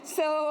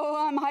So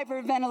I'm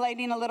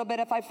hyperventilating a little bit.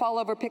 If I fall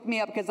over, pick me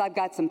up because I've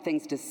got some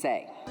things to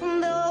say.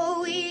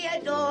 Though we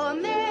adore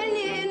men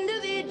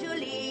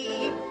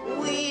individually,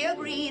 we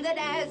agree that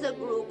as a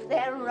group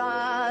they're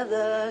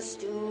rather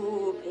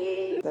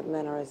stupid. That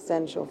men are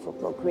essential for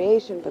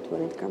procreation, but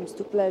when it comes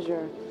to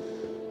pleasure,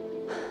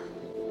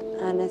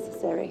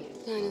 unnecessary.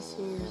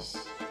 Dinosaurs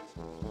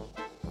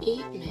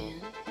eat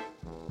man.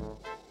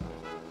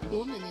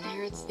 Woman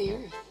inherits the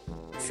earth.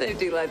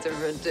 Safety lights are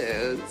for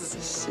dudes.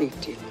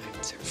 Safety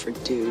lights are for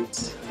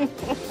dudes.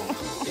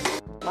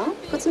 Well,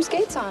 put some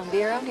skates on. Be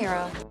your own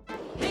hero.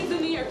 Hands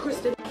in the air,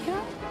 Kristen.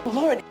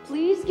 Lord.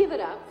 Please give it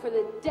up for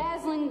the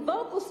dazzling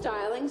vocal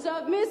stylings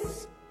of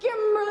Miss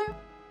Kimberly.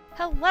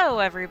 Hello,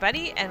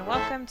 everybody, and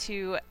welcome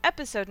to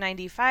episode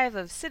 95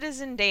 of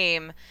Citizen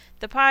Dame,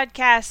 the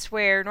podcast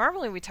where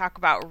normally we talk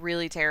about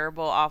really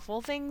terrible,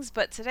 awful things,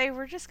 but today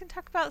we're just going to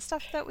talk about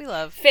stuff that we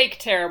love. Fake,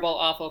 terrible,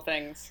 awful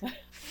things.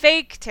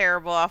 Fake,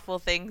 terrible, awful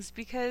things,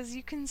 because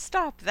you can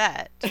stop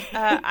that.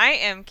 I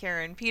am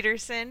Karen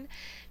Peterson,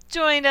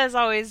 joined as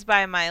always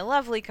by my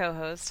lovely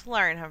co-host,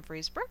 Lauren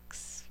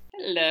Humphreys-Brooks.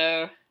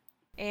 Hello.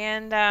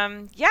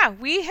 And,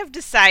 we have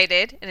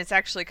decided, and it's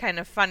actually kind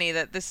of funny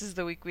that this is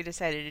the week we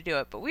decided to do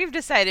it, but we've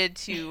decided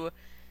to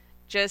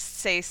just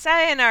say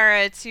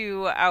sayonara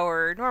to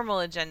our normal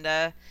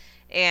agenda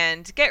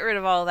and get rid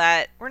of all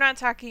that. We're not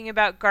talking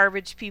about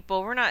garbage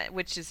people.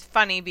 Which is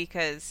funny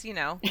because,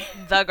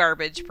 the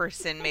garbage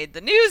person made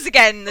the news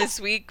again this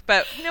week,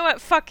 but you know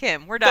what? Fuck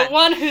him. We're done. The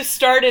one who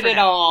started it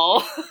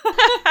all.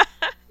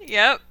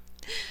 Yep.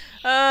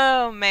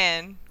 Oh,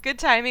 man. Good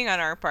timing on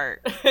our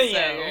part.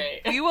 Yeah,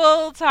 right. We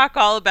will talk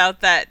all about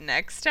that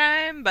next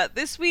time, but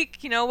this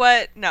week, you know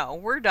what? No,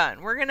 we're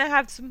done. We're going to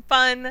have some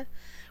fun.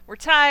 We're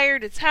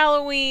tired. It's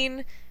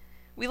Halloween.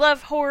 We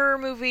love horror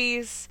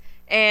movies,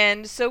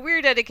 and so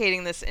we're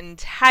dedicating this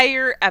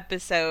entire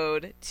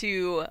episode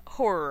to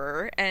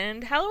horror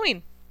and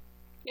Halloween.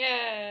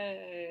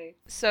 Yay.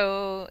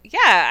 So,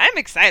 yeah, I'm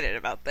excited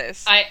about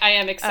this. I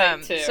am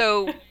excited, too.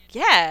 So,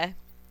 yeah.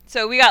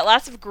 So we got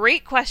lots of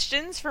great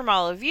questions from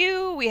all of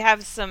you. We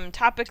have some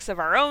topics of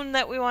our own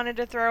that we wanted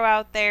to throw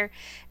out there.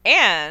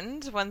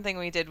 And one thing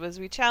we did was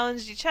we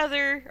challenged each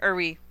other, or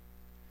we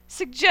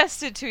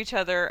suggested to each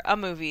other a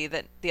movie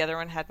that the other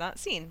one had not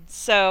seen.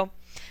 So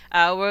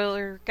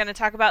we're going to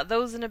talk about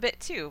those in a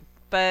bit too.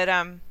 But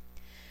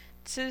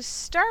to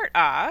start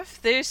off,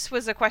 this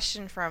was a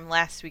question from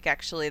last week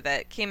actually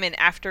that came in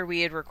after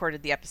we had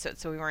recorded the episode,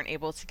 so we weren't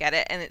able to get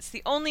it. And it's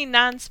the only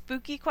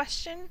non-spooky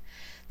question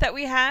that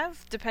we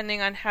have,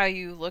 depending on how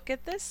you look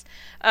at this.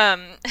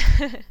 But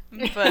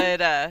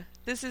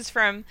this is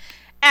from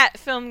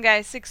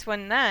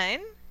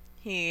 @FilmGuy619.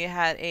 He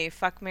had a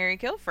fuck, marry,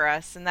 kill for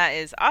us, and that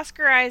is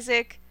Oscar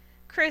Isaac,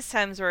 Chris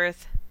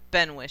Hemsworth,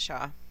 Ben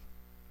Whishaw.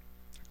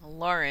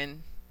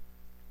 Lauren.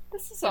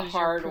 This is a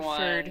hard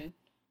one.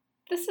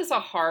 This is a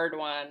hard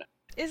one.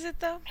 Is it,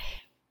 though?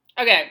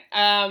 Okay,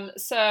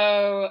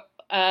 so,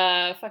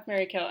 fuck,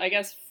 marry, kill. I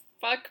guess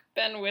fuck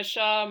Ben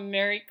Whishaw,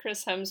 marry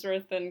Chris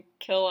Hemsworth, and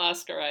kill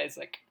Oscar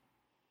Isaac.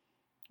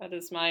 That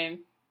is mine.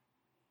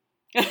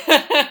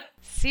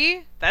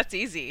 See? That's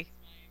easy.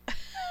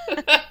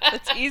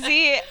 That's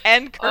easy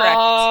and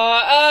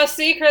correct.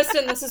 See,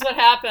 Kristen, this is what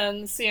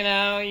happens.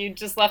 You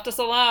just left us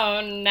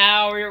alone.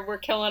 Now we're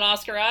killing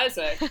Oscar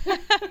Isaac.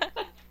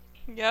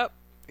 Yep,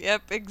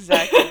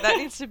 exactly. That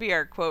needs to be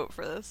our quote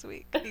for this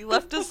week. He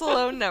left us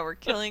alone, now we're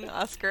killing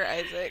Oscar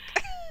Isaac.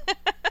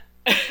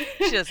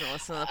 She doesn't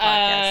listen to the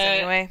podcast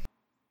anyway.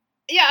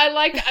 Yeah, I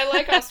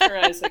like Oscar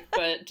Isaac,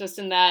 but just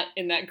in that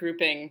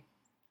grouping,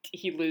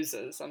 he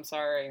loses. I'm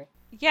sorry.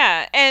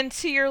 Yeah, and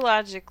to your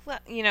logic,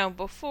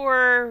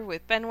 before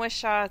with Ben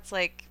Whishaw, it's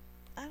like,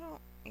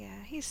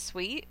 he's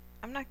sweet.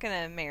 I'm not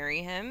gonna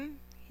marry him.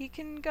 He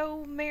can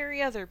go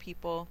marry other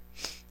people.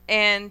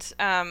 And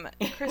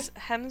Chris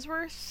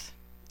Hemsworth,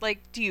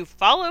 do you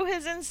follow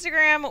his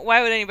Instagram?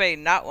 Why would anybody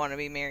not want to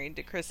be married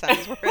to Chris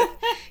Hemsworth?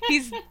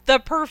 He's the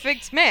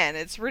perfect man.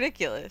 It's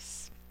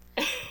ridiculous.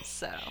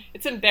 So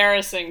it's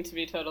embarrassing, to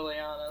be totally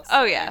honest.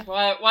 Oh yeah.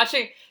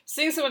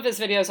 Seeing some of his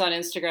videos on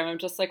Instagram, I'm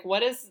just like,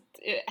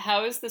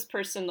 how is this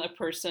person a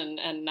person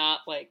and not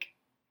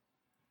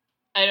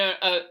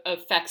a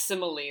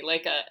facsimile,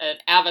 an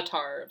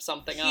avatar of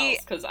something else?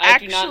 Because I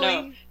do not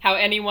know how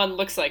anyone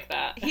looks like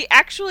that. He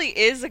actually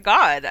is a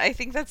god. I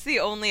think that's the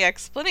only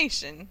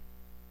explanation.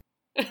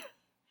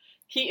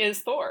 He is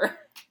Thor.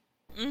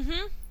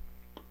 Mm-hmm.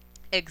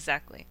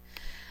 Exactly.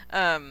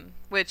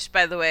 Which,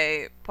 by the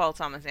way, Paul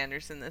Thomas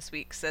Anderson this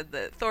week said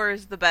that Thor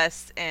is the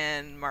best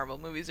and Marvel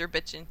movies are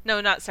bitchin'.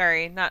 No, not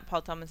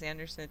Paul Thomas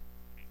Anderson.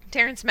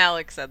 Terrence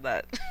Malick said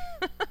that.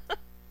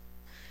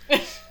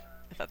 I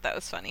thought that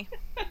was funny.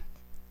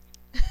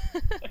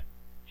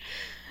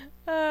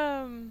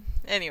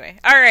 Anyway.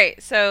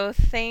 Alright, so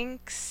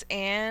thanks,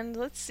 and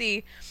let's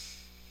see.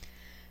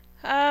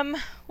 Well,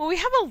 we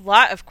have a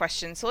lot of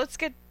questions, so let's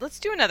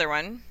do another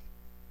one.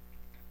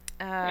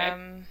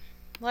 Okay.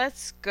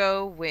 Let's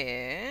go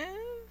with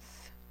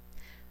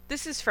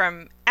This is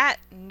from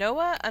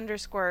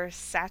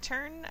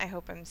 @Noah_Saturn. I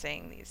hope I'm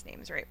saying these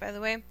names right, by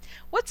the way.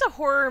 What's a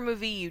horror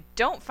movie you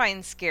don't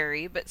find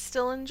scary but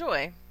still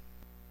enjoy?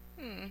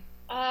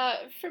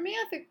 For me,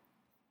 I think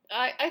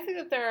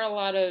that there are a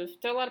lot of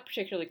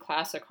particularly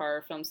classic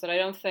horror films that I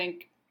don't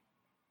think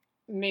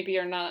maybe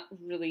are not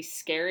really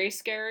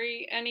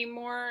scary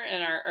anymore,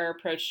 and our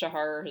approach to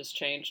horror has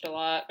changed a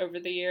lot over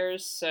the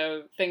years.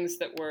 So things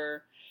that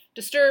were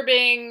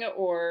disturbing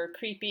or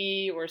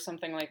creepy or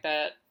something like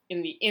that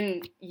in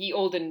ye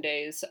olden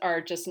days are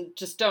just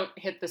don't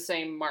hit the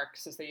same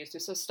marks as they used to.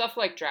 So stuff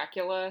like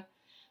Dracula,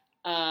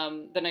 the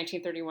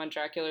 1931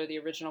 Dracula, the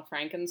original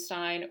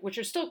Frankenstein, which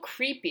are still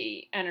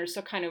creepy and are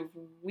still kind of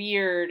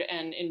weird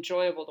and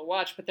enjoyable to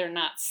watch, but they're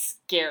not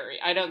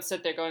scary. I don't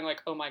sit there going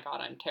like, oh my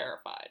god, I'm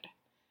terrified.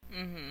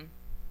 Mm-hmm.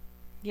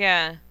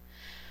 Yeah.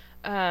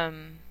 I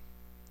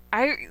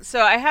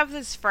have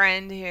this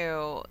friend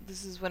who,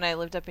 this is when I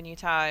lived up in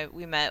Utah.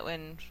 We met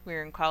when we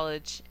were in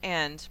college,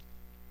 and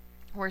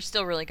we're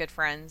still really good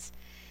friends.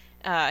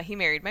 He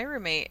married my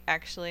roommate,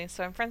 actually,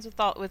 so I'm friends with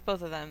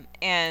both of them.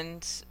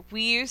 And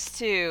we used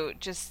to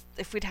just,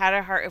 if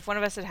one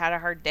of us had a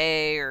hard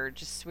day, or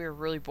just we were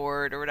really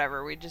bored or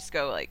whatever, we'd just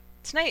go like,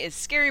 tonight is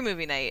scary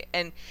movie night.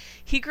 And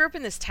he grew up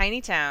in this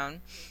tiny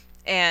town,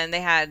 and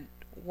they had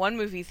one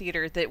movie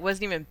theater that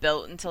wasn't even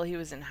built until he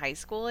was in high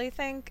school, I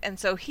think. And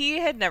so he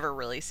had never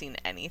really seen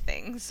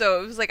anything.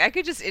 So it was like I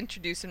could just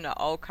introduce him to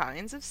all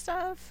kinds of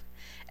stuff.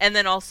 And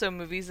then also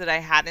movies that I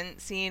hadn't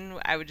seen,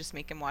 I would just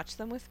make him watch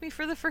them with me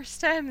for the first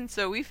time. And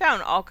so we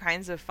found all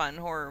kinds of fun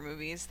horror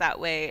movies that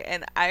way.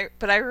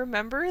 But I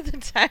remember the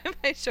time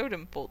I showed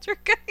him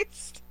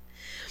Poltergeist.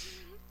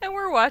 And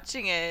we're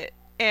watching it,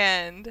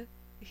 and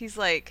he's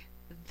like,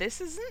 this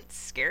isn't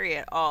scary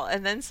at all.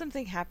 And then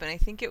something happened. I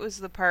think it was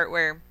the part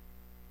where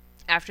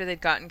after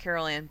they'd gotten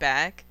Carol Ann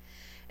back,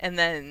 and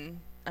then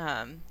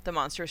the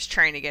monster was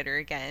trying to get her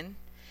again.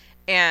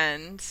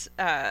 And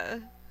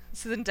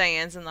so then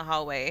Diane's in the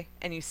hallway,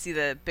 and you see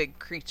the big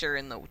creature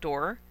in the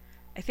door.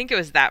 I think it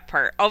was that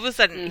part. All of a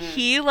sudden,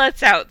 he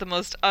lets out the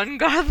most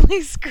ungodly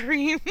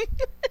scream.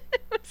 It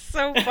was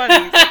so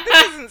funny. He's like,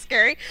 this isn't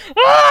scary.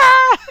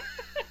 Ah!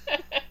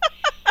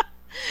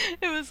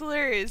 It was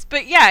hilarious.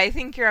 But yeah, I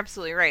think you're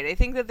absolutely right. I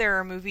think that there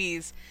are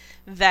movies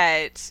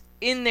that,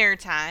 in their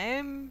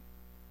time,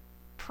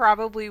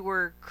 probably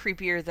were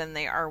creepier than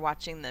they are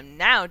watching them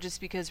now,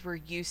 just because we're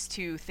used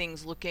to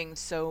things looking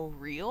so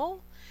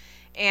real.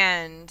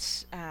 And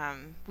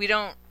we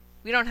don't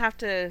have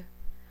to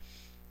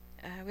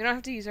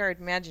use our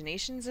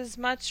imaginations as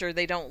much, or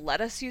they don't let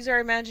us use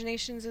our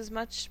imaginations as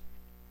much.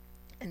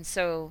 And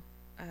so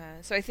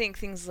I think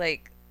things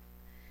like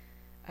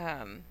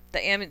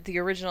the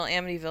original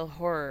Amityville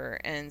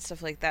Horror and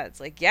stuff like that, it's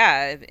like,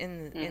 yeah,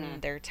 in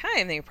their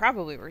time they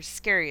probably were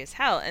scary as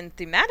hell, and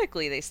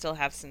thematically they still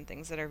have some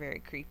things that are very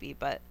creepy,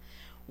 but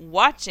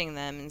watching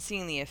them and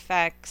seeing the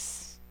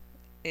effects,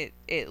 it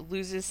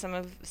loses some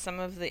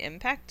of the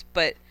impact,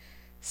 but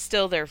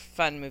still they're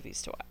fun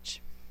movies to watch.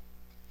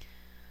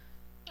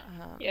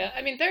 Yeah,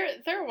 I mean,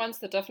 there are ones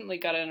that definitely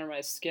got under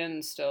my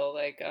skin still.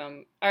 Like,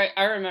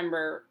 I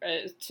remember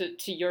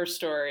to your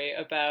story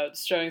about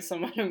showing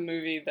someone a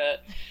movie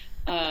that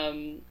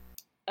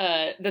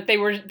that they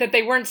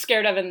weren't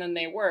scared of, and then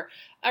they were.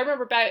 I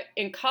remember back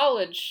in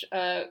college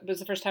was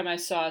the first time I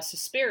saw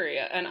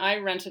Suspiria, and I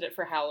rented it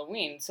for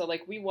Halloween. So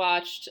like we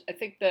watched, I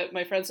think that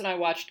my friends and I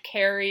watched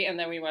Carrie, and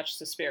then we watched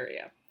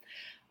Suspiria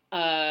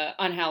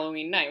on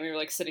Halloween night. We were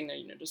like sitting there,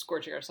 just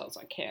gorging ourselves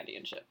on candy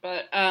and shit.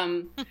 But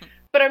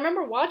I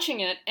remember watching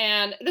it,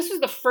 and this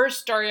was the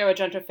first Dario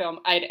Argento film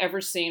I'd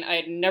ever seen. I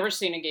had never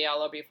seen a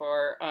giallo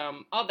before,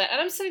 all that. And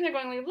I'm sitting there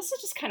going, like, this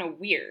is just kind of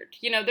weird.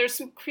 There's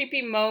some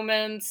creepy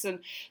moments, and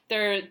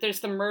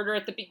there's the murder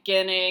at the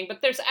beginning,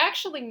 but there's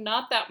actually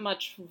not that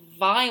much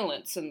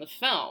violence in the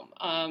film.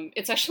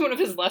 It's actually one of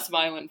his less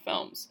violent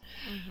films.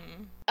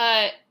 Mm-hmm.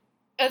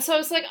 And so I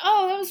was like,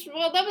 oh,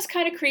 that was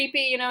kind of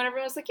creepy, and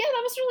everyone was like, yeah,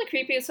 that was really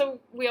creepy. And so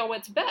we all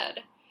went to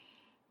bed.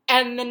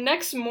 And the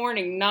next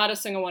morning, not a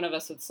single one of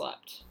us had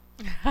slept.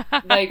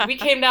 Like, we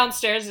came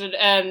downstairs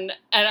and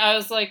I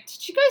was like,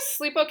 did you guys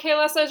sleep okay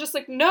last night? I was just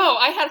like, no,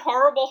 I had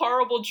horrible,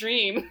 horrible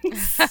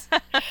dreams.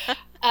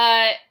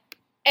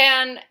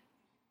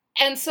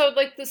 And so,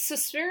 like, the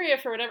Suspiria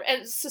for whatever,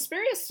 and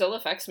Suspiria still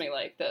affects me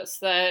like this,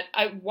 that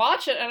I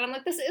watch it and I'm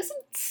like, this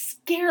isn't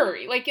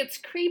scary. Like, it's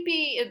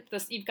creepy,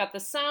 you've got the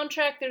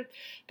soundtrack there,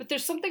 but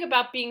there's something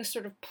about being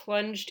sort of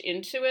plunged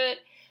into it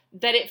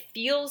that it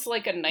feels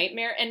like a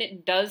nightmare, and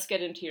it does get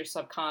into your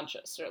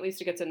subconscious, or at least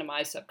it gets into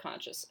my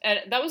subconscious. And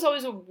that was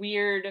always a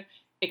weird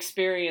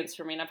experience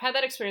for me, and I've had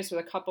that experience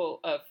with a couple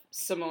of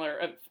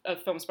similar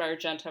of films by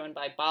Argento and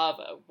by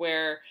Bava,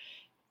 where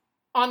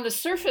on the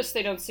surface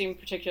they don't seem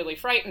particularly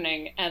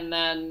frightening, and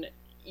then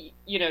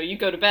you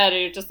go to bed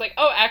and you're just like,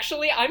 oh,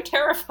 actually I'm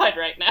terrified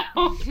right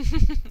now.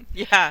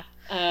 Yeah.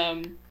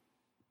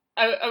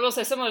 I will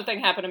say, a similar thing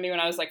happened to me when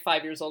I was like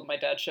 5 years old. My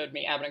dad showed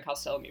me Abbott and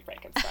Costello Meet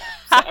Frankenstein.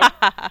 So.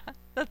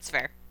 That's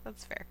fair.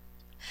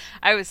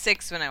 I was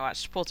 6 when I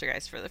watched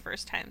Poltergeist for the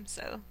first time,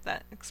 so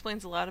that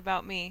explains a lot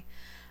about me.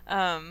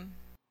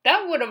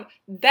 That would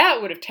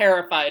have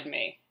terrified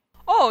me.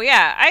 Oh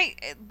yeah,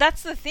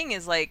 that's the thing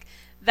is like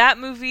that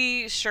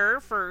movie, sure,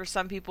 for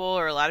some people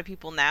or a lot of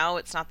people now,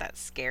 it's not that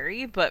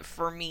scary, but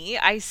for me,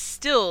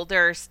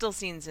 there are still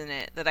scenes in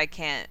it that I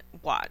can't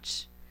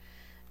watch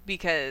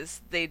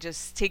because they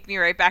just take me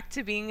right back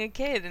to being a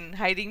kid and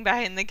hiding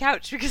behind the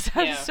couch because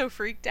I was so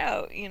freaked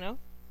out, you know?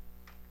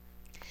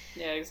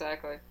 Yeah,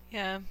 exactly.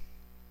 Yeah.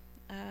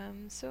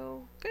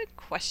 So good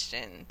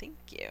question. Thank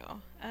you.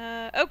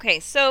 Okay,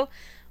 so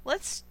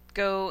let's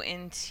go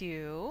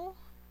into,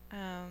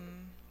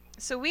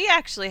 so we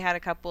actually had a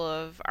couple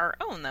of our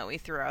own that we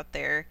threw out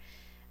there.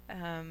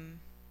 And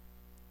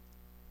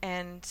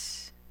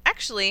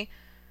actually,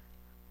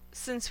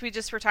 since we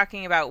just were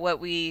talking about what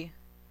we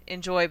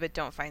enjoy but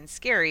don't find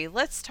scary,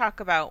 let's talk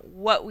about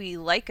what we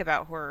like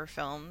about horror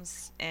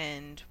films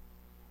and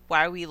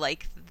why we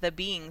like the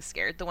being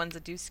scared, the ones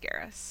that do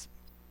scare us.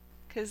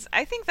 Because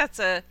I think that's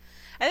a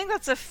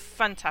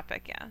fun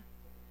topic, yeah.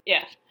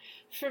 Yeah.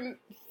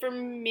 For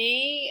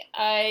me,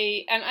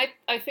 I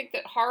think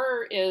that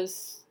horror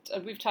is,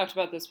 we've talked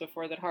about this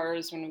before, that horror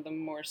is one of the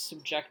more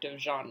subjective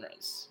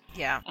genres.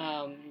 Yeah.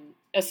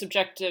 As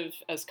subjective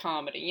as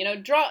comedy. You know,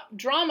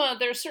 drama,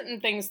 there are certain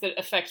things that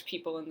affect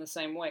people in the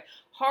same way.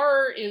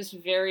 Horror is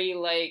very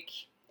like,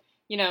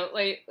 you know,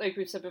 like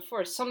we've said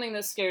before, something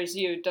that scares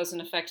you doesn't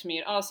affect me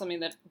at all.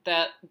 Something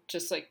that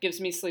just like gives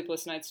me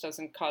sleepless nights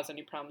doesn't cause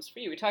any problems for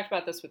you. We talked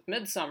about this with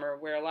Midsommar,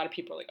 where a lot of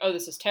people are like, oh,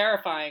 this is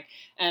terrifying.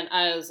 And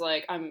I was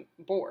like, I'm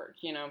bored,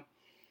 you know.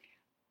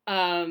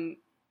 And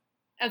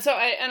so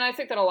I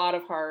think that a lot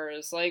of horror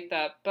is like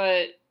that,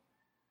 but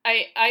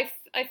I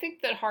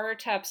think that horror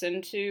taps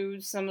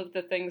into some of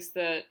the things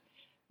that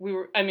we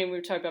were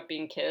talking about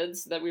being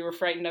kids, that we were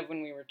frightened of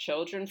when we were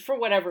children for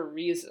whatever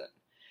reason.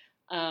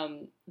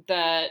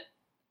 That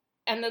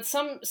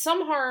some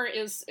horror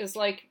is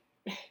like,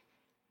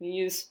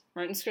 use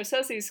Martin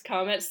Scorsese's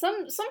comment,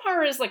 some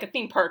horror is like a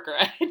theme park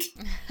ride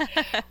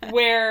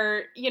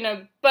where, you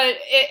know, but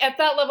at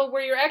that level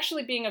where you're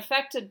actually being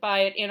affected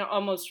by it in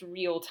almost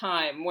real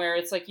time, where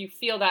it's like you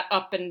feel that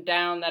up and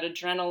down, that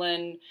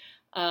adrenaline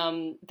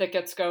that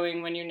gets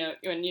going when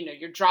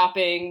you're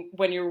dropping,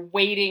 when you're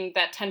waiting,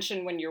 that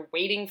tension when you're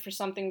waiting for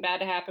something bad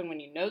to happen, when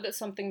you know that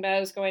something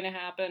bad is going to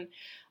happen.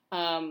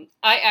 I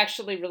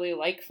actually really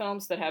like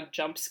films that have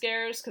jump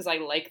scares because I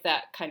like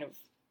that kind of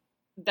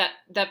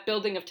that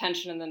building of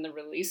tension and then the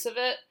release of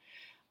it.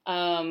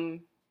 I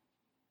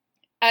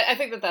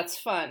think that that's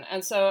fun,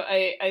 and so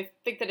I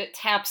think that it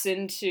taps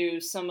into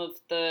some of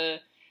the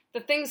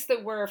things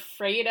that we're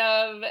afraid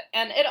of,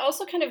 and it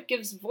also kind of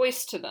gives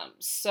voice to them.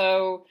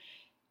 So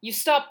you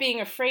stop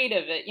being afraid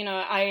of it. You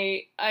know,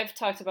 I've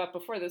talked about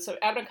before that. So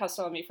Abbott and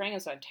Costello Meet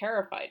Frankenstein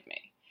terrified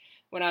me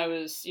when I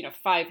was,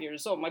 5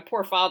 years old. My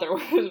poor father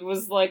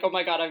was like, oh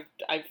my God,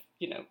 I've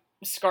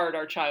scarred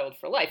our child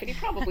for life. And he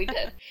probably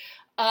did.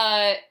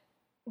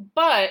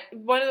 But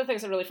one of the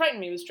things that really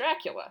frightened me was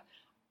Dracula.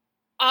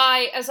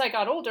 As I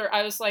got older,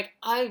 I was like,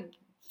 I'm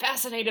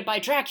fascinated by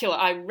Dracula.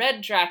 I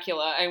read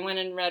Dracula. I went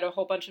and read a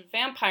whole bunch of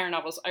vampire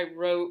novels. I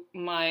wrote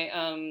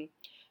my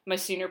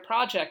senior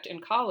project in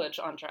college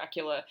on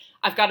Dracula.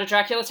 I've got a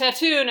Dracula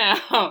tattoo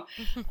now.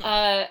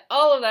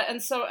 All of that.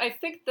 And so I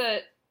think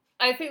that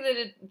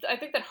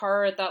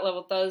horror at that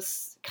level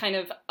does kind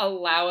of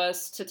allow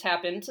us to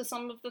tap into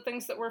some of the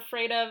things that we're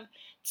afraid of,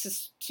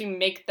 to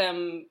make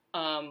them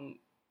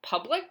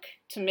public,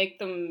 to make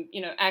them,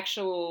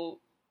 actual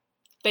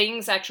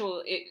things,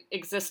 actual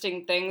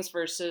existing things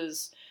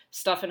versus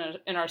stuff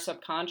in our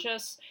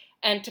subconscious,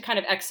 and to kind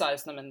of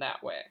excise them in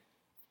that way.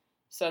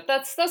 So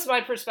that's my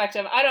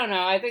perspective. I don't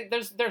know. I think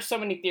there's so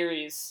many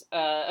theories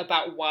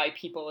about why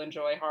people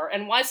enjoy horror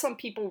and why some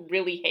people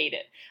really hate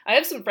it. I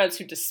have some friends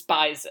who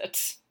despise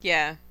it.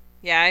 Yeah,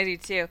 I do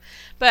too.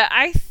 But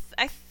I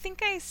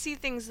think I see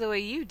things the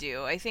way you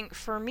do. I think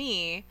for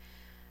me,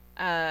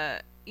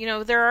 there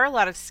are a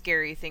lot of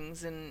scary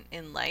things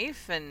in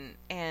life,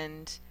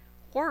 and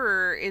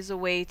horror is a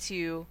way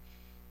to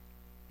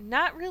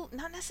not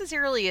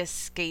necessarily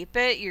escape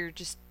it. You're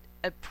just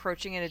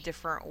approaching it a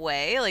different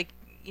way. Like,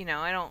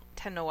 I don't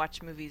tend to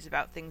watch movies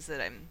about things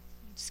that I'm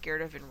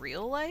scared of in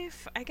real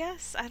life, I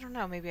guess. I don't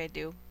know, maybe I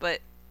do.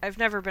 But I've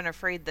never been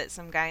afraid that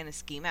some guy in a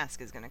ski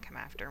mask is going to come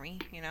after me,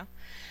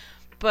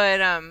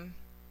 But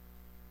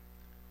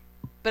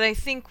I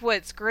think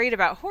what's great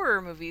about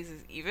horror movies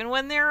is even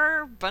when there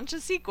are a bunch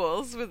of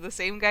sequels where the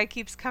same guy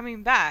keeps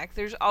coming back,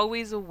 there's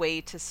always a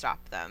way to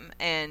stop them.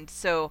 And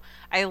so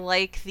I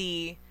like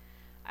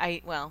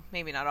well,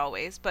 maybe not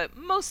always, but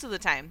most of the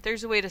time,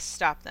 there's a way to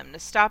stop them, to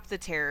stop the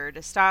terror,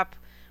 to stop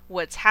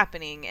what's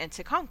happening, and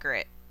to conquer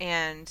it.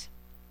 And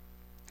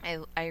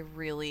I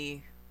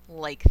really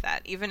like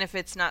that. Even if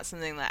it's not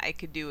something that I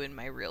could do in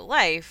my real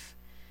life,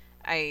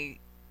 I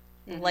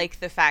like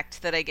the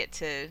fact that I get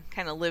to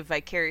kind of live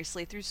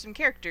vicariously through some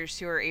characters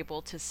who are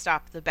able to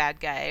stop the bad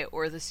guy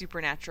or the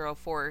supernatural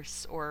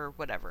force or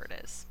whatever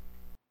it is.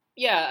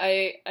 Yeah,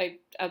 I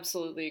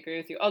absolutely agree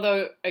with you.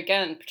 Although,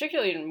 again,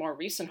 particularly in more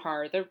recent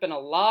horror, there have been a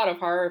lot of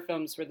horror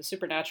films where the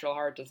supernatural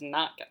horror does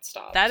not get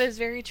stopped. That is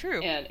very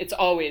true. And it's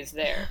always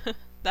there.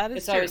 That is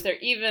it's true. always there.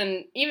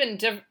 Even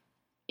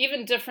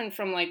different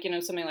from, like,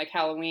 something like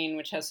Halloween,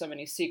 which has so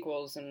many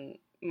sequels and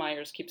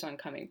Myers keeps on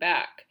coming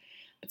back.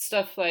 But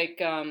stuff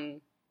like,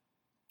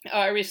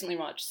 I recently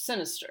watched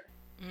Sinister,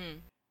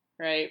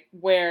 right?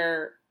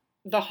 Where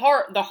the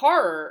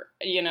horror,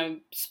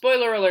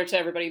 spoiler alert to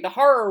everybody, the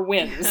horror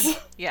wins.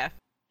 Yeah.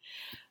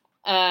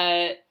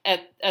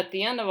 At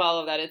the end of all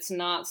of that, it's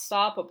not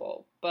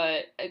stoppable.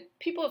 But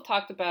people have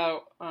talked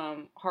about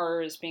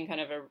horror as being kind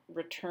of a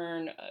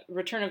return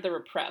of the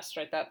repressed,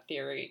 right? That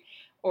theory,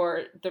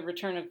 or the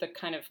return of the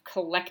kind of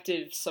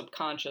collective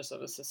subconscious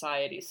of a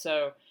society.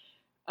 So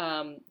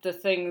the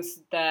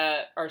things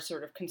that are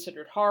sort of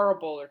considered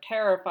horrible or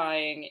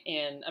terrifying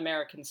in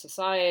American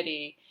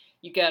society,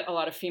 you get a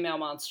lot of female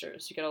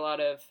monsters. You get a lot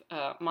of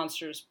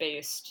monsters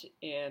based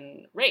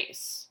in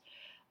race.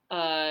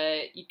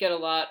 You get a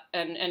lot,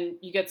 and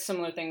you get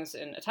similar things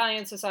in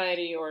Italian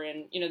society or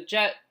in,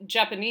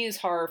 Japanese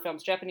horror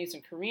films. Japanese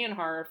and Korean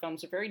horror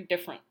films are very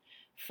different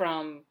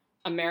from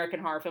American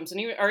horror films,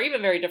 and are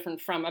even very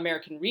different from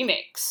American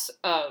remakes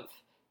of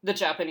the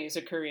Japanese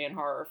or Korean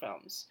horror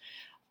films.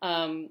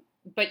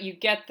 But you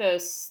get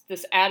this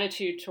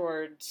attitude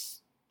towards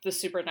the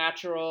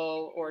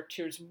supernatural, or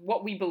towards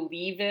what we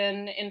believe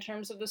in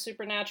terms of the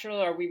supernatural.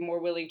 Are we more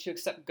willing to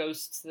accept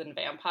ghosts than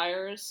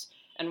vampires?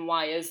 And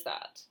why is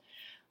that?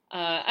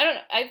 I don't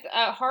know.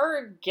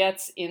 Horror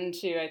gets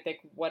into, I think,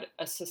 what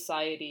a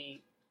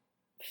society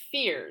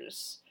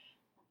fears,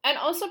 and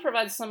also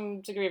provides some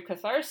degree of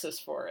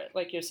catharsis for it.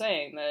 Like you're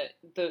saying, that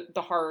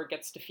the horror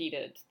gets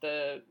defeated,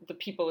 the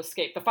people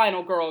escape, the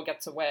final girl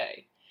gets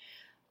away.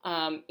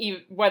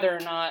 Whether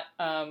or not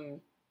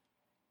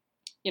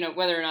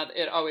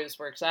it always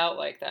works out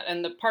like that.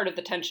 And the part of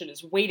the tension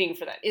is waiting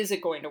for that. Is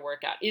it going to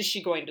work out? Is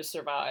she going to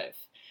survive?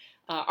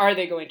 Are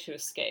they going to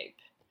escape?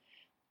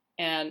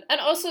 And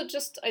also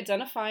just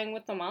identifying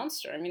with the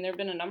monster. I mean, there have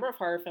been a number of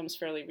horror films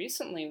fairly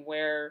recently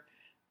where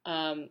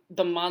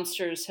the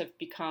monsters have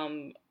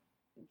become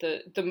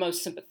the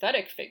most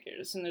sympathetic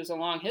figures. And there's a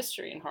long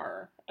history in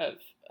horror of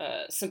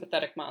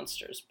sympathetic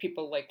monsters,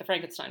 people like the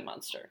Frankenstein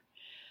monster.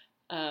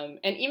 And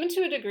even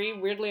to a degree,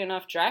 weirdly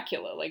enough,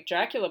 Dracula. Like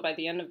Dracula, by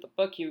the end of the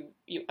book, you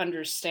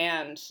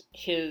understand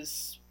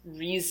his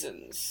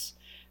reasons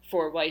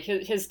for why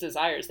his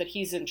desires, that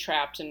he's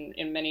entrapped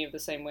in many of the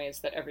same ways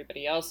that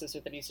everybody else is,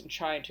 or that he's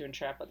trying to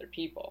entrap other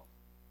people.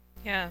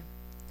 Yeah.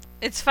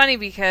 It's funny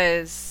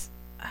because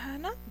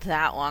not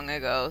that long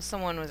ago,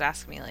 someone was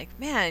asking me, like,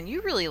 man,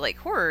 you really like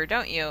horror,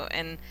 don't you?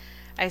 And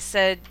I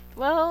said,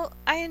 well,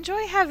 I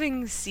enjoy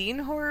having seen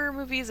horror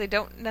movies. I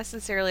don't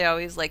necessarily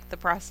always like the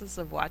process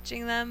of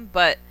watching them,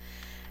 but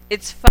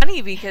it's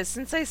funny because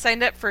since I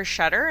signed up for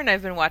Shudder and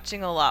I've been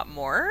watching a lot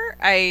more,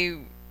 I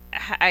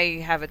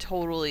have a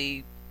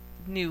totally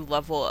new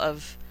level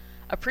of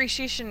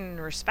appreciation and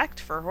respect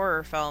for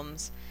horror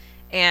films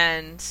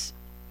and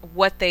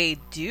what they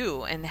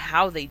do and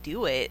how they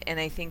do it. And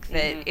I think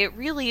that it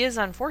really is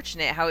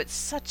unfortunate how it's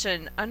such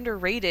an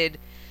underrated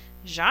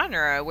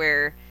genre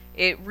where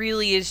it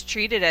really is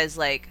treated as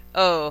like,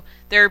 oh,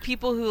 there are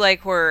people who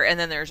like horror and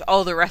then there's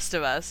all the rest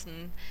of us.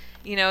 And,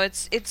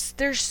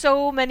 there's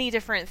so many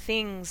different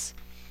things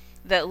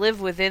that live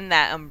within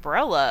that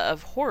umbrella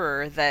of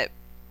horror that,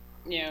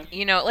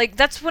 like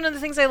that's one of the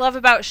things I love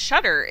about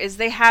Shudder is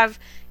they have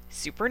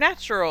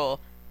supernatural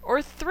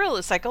or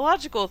thriller,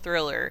 psychological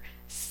thriller,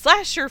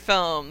 slasher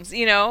films,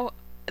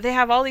 they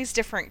have all these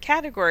different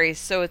categories.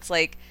 So it's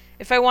like,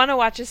 if I want to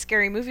watch a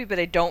scary movie but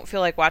I don't feel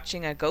like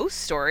watching a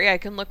ghost story, I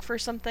can look for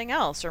something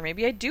else. Or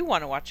maybe I do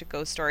want to watch a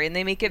ghost story, and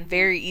they make it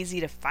very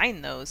easy to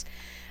find those.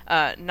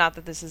 Not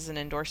that this is an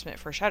endorsement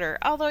for Shudder,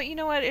 although, you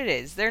know what, it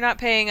is. They're not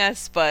paying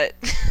us, but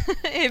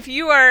if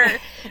you are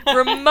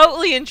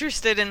remotely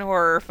interested in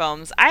horror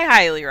films, I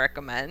highly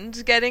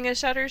recommend getting a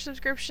Shudder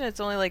subscription. It's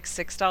only like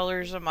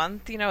 $6 a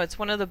month. It's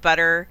one of the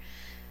better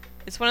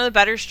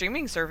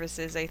streaming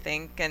services, I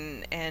think,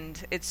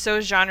 and it's so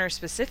genre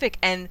specific,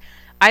 and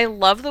I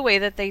love the way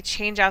that they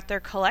change out their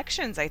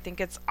collections. I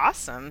think it's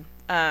awesome.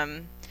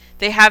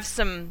 They have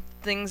some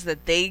things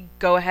that they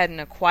go ahead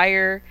and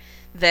acquire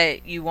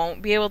that you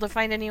won't be able to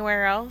find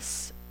anywhere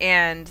else.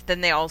 And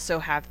then they also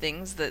have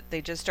things that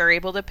they just are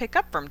able to pick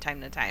up from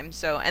time to time.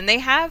 So, and they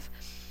have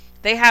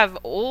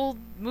old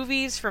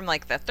movies from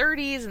like the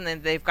 30s, and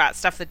then they've got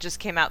stuff that just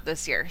came out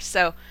this year.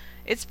 So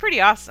it's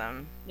pretty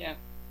awesome. Yeah.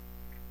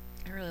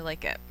 I really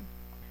like it.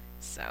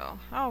 So,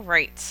 all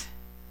right.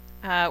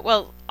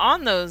 Well,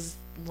 on those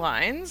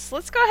lines,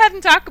 let's go ahead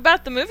and talk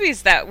about the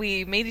movies that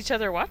we made each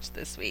other watch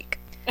this week.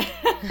 All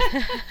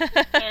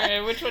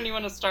right, which one do you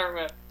want to start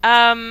with?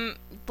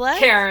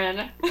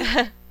 Karen.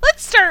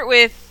 Let's start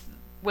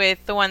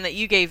with the one that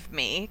you gave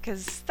me,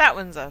 because that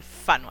one's a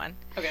fun one.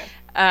 Okay.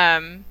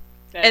 And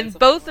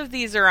both of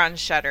these are on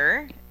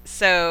Shudder.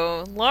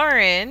 So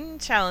Lauren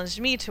challenged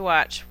me to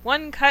watch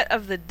One Cut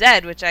of the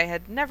Dead, which I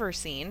had never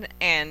seen,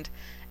 and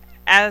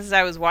as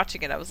I was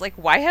watching it, I was like,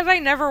 why have I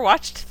never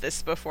watched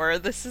this before?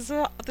 This is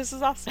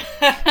awesome.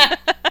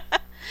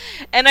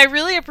 And I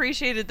really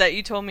appreciated that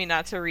you told me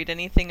not to read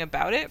anything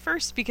about it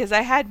first, because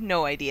I had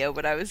no idea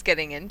what I was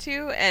getting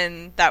into,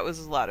 and that was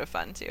a lot of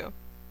fun too.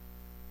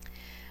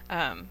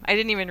 I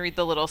didn't even read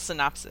the little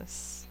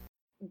synopsis.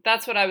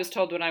 That's what I was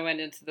told when I went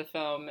into the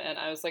film, and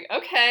I was like,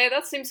 okay,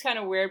 that seems kind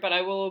of weird, but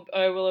I will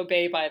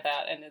obey by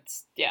that, and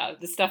it's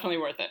definitely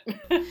worth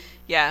it.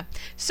 Yeah.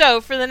 So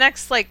for the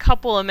next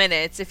couple of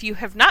minutes, if you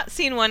have not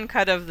seen One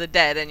Cut of the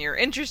Dead and you're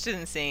interested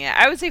in seeing it,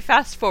 I would say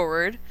fast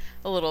forward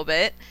a little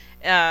bit.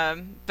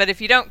 But if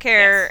you don't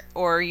care, yes,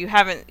 or you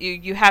haven't,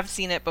 you have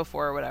seen it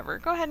before or whatever,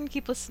 go ahead and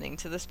keep listening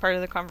to this part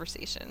of the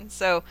conversation.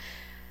 So,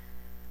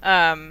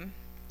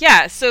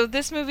 yeah, so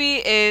this movie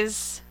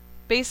is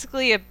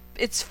basically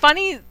it's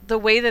funny the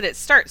way that it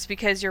starts,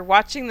 because you're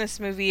watching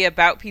this movie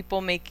about people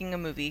making a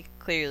movie,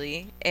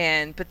 clearly,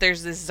 but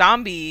there's this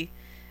zombie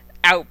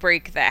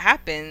outbreak that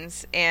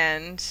happens,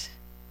 and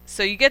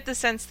so you get the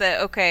sense that,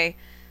 okay,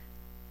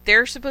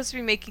 they're supposed to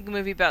be making a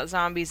movie about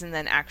zombies, and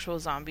then actual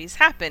zombies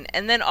happen.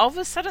 And then all of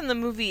a sudden the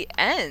movie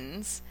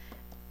ends,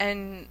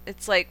 and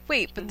it's like,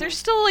 wait, but there's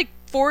still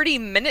 40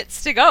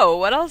 minutes to go.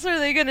 What else are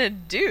they gonna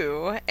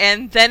do?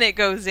 And then it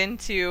goes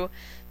into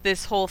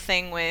this whole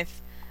thing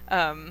with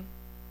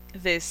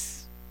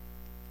this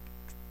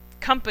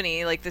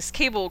company, this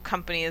cable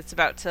company that's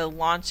about to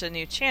launch a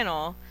new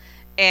channel,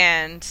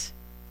 and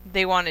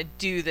they want to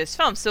do this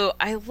film. So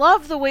I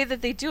love the way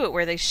that they do it,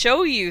 where they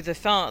show you the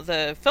film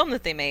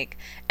that they make,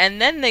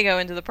 and then they go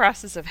into the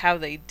process of how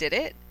they did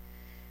it.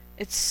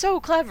 It's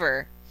so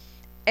clever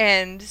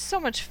and so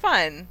much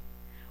fun.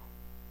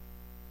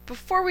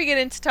 Before we get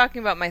into talking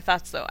about my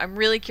thoughts, though, I'm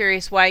really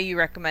curious why you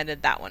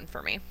recommended that one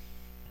for me.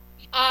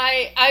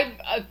 I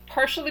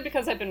partially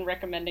because I've been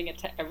recommending it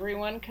to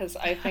everyone, because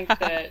I think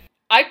that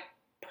I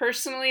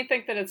personally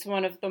think that it's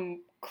one of the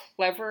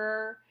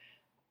cleverer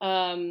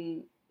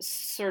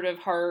sort of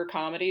horror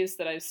comedies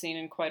that I've seen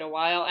in quite a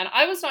while. And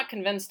I was not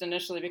convinced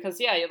initially, because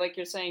like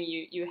you're saying,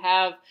 you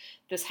have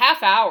this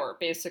half hour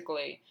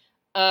basically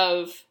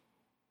of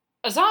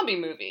a zombie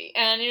movie,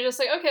 and you're just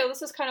like, okay, well,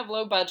 this is kind of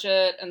low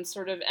budget and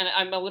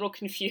I'm a little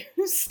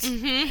confused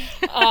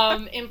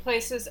in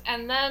places,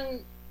 and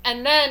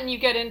then you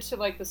get into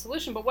the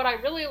solution. But what I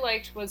really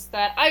liked was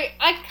that I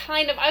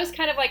was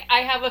kind of like, I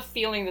have a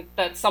feeling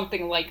that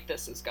something like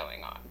this is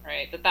going on,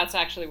 right? That's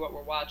actually what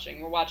we're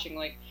watching. We're watching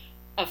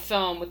a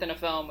film within a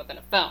film within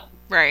a film.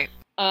 Right.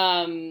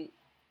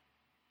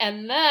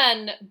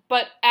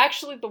 But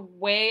actually the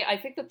way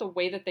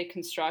that they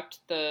construct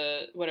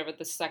the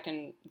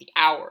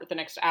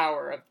next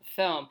hour of the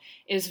film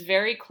is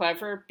very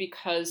clever,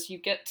 because you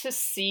get to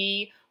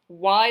see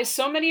why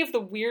so many of the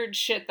weird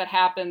shit that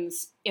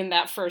happens in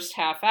that first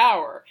half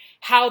hour,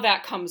 how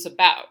that comes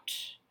about.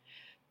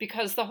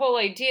 Because the whole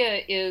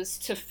idea is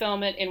to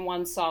film it in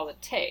one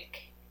solid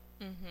take.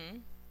 Mm-hmm.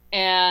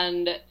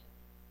 And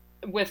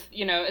with,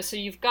 so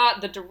you've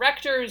got the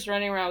director who's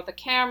running around with the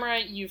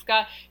camera, you've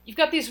got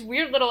these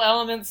weird little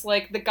elements,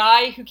 like the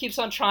guy who keeps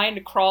on trying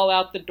to crawl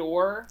out the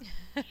door,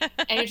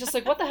 and you're just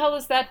like, what the hell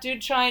is that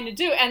dude trying to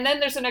do? And then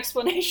there's an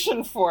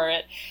explanation for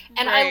it.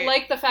 And right. I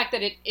like the fact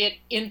that it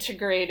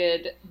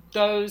integrated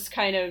those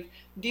kind of,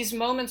 these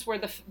moments where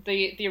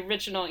the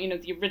original,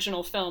 the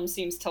original film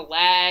seems to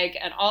lag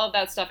and all of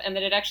that stuff, and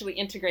that it actually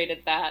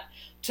integrated that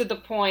to the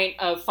point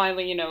of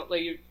finally,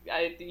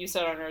 you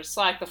said on our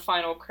Slack, the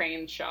final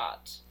crane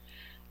shot,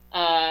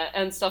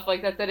 and stuff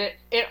like that, that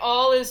it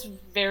all is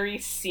very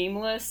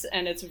seamless,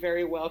 and it's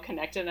very well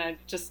connected, and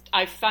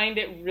I find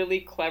it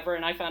really clever,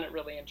 and I found it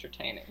really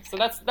entertaining. So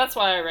that's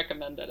why I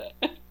recommended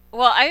it.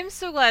 Well, I'm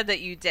so glad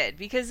that you did,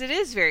 because it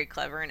is very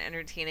clever and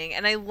entertaining,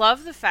 and I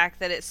love the fact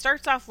that it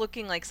starts off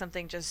looking like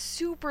something just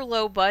super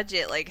low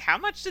budget. Like, how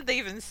much did they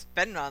even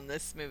spend on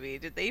this movie?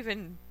 Did they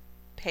even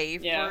pay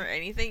for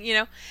anything,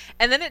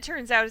 And then it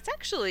turns out it's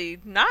actually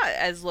not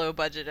as low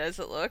budget as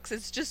it looks.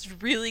 It's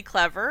just really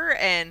clever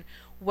and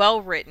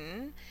well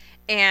written,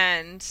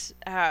 and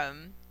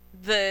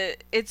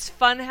it's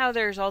fun how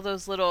there's all the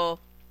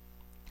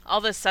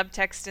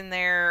subtext in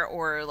there,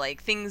 or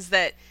things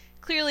that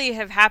clearly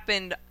have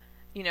happened,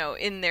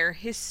 in their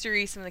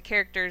history. Some of the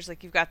characters,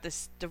 you've got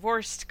this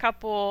divorced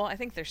couple. I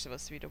think they're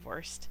supposed to be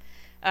divorced.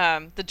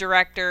 The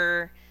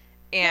director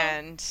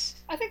and...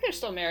 I think they're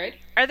still married.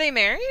 Are they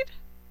married?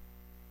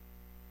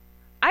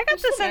 I got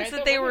the sense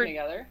that they were...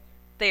 together.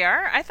 They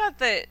are? I thought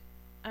that...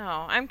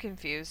 Oh, I'm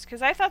confused,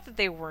 because I thought that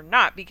they were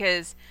not,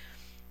 because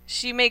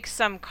she makes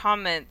some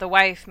comment, the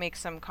wife makes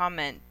some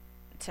comment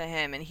to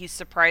him, and he's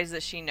surprised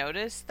that she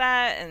noticed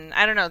that, and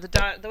I don't know,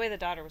 the way the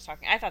daughter was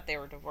talking, I thought they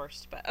were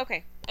divorced, but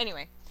okay,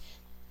 anyway.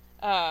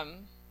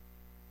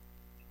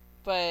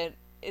 But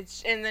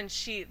it's, and then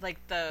she,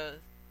 the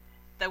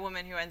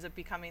woman who ends up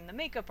becoming the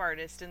makeup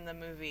artist in the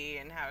movie,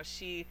 and how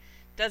she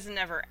doesn't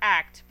ever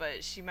act,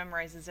 but she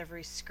memorizes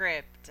every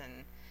script,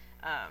 and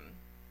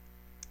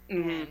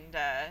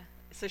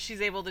so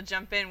she's able to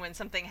jump in when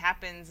something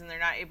happens and they're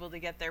not able to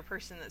get their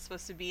person that's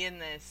supposed to be in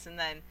this. And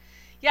then,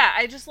 yeah,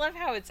 I just love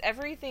how it's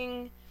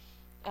everything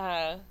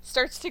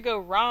starts to go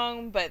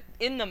wrong, but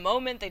in the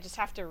moment they just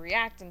have to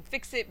react and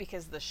fix it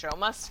because the show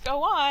must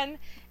go on,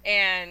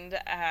 and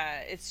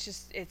it's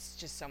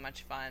just so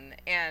much fun,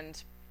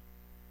 and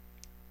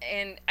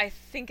I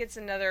think it's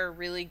another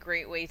really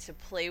great way to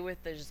play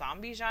with the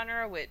zombie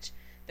genre, which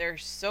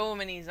there's so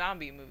many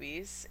zombie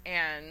movies,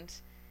 and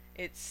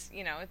it's,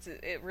 you know,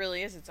 it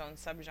really is its own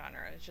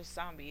subgenre. It's just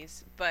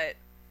zombies, but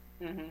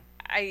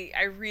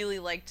I really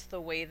liked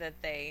the way that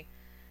they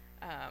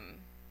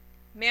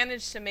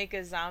managed to make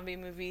a zombie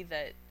movie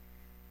that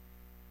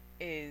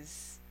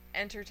is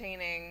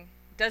entertaining,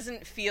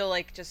 doesn't feel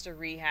like just a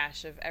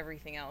rehash of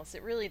everything else.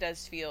 It really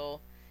does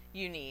feel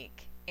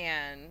unique,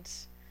 and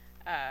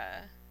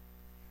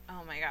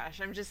oh my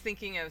gosh, I'm just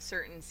thinking of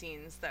certain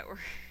scenes that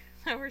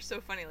were so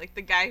funny, like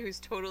the guy who's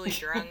totally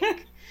drunk. And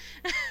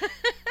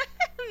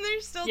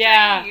they're still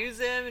trying to use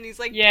him, and he's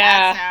like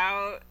passed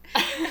out.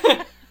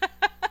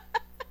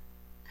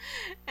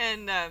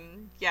 And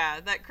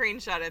that crane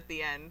shot at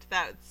the end,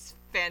 that's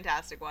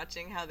fantastic,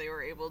 watching how they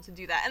were able to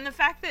do that. And the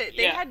fact that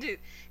they had to,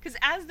 because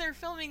as they're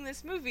filming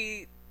this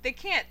movie, they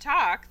can't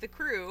talk, the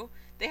crew,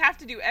 they have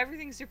to do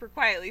everything super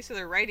quietly, so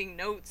they're writing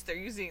notes, they're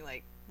using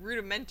like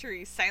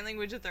rudimentary sign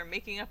language that they're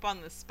making up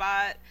on the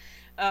spot,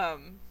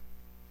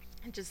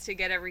 just to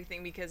get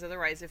everything, because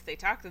otherwise if they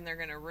talk, then they're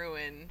going to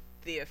ruin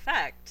the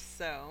effect.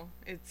 So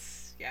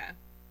it's,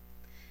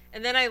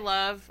 and then I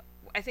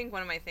think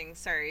one of my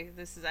things,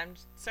 I'm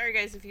sorry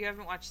guys if you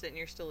haven't watched it and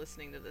you're still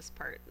listening to this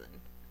part, then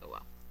oh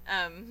well.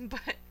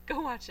 But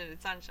go watch it,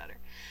 it's on Shudder.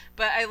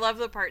 But I love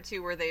the part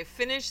too where they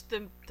finish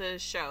the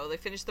show, they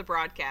finish the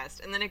broadcast,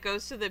 and then it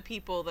goes to the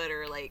people that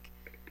are like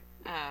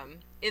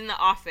in the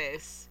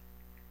office,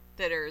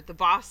 that are the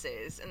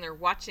bosses, and they're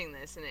watching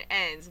this, and it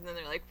ends, and then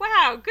they're like,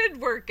 wow,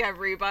 good work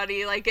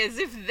everybody, like as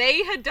if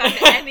they had done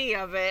any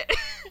of it.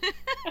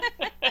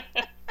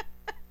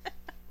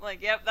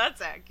 Like, yep, that's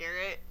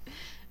accurate.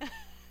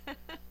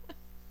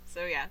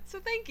 So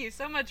thank you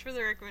so much for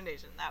the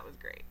recommendation. That was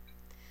great.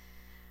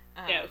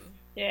 Yes.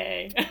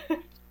 Yay.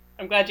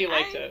 I'm glad you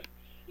liked it.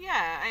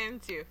 Yeah, I am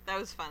too. That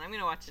was fun. I'm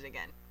going to watch it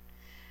again.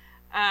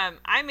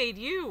 I made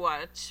you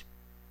watch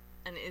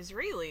an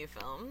Israeli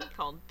film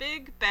called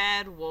Big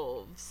Bad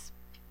Wolves.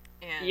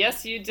 And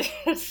yes, you did.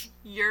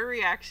 Your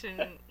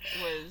reaction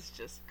was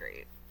just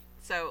great.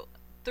 So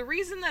the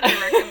reason that I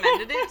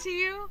recommended it to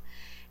you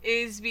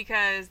is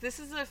because this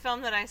is a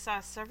film that I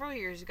saw several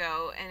years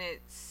ago, and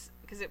it's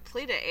because it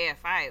played at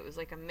AFI. It was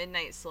like a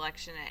midnight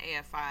selection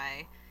at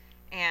AFI,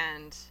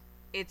 and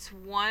it's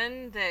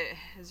one that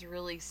has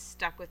really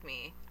stuck with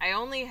me. I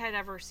only had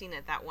ever seen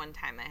it that one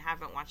time. I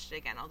haven't watched it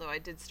again, although I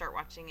did start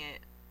watching it.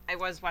 I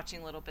was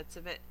watching little bits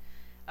of it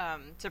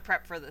to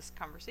prep for this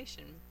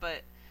conversation,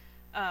 but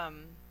now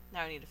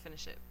I need to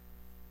finish it.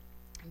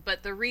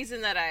 But the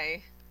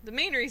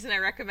main reason I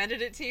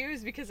recommended it to you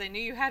is because I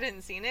knew you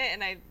hadn't seen it,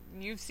 and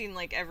you've seen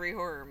like every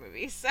horror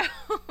movie, so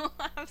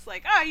I was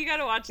like, oh, you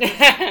gotta watch this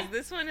because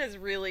this one has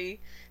really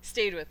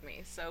stayed with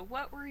me. So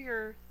what were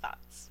your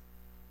thoughts?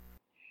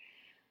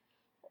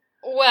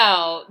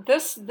 Well,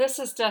 this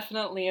is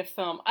definitely a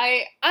film.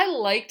 I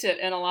liked it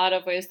in a lot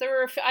of ways.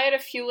 I had a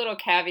few little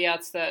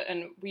caveats that,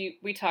 and we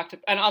talked,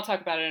 and I'll talk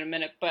about it in a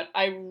minute, but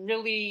I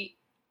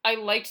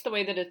liked the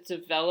way that it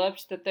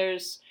developed, that there are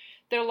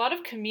a lot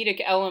of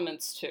comedic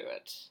elements to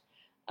it.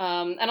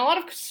 And a lot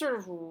of sort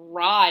of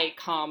wry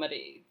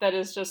comedy that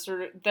is just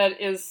that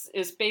is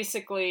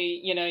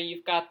basically, you know,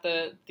 you've got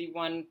the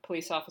one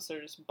police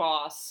officer's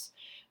boss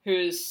who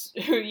has,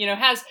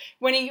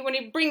 when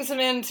he brings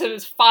him in to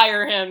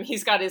fire him,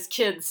 he's got his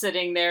kid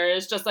sitting there.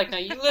 It's just like, now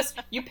you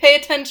listen, you pay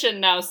attention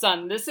now,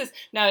 son.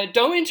 Now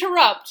don't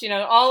interrupt, you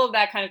know, all of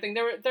that kind of thing.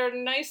 There are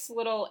nice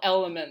little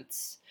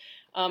elements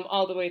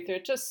all the way through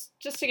it. Just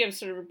to give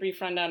sort of a brief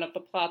rundown of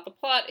the plot. The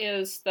plot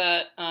is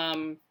that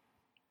I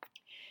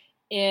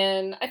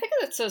think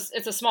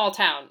it's a small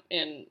town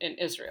in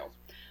Israel.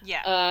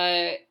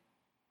 Yeah.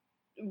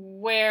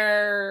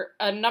 Where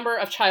a number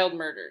of child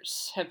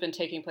murders have been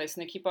taking place,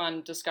 and they keep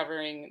on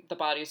discovering the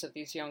bodies of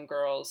these young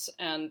girls.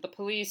 And the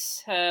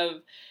police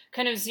have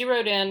kind of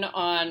zeroed in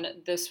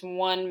on this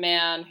one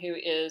man who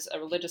is a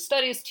religious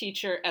studies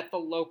teacher at the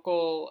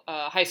local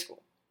high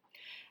school.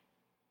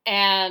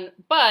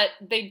 But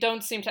they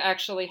don't seem to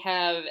actually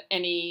have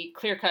any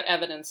clear-cut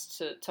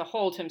evidence to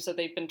hold him, so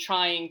they've been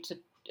trying to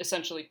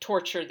essentially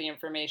torture the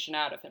information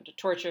out of him, to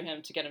torture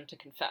him to get him to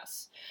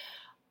confess.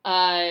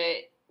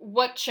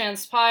 What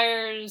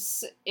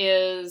transpires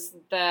is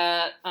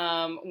that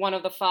one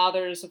of the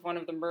fathers of one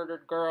of the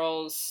murdered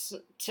girls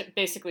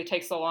basically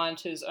takes the law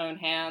into his own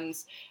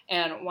hands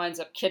and winds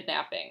up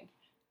kidnapping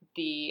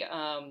the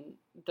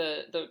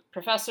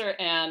professor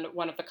and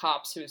one of the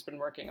cops who's been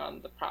working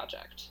on the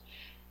project.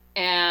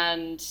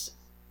 And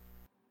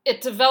it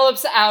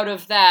develops out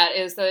of that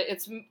is that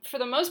it's, for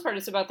the most part,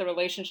 it's about the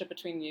relationship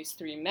between these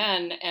three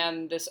men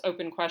and this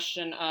open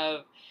question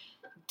of,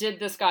 did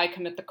this guy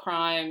commit the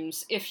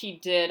crimes? If he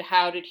did,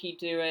 how did he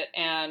do it?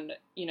 And,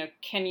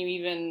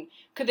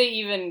 could they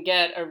even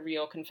get a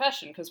real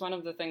confession? Because one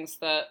of the things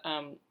that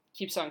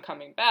keeps on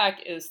coming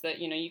back is that,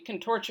 you know, you can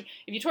torture,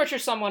 if you torture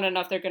someone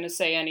enough, they're going to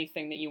say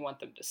anything that you want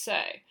them to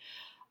say.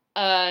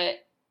 I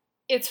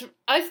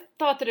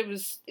thought that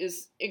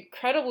is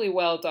incredibly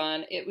well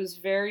done. It was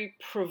very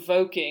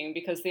provoking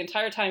because the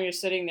entire time you're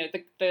sitting there,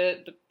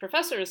 the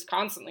professor is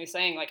constantly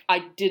saying, like,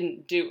 I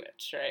didn't do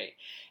it, right?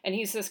 And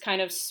he's this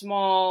kind of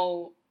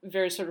small,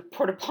 very sort of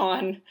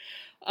porta-pon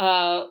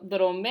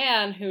little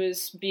man who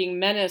is being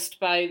menaced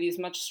by these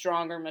much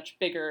stronger, much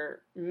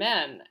bigger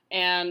men.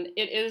 And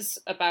it is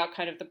about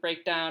kind of the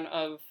breakdown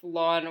of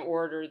law and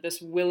order, this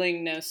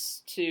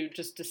willingness to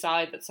just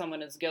decide that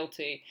someone is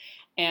guilty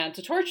and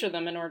to torture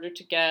them in order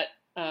to get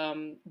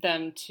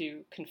them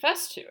to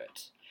confess to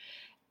it.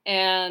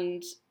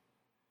 And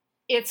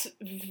it's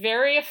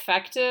very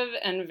effective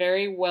and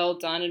very well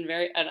done, and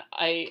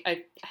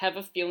I have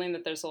a feeling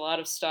that there's a lot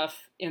of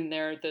stuff in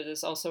there that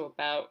is also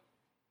about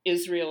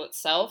Israel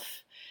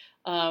itself,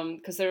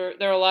 because there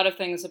are a lot of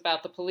things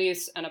about the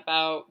police and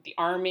about the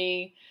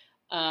army,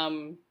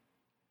 and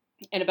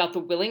about the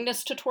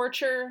willingness to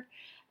torture,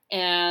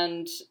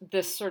 and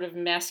this sort of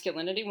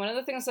masculinity. One of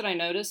the things that I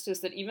noticed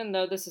is that even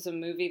though this is a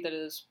movie that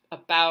is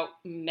about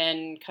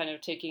men kind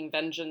of taking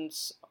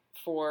vengeance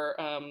for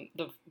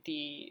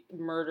the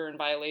murder and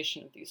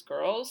violation of these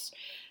girls,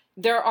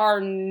 there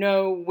are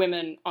no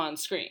women on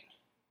screen.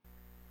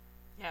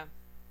 Yeah.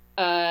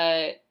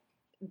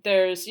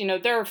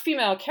 There are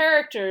female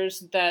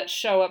characters that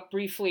show up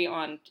briefly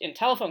in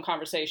telephone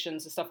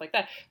conversations and stuff like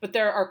that, but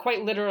there are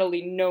quite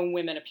literally no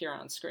women appear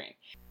on screen.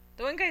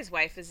 The one guy's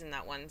wife is in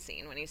that one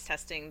scene when he's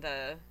testing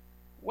the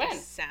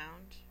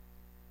sound.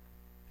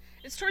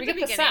 It's towards the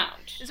beginning. The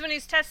sound. It's when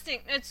he's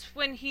testing. It's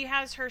when he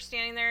has her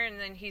standing there, and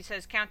then he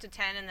says count to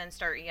 10, and then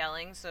start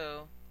yelling.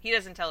 So he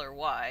doesn't tell her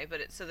why,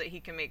 but it's so that he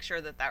can make sure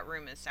that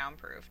room is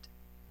soundproofed.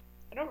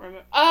 I don't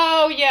remember.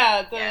 Oh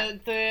yeah,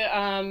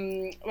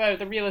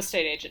 the real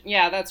estate agent.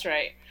 Yeah, that's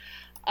right.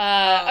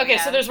 Okay,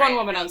 so there's one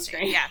woman on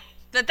screen. Yeah,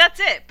 that's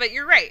it. But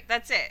you're right.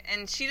 That's it.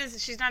 And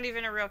she's not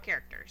even a real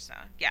character. So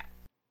yeah.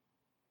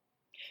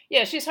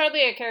 Yeah, she's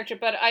hardly a character,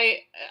 but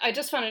I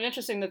just found it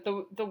interesting that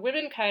the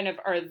women kind of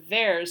are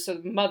there,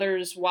 so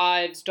mothers,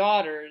 wives,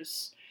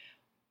 daughters,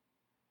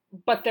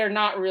 but they're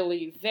not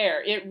really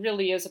there. It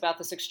really is about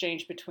this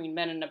exchange between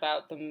men and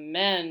about the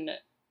men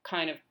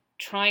kind of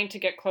trying to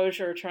get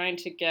closure, trying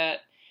to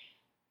get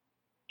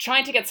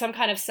some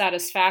kind of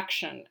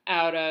satisfaction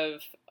out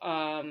of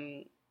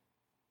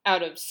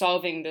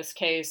solving this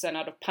case and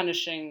out of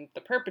punishing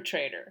the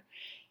perpetrator,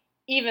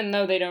 even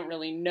though they don't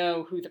really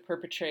know who the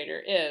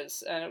perpetrator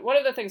is. One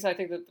of the things I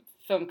think that the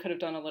film could have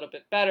done a little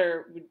bit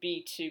better would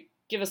be to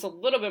give us a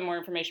little bit more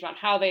information about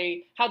how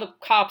the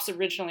cops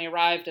originally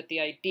arrived at the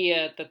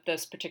idea that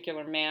this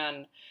particular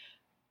man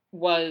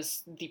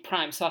was the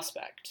prime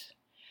suspect.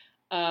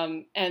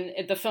 And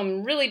the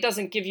film really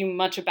doesn't give you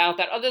much about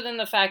that, other than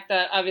the fact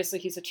that obviously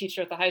he's a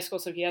teacher at the high school,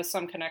 so he has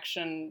some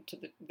connection to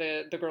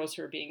the girls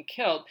who are being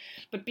killed.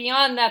 But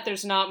beyond that,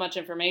 there's not much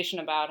information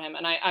about him,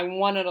 and I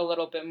wanted a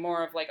little bit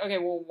more of like, okay,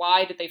 well,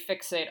 why did they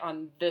fixate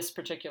on this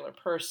particular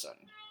person?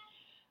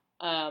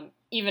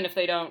 Even if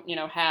they don't,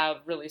 have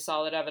really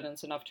solid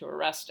evidence enough to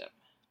arrest him.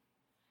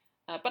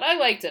 But I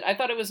liked it. I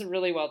thought it was a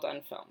really well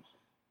done film.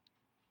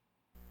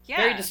 Yeah.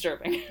 Very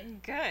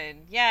disturbing. Good.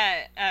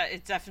 Yeah,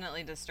 it's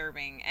definitely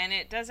disturbing. And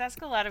it does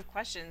ask a lot of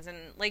questions. And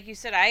like you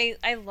said,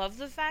 I love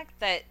the fact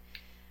that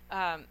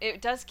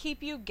it does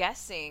keep you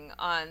guessing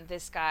on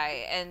this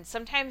guy. And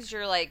sometimes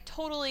you're like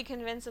totally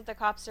convinced that the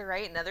cops are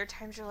right. And other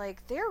times you're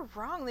like, they're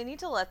wrong. They need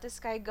to let this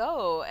guy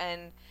go.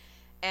 And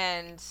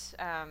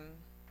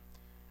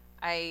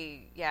I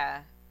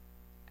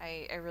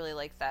really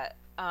like that.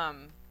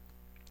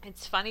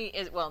 It's funny.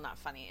 Not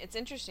funny. It's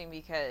interesting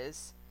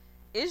because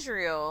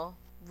Israel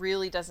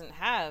really doesn't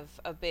have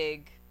a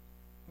big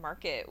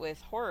market with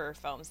horror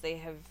films.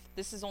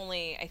 This is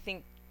only, I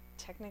think,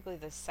 technically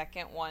the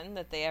second one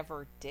that they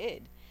ever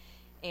did,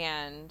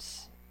 and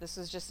this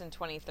was just in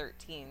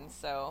 2013.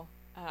 So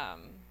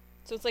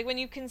it's like when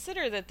you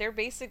consider that they're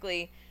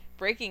basically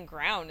breaking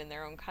ground in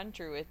their own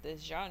country with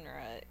this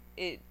genre,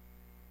 you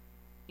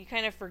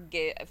kind of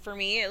forget. For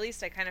me, at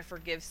least, I kind of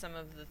forgive some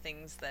of the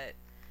things that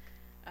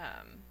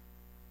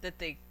that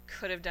they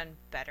could have done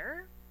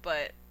better,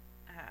 but.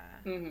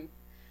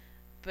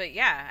 But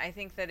yeah, I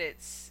think that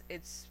it's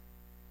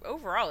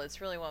overall it's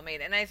really well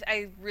made, and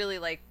I really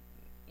like,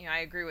 I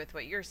agree with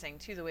what you're saying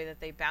too, the way that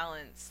they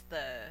balance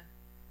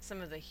some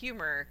of the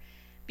humor,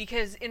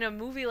 because in a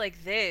movie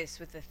like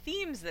this with the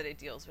themes that it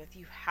deals with,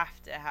 you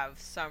have to have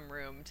some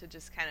room to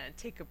just kind of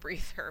take a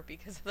breather,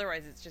 because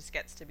otherwise it just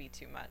gets to be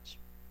too much.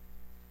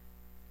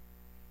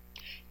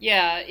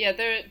 Yeah,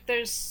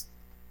 there's.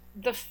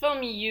 The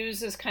film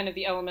uses kind of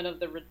the element of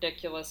the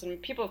ridiculous,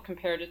 and people have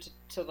compared it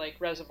to like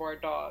Reservoir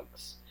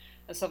Dogs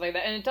and stuff like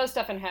that, and it does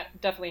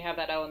definitely have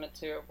that element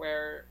to it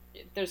where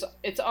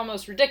it's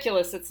almost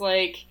ridiculous. It's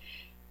like,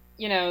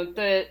 you know,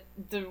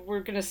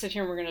 we're going to sit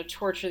here and we're going to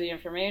torture the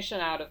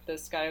information out of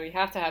this guy. We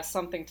have to have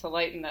something to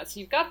lighten that. So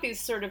you've got these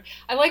sort of,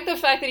 I like the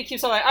fact that he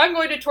keeps on like, I'm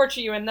going to torture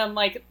you, and then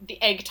like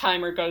the egg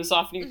timer goes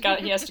off and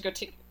he has to go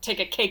take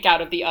a cake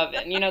out of the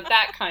oven, you know,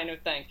 that kind of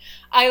thing.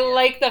 I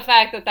like the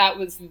fact that that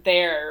was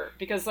there,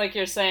 because like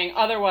you're saying,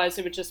 otherwise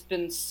it would just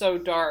been so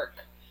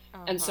dark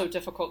and so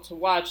difficult to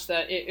watch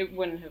that it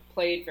wouldn't have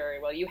played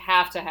very well. You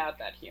have to have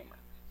that humor.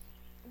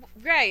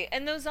 Right,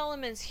 and those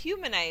elements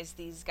humanize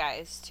these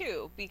guys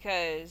too,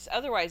 because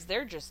otherwise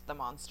they're just the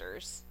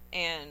monsters,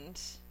 and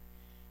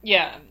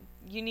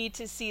you need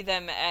to see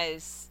them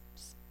as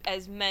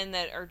men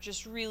that are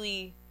just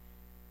really,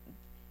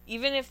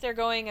 even if they're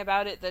going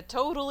about it the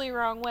totally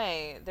wrong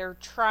way, they're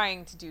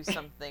trying to do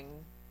something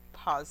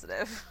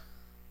positive.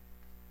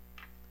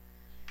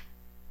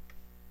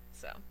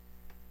 So,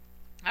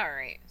 all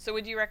right. So,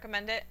 would you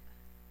recommend it?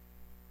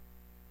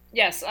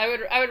 Yes, I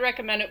would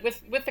recommend it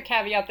with the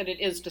caveat that it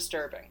is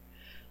disturbing.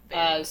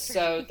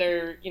 So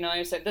there, you know, like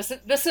I said,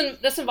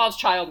 this involves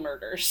child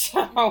murder.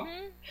 So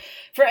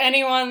for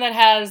anyone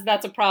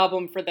that's a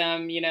problem for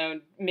them, you know,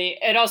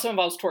 it also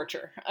involves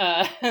torture.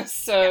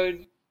 So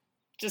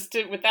just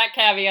with that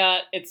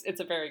caveat, it's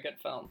a very good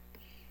film.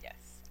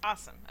 Yes,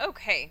 awesome.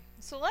 Okay,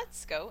 so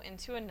let's go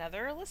into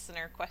another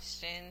listener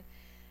question.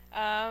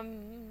 Well,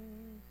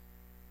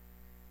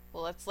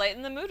 let's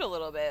lighten the mood a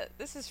little bit.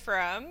 This is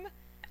from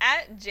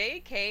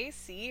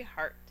 @JKC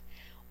Hart.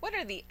 What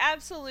are the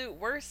absolute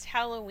worst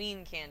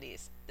Halloween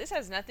candies? This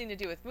has nothing to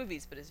do with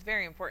movies, but is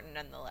very important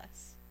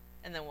nonetheless.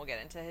 And then we'll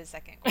get into his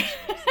second question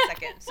in just a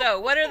second. So,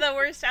 what are the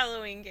worst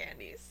Halloween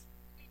candies?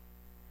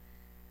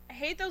 I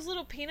hate those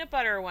little peanut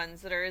butter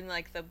ones that are in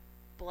like the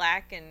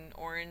black and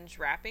orange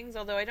wrappings,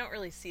 although I don't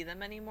really see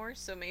them anymore,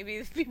 so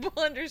maybe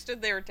people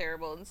understood they were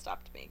terrible and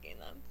stopped making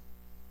them.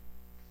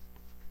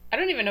 I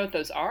don't even know what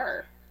those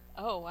are.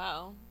 Oh,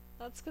 wow.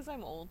 That's because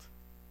I'm old.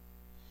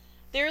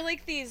 They're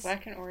like these...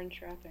 Black and orange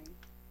wrapping.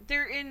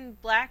 They're in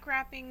black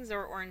wrappings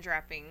or orange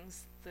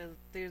wrappings.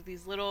 There's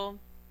these little...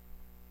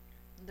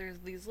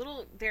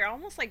 They're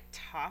almost like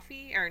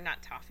toffee, or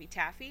not toffee,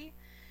 taffy,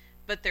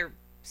 but they're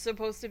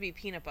supposed to be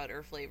peanut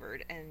butter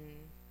flavored, and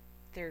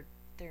they're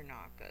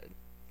not good.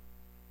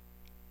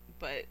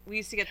 But we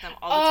used to get them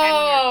all the time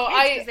when we were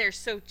kids because they're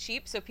so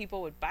cheap, so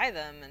people would buy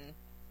them, and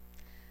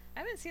I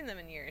haven't seen them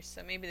in years,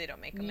 so maybe they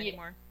don't make them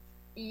anymore.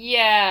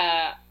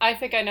 Yeah, I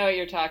think I know what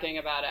you're talking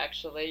about,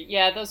 actually.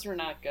 Yeah, those were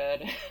not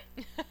good.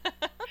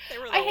 They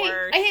were the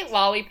worst. I hate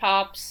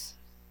lollipops.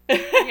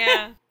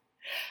 Yeah.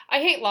 I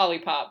hate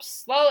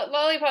lollipops.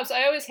 Lollipops,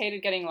 I always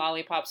hated getting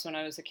lollipops when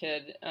I was a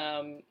kid.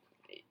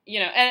 You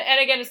know,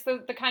 and again, it's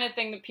the kind of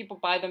thing that people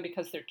buy them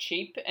because they're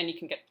cheap and you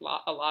can get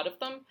a lot of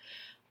them.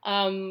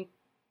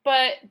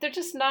 But they're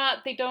just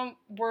not, they don't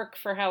work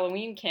for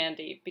Halloween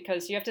candy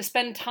because you have to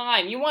spend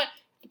time.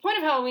 The point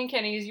of Halloween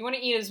candy is you want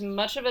to eat as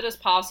much of it as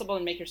possible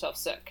and make yourself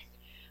sick.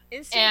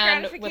 Instant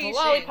gratification. With a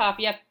lollipop,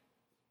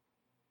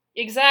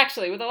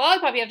 Exactly. With a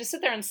lollipop, you have to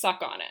sit there and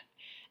suck on it.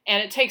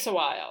 And it takes a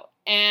while.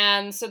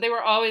 And so they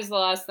were always the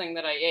last thing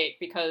that I ate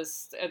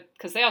because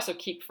they also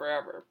keep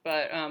forever.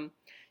 But,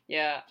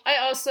 yeah. I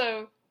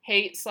also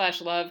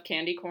hate/love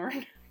candy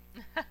corn.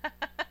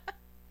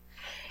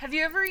 Have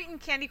you ever eaten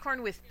candy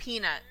corn with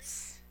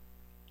peanuts?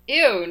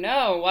 Ew,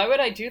 no. Why would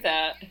I do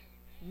that?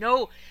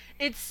 No.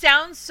 It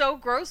sounds so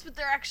gross, but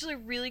they're actually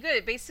really good.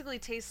 It basically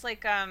tastes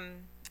like,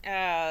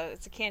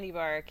 it's a candy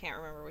bar. I can't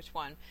remember which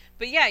one.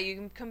 But yeah, you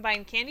can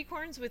combine candy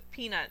corns with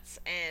peanuts,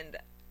 and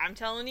I'm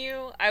telling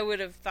you, I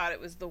would have thought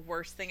it was the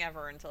worst thing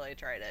ever until I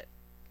tried it.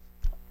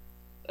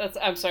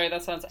 I'm sorry,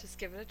 that sounds... Just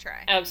give it a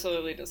try.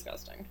 Absolutely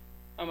disgusting.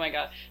 Oh my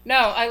god. No,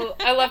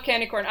 I love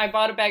candy corn. I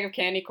bought a bag of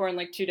candy corn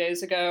like 2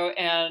 days ago,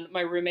 and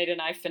my roommate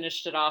and I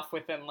finished it off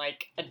within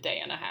like a day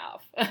and a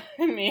half.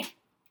 I mean...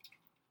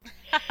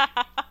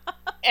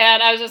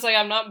 And I was just like,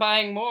 I'm not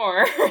buying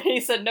more.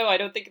 He said, no, I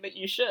don't think that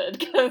you should,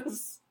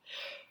 because...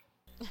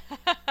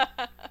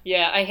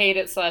 Yeah, I hate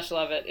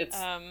it/love it. It's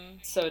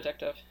so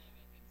addictive.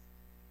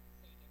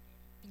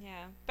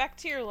 Yeah. Back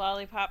to your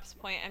lollipops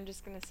point, I'm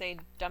just going to say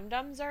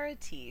Dum-Dums are a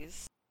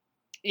tease.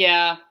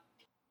 Yeah.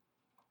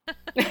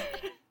 Is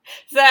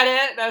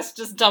that it? That's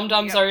just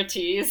Dum-Dums are a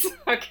tease.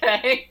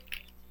 Okay.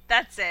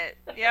 That's it.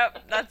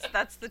 Yep,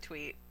 that's the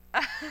tweet.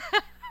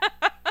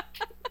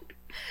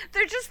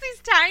 They're just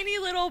these tiny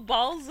little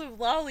balls of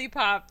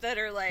lollipop that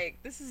are like,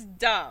 this is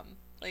dumb.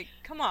 Like,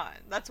 come on.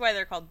 That's why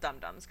they're called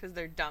Dum-Dums, because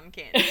they're dumb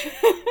candy.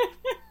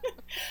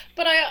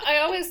 But I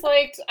always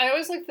liked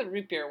the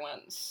root beer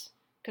ones,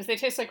 because they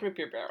taste like root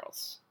beer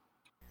barrels.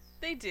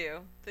 They do.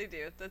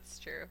 That's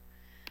true.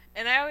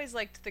 And I always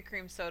liked the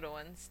cream soda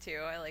ones, too.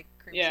 I like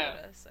cream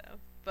soda, so.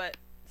 But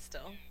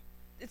still.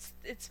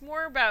 It's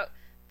more about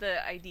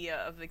the idea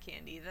of the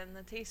candy than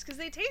the taste, because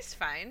they taste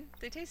fine.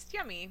 They taste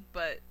yummy,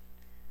 but...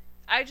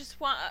 I just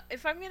want,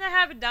 if I'm going to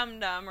have a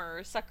Dum-Dum or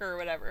a sucker or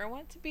whatever, I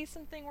want it to be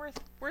something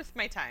worth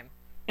my time.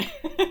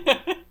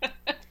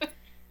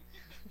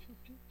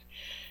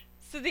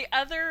 So the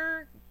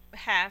other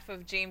half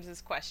of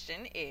James's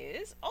question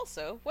is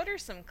also, what are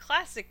some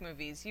classic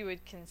movies you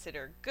would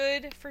consider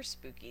good for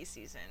spooky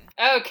season?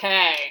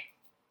 Okay.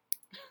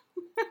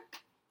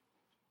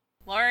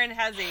 Lauren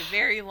has a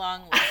very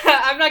long list.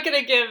 I'm not going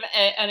to give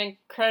an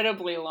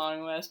incredibly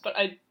long list, but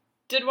I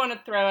did want to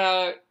throw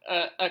out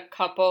a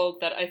couple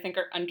that I think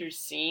are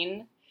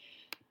underseen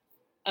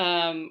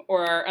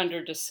or are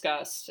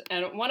under-discussed.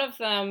 And one of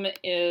them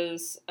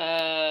is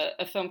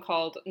a film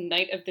called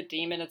Night of the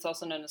Demon. It's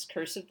also known as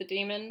Curse of the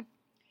Demon,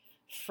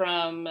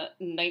 from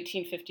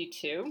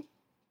 1952.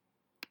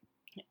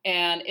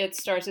 And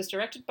it's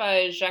directed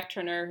by Jacques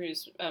Tourneur,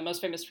 who's most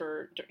famous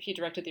for, he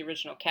directed the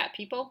original Cat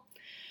People.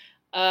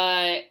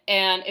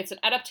 And it's an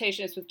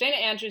adaptation. It's with Dana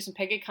Andrews and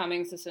Peggy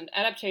Cummings. It's an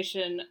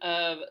adaptation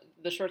of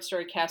the short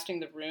story Casting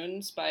the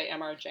Runes by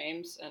M.R.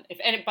 James.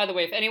 And by the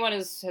way, if anyone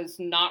has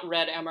not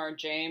read M.R.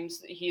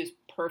 James, he is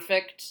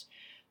perfect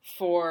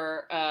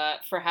for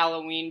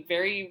Halloween.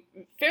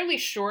 Fairly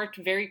short,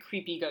 very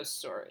creepy ghost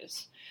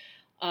stories.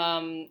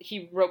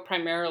 He wrote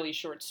primarily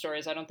short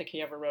stories. I don't think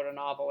he ever wrote a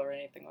novel or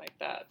anything like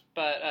that.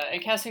 But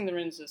and Casting the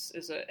Runes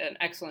is an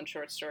excellent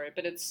short story.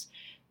 But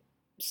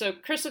so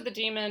Curse of the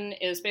Demon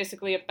is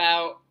basically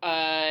about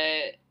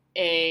a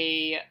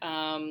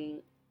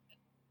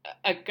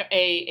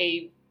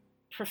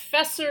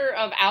professor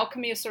of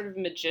alchemy, a sort of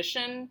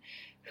magician,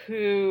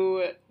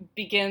 who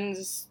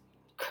begins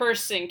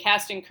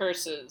casting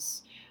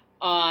curses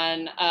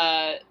on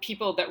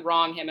people that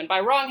wrong him. And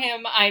by wrong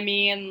him, I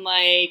mean,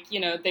 like,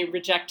 they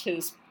reject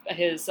his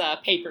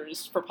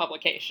papers for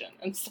publication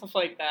and stuff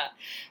like that.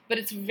 But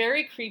it's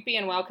very creepy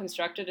and well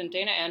constructed, and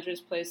Dana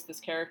Andrews plays this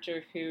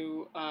character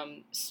who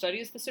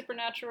studies the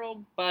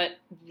supernatural but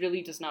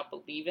really does not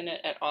believe in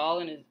it at all,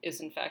 and is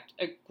in fact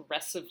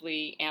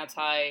aggressively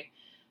anti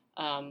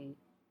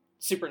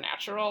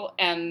supernatural.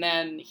 And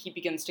then he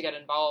begins to get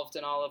involved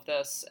in all of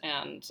this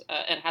and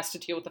has to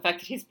deal with the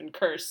fact that he's been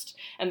cursed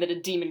and that a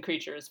demon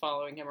creature is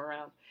following him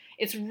around.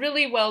 It's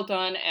really well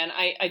done, and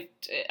I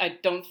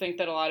don't think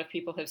that a lot of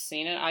people have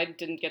seen it. I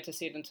didn't get to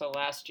see it until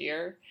last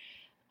year.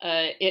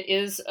 It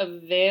is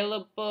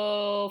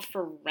available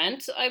for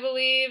rent, I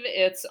believe.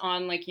 It's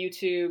on like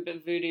YouTube,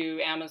 Vudu,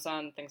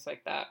 Amazon, things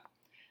like that.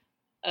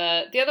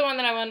 The other one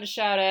that I wanted to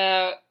shout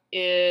out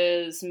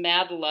is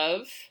Mad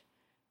Love,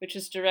 which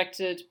is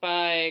directed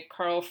by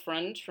Carl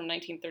Freund from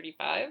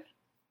 1935.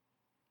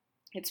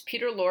 It's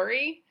Peter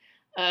Lorre.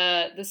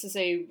 This is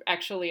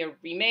actually a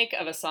remake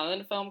of a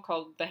silent film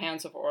called The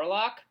Hands of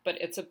Orlok,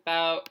 but it's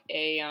about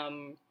a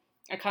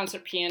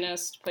concert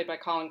pianist played by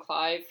Colin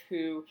Clive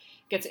who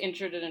gets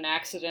injured in an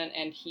accident,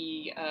 and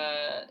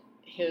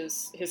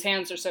his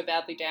hands are so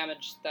badly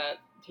damaged that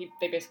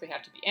they basically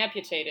have to be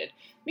amputated.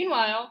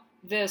 Meanwhile,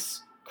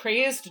 this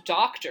crazed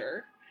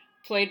doctor,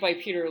 played by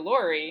Peter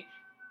Lorre,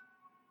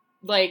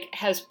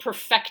 has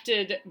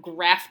perfected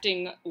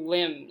grafting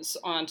limbs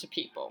onto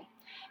people.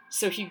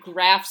 So he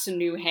grafts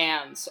new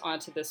hands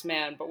onto this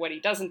man, but what he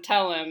doesn't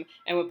tell him,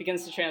 and what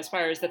begins to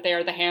transpire, is that they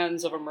are the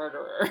hands of a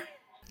murderer.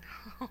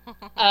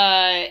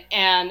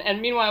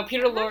 And meanwhile,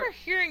 Peter Lorre... I remember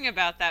hearing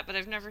about that, but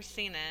I've never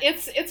seen it.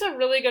 It's a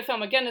really good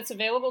film. Again, it's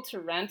available to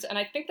rent, and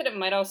I think that it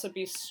might also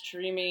be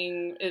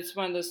streaming. It's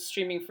one of those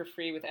streaming for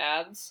free with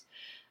ads.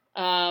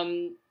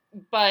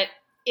 But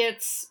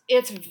it's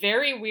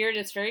very weird.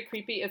 It's very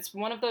creepy. It's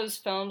one of those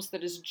films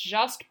that is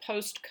just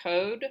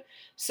post-code,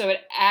 so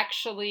it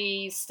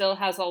actually still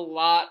has a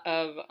lot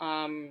of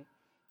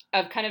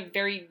kind of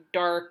very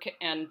dark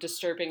and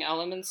disturbing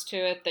elements to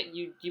it that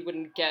you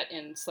wouldn't get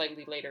in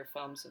slightly later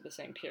films of the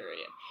same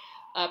period.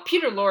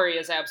 Peter Lorre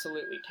is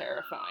absolutely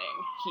terrifying.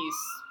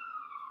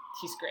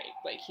 He's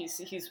great.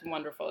 He's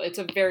wonderful. It's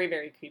a very,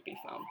 very creepy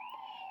film.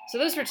 So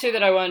those were two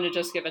that I wanted to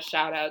just give a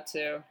shout out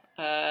to.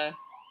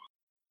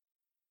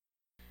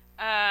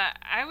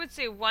 I would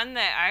say one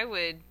that I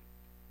would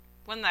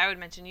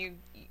mention.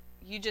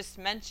 You just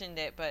mentioned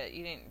it, but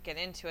you didn't get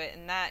into it,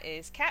 and that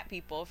is Cat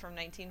People from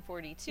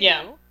 1942.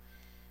 Yeah.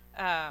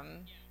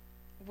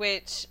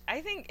 Which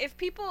I think I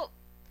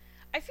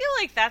feel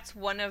like that's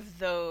one of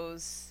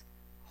those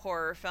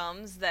horror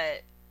films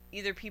that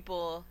either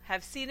people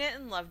have seen it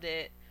and loved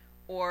it,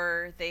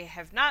 or they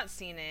have not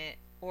seen it,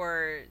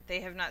 or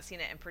they have not seen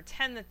it and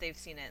pretend that they've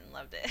seen it and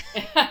loved it.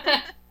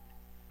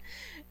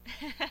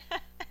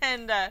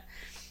 And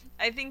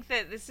I think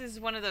that this is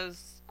one of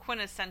those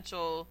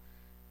quintessential,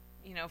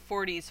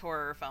 40s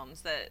horror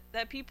films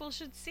that people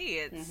should see.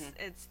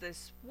 It's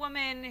this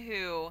woman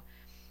who,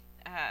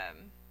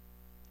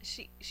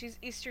 she's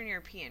Eastern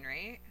European,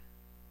 right?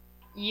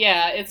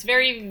 Yeah, it's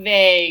very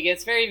vague.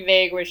 It's very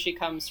vague where she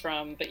comes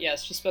from, but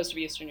yes, she's supposed to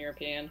be Eastern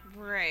European.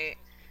 Right.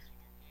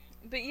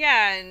 But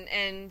yeah,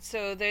 and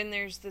so then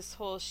there's this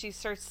whole, she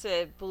starts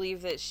to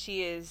believe that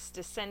she is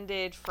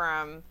descended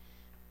from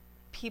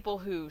people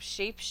who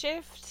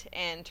shapeshift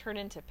and turn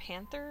into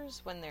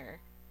panthers when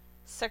they're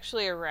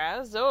sexually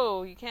aroused.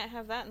 Oh, you can't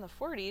have that in the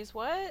 40s.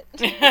 What?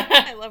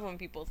 I love when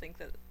people think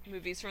that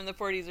movies from the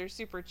 40s are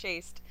super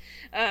chaste.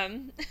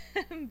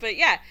 But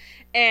yeah,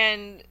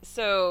 and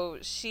so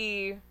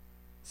she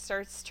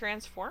starts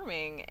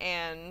transforming,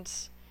 and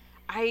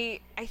I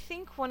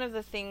think one of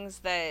the things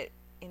that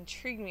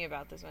intrigued me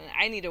about this one,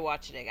 I need to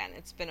watch it again.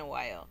 It's been a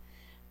while.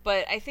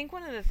 But I think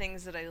one of the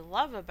things that I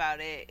love about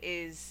it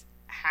is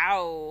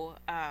how,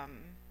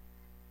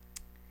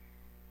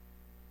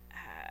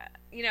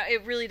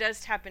 it really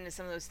does tap into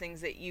some of those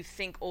things that you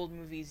think old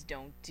movies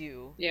don't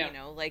do. Yeah.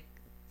 Like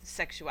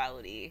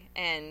sexuality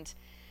and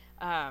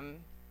some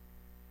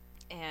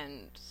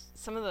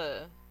of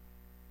the,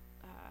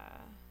 oh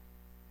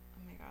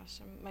my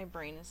gosh, my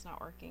brain is not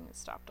working. It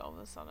stopped all of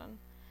a sudden.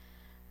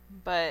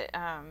 But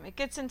it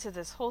gets into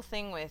this whole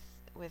thing with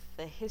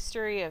the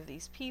history of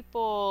these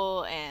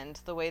people and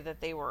the way that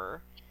they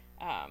were...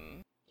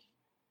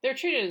 They're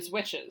treated as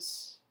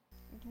witches.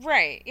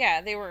 Right,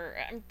 yeah, they were...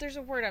 there's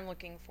a word I'm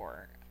looking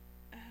for.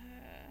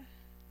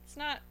 It's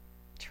not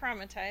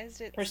traumatized.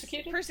 It's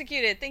persecuted?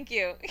 Persecuted, thank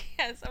you.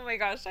 Yes, oh my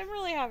gosh, I'm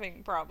really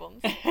having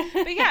problems.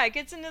 But yeah, it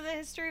gets into the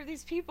history of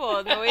these people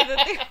and the way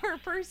that they were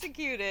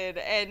persecuted.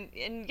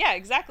 And yeah,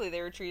 exactly,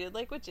 they were treated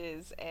like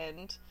witches.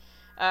 And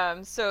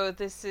so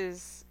this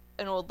is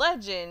an old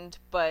legend,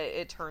 but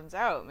it turns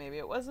out maybe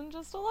it wasn't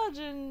just a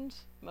legend.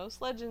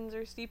 Most legends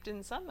are steeped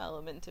in some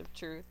element of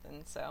truth,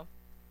 and so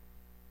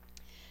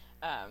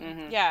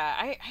yeah,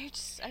 I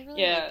really like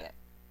it.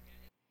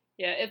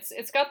 Yeah,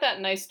 it's got that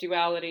nice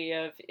duality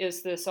of,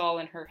 is this all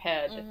in her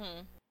head,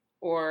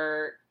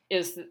 or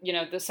is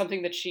this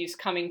something that she's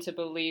coming to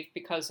believe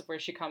because of where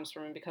she comes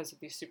from and because of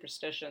these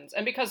superstitions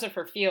and because of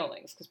her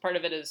feelings, because part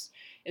of it is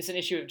an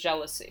issue of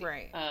jealousy.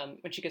 Right.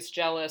 When she gets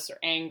jealous or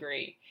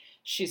angry,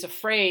 she's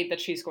afraid that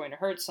she's going to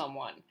hurt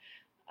someone,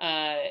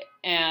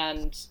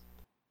 and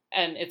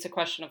it's a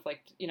question of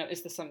like,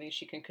 is this something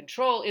she can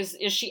control? Is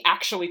she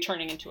actually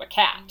turning into a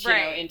cat,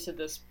 right, into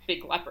this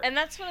big leopard? And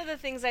that's one of the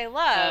things I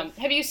love.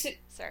 Have you seen?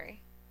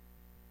 Sorry.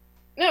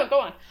 No, go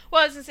on.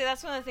 Well, I was going to say,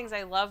 that's one of the things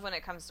I love when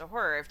it comes to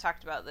horror. I've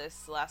talked about this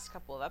the last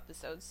couple of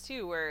episodes,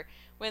 too, where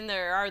when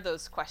there are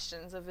those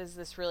questions of, is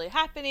this really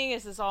happening?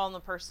 Is this all in the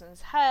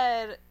person's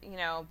head?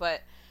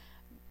 But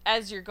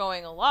as you're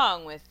going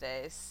along with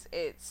this,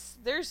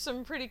 there's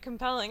some pretty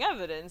compelling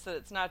evidence that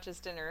it's not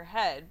just in her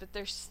head, but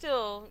there's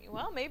still,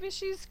 well, maybe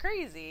she's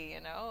crazy,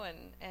 and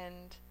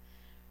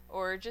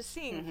or just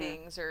seeing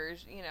things, or,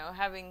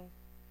 having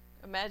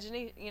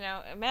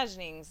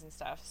imaginings and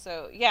stuff.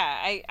 So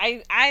yeah,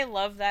 I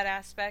love that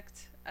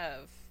aspect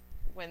of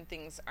when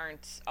things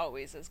aren't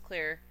always as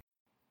clear.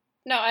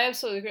 No, I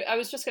absolutely agree. I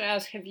was just going to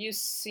ask, have you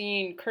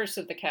seen Curse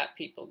of the Cat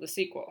People, the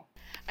sequel?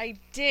 I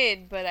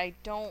did, but I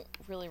don't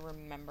really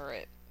remember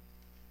it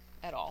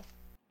at all.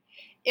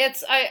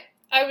 I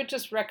would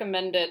just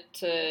recommend it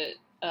to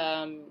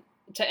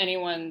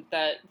anyone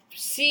that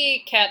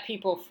see Cat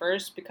People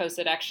first, because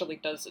it actually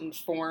does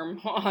inform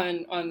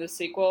on the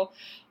sequel.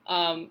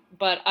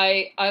 But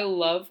I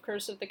love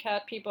Curse of the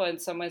Cat People. In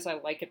some ways, I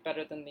like it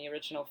better than the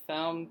original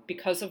film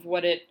because of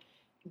what it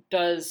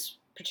does,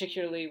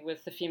 particularly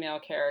with the female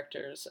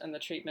characters and the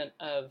treatment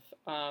of,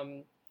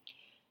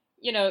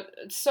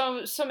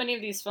 so many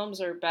of these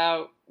films are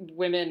about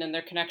women and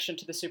their connection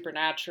to the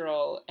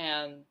supernatural,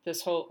 and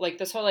this whole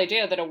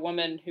idea that a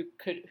woman who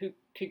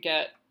could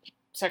get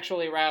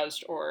sexually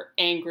aroused or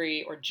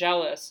angry or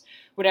jealous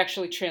would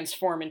actually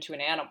transform into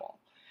an animal.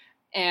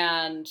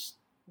 And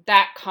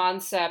that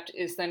concept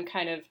is then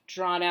kind of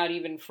drawn out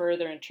even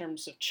further in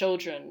terms of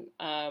children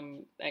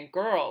and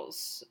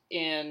girls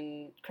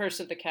in Curse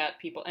of the Cat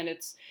People. And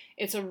it's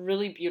a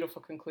really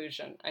beautiful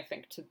conclusion, I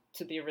think,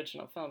 to the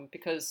original film,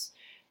 because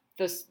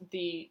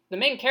the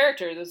main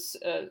character,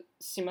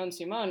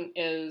 Simone,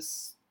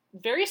 is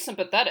very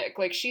sympathetic.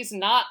 Like, she's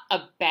not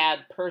a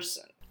bad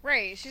person.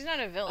 Right, she's not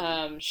a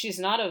villain. She's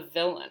not a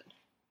villain.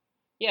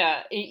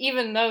 Yeah,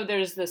 even though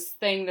there's this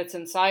thing that's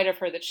inside of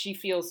her that she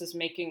feels is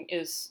making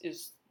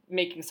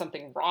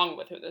something wrong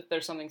with her, that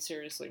there's something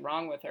seriously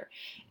wrong with her.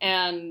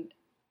 And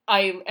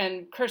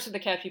Curse of the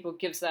Cat People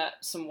gives that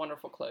some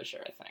wonderful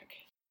closure, I think.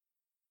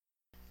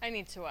 I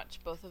need to watch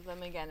both of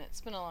them again.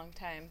 It's been a long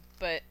time,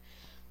 but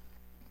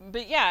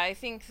yeah, I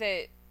think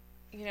that,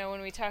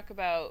 when we talk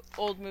about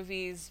old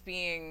movies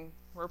being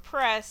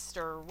repressed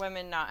or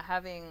women not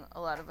having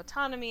a lot of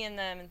autonomy in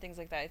them and things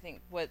like that, I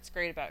think what's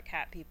great about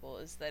Cat People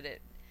is that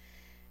it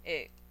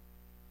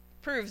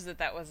proves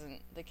that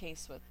wasn't the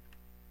case with,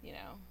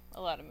 a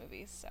lot of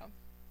movies. So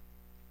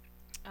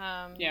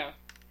yeah.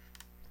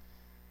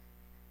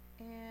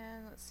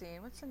 And let's see,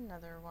 what's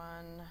another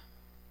one? I'm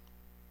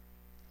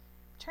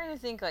trying to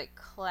think like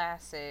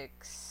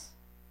classics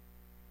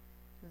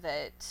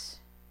that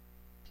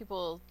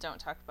people don't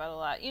talk about a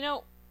lot.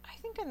 I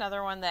think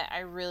another one that I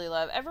really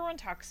love, everyone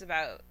talks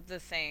about The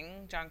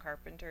Thing, John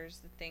Carpenter's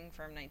The Thing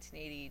from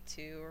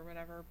 1982 or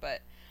whatever,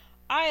 but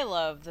I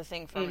love The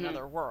Thing from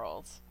Another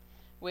World,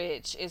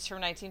 which is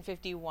from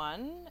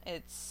 1951.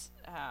 It's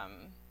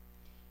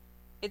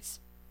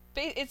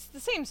the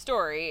same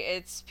story.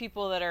 It's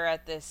people that are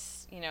at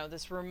this,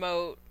 this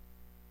remote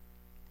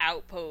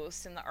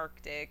outpost in the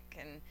Arctic,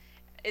 and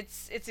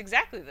it's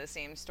exactly the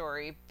same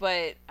story,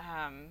 but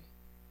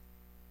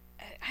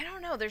I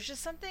don't know, there's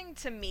just something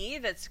to me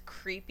that's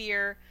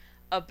creepier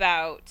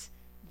about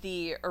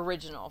the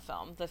original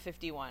film, the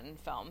 51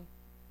 film,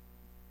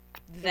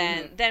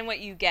 than what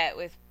you get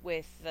with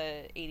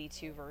the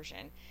 82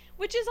 version,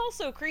 which is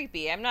also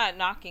creepy. I'm not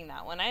knocking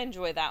that one. I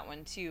enjoy that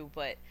one too,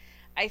 but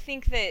I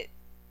think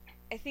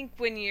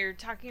when you're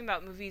talking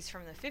about movies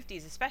from the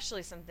 50s,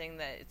 especially something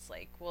that it's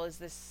like, well,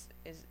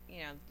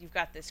 you've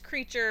got this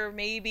creature,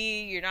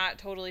 maybe you're not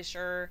totally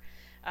sure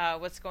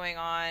what's going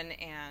on,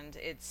 and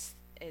it's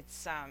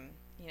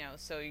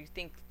so you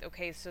think,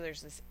 okay, so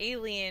there's this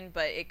alien,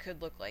 but it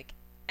could look like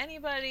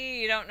anybody,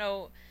 you don't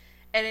know,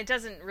 and it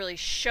doesn't really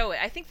show it.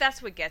 I think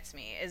that's what gets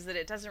me, is that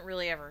it doesn't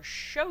really ever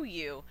show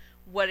you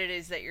what it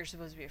is that you're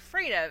supposed to be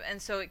afraid of,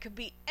 and so it could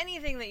be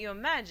anything that you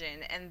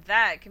imagine, and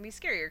that can be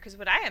scarier, because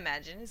what I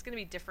imagine is going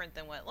to be different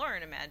than what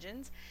Lauren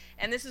imagines,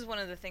 and this is one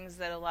of the things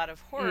that a lot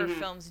of horror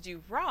films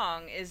do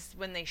wrong, is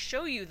when they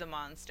show you the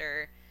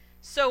monster,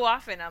 so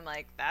often I'm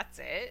like, that's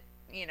it,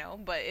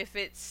 but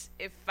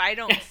if I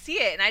don't see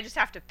it, and I just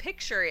have to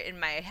picture it in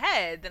my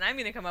head, then I'm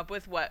going to come up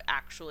with what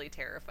actually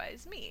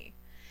terrifies me,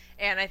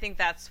 and I think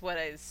that's what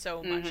is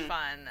so much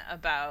fun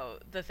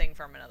about The Thing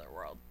from Another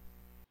World.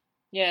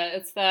 Yeah,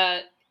 it's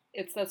that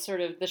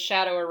sort of the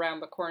shadow around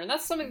the corner. And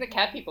that's something that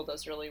Cat People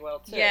does really well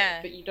too.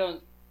 Yeah. But you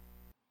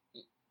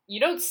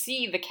don't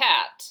see the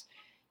cat.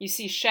 You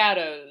see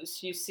shadows.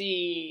 You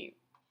see,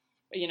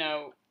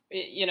 and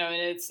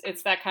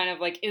it's that kind of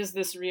like, is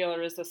this real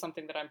or is this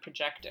something that I'm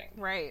projecting?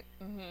 Right.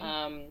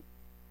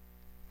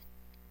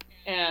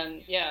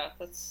 And yeah,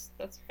 that's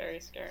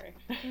very scary.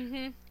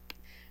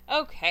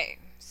 Okay,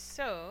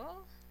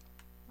 so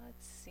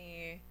let's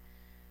see.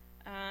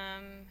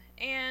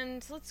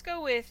 And let's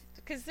go with,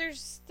 because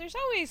there's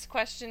always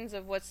questions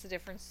of what's the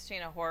difference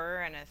between a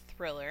horror and a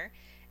thriller.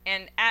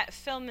 And at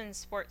Film and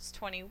Sports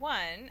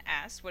 21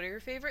 asked, what are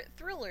your favorite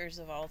thrillers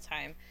of all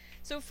time?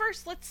 So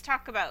first, let's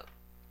talk about,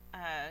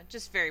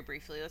 just very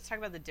briefly, let's talk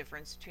about the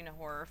difference between a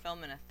horror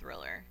film and a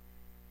thriller.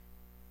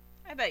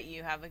 I bet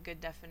you have a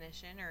good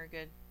definition or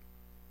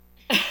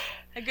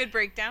a good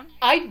breakdown.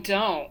 I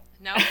don't.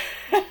 No?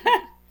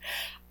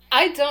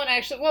 I don't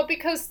actually. Well,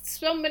 because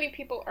so many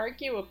people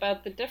argue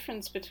about the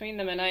difference between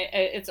them, and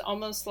it's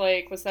almost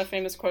like, what's that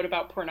famous quote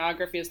about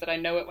pornography, is that I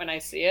know it when I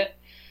see it.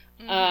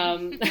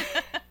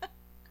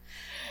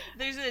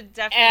 There's a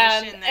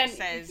definition that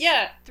says,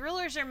 yeah,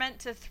 thrillers are meant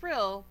to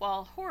thrill,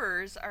 while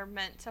horrors are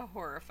meant to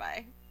horrify.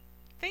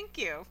 Thank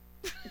you.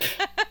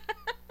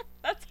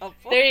 That's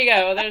helpful. There you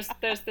go.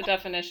 There's the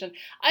definition.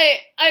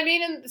 I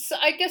mean, so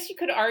I guess you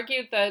could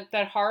argue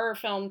that horror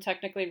film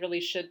technically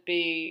really should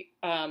be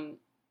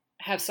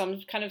have some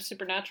kind of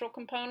supernatural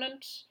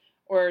component,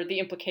 or the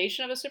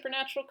implication of a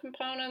supernatural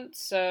component.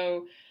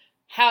 So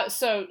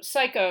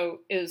Psycho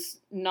is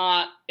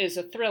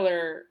a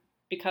thriller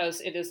because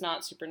it is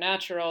not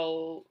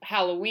supernatural.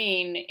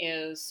 Halloween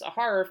is a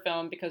horror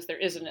film because there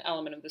is an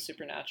element of the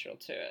supernatural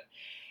to it.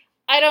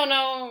 I don't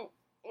know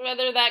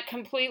whether that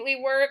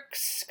completely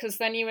works, because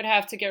then you would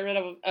have to get rid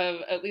of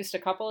at least a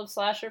couple of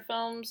slasher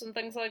films and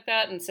things like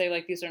that, and say,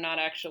 like, these are not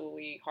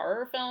actually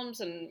horror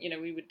films, and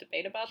we would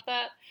debate about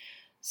that.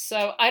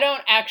 So I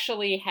don't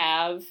actually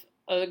have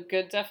a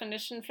good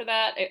definition for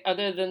that,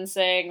 other than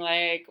saying,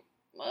 like,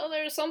 well,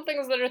 there's some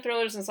things that are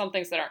thrillers and some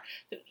things that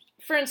aren't.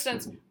 For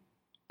instance,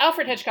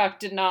 Alfred Hitchcock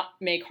did not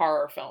make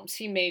horror films.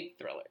 He made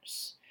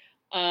thrillers.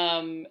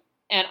 And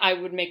I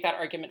would make that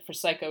argument for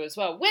Psycho as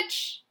well,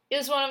 which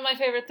is one of my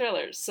favorite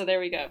thrillers. So there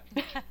we go.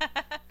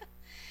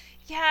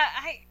 Yeah,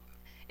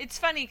 it's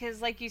funny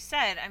because, like you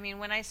said, I mean,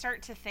 when I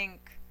start to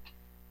think,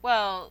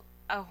 well,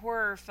 a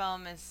horror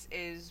film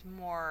is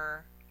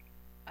more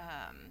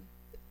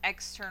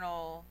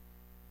external.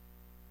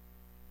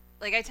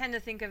 Like, I tend to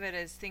think of it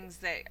as things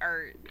that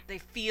they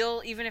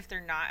feel, even if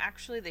they're not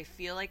actually, they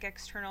feel like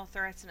external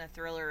threats, and a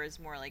thriller is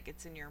more like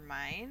it's in your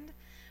mind.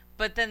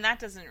 But then that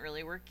doesn't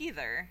really work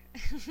either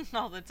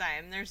all the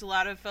time. There's a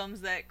lot of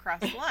films that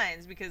cross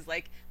lines because,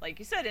 like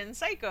you said, in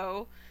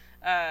Psycho,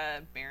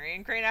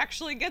 Marion Crane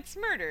actually gets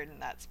murdered,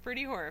 and that's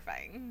pretty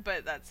horrifying.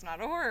 But that's not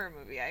a horror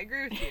movie. I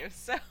agree with you.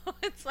 So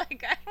it's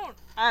like,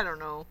 I don't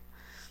know.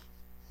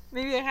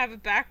 Maybe I have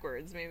it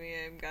backwards.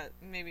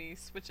 Maybe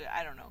switch it.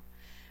 I don't know.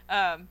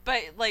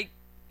 But like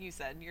you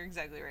said, you're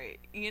exactly right.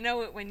 You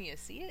know it when you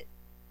see it.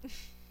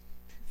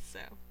 So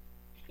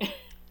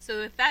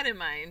with that in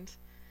mind,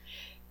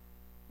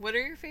 what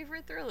are your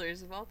favorite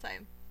thrillers of all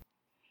time?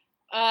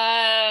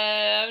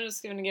 I'm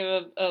just going to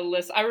give a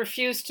list. I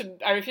refuse to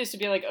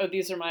be like, oh,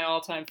 these are my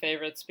all-time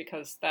favorites,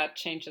 because that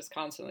changes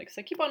constantly. Because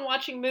I keep on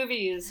watching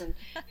movies and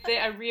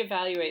I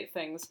reevaluate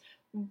things.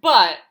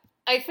 But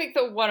I think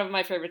that one of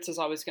my favorites is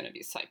always going to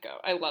be Psycho.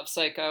 I love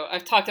Psycho.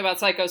 I've talked about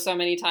Psycho so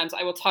many times.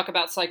 I will talk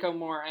about Psycho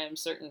more, I am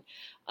certain.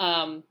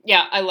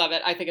 Yeah, I love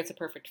it. I think it's a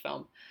perfect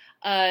film.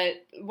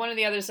 One of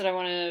the others that I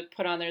want to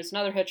put on there is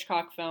another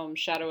Hitchcock film,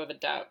 Shadow of a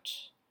Doubt,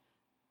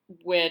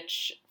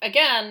 which,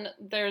 again,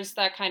 there's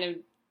that kind of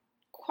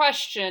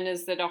question,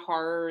 is it a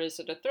horror, is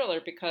it a thriller?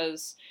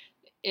 Because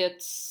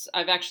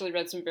I've actually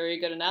read some very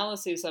good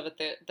analyses of it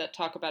that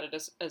talk about it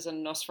as a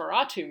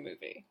Nosferatu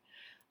movie.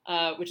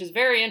 which is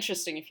very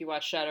interesting if you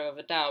watch Shadow of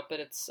a Doubt. But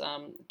it's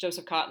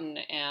Joseph Cotton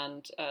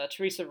and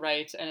Teresa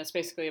Wright, and it's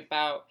basically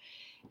about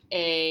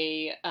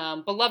a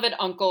beloved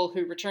uncle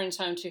who returns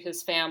home to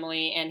his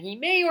family, and he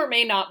may or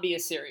may not be a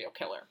serial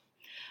killer.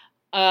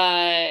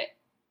 And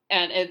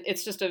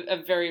it's just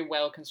a very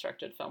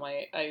well-constructed film.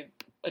 I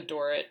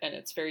adore it, and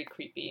it's very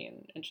creepy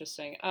and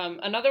interesting.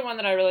 Another one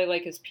that I really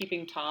like is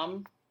Peeping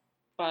Tom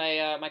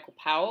by Michael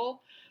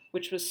Powell,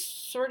 which was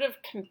sort of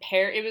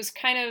compared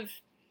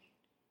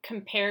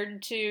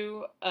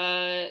to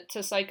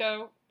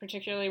Psycho,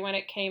 particularly when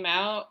it came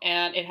out,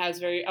 and it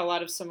has a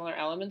lot of similar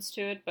elements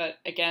to it. But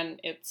again,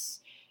 it's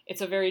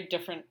a very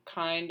different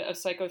kind of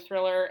psycho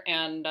thriller,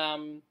 and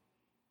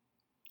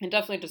it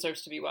definitely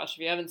deserves to be watched.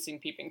 If you haven't seen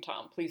Peeping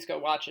Tom, please go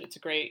watch it.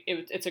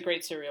 It's a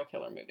great serial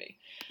killer movie.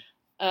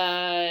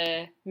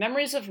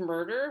 Memories of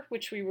Murder,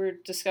 which we were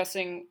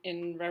discussing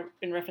in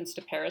reference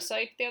to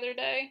Parasite the other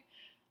day,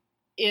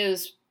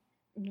 is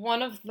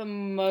one of the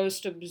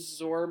most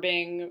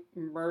absorbing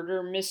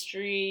murder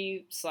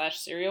mystery /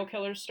 serial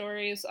killer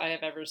stories I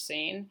have ever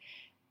seen.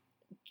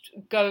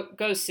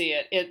 Go see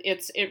it.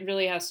 It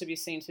really has to be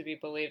seen to be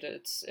believed.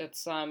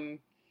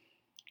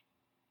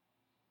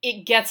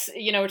 It gets,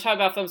 we're talking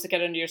about films that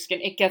get under your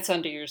skin. It gets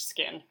under your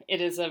skin.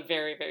 It is a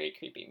very, very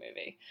creepy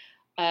movie.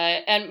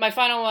 And my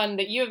final one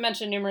that you have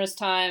mentioned numerous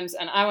times,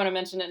 and I want to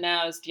mention it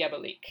now, is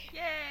Diabolique.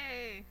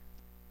 Yay!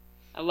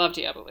 I love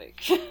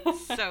Diabolique.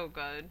 So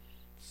good.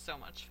 So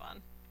much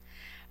fun.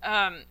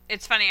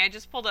 It's funny, I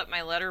just pulled up my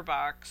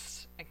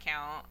Letterboxd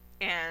account,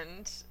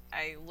 and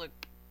I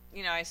looked,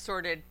 I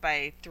sorted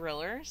by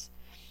thrillers,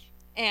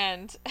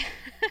 and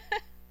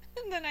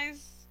then I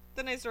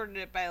sorted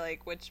it by,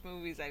 like, which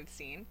movies I've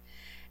seen.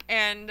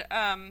 And,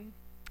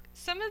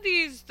 some of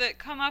these that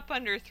come up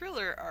under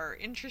thriller are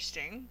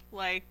interesting,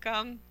 like,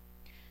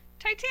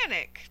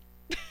 Titanic.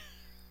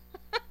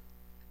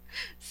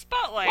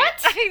 Spotlight.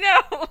 What? I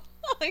know.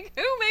 Like,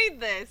 who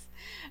made this?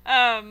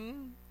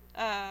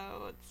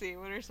 Let's see,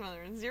 what are some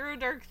other ones? Zero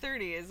Dark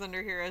 30 is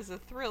under here as a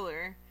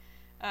thriller.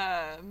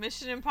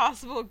 Mission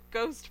Impossible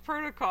Ghost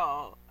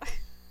Protocol.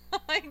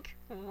 Like,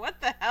 what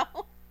the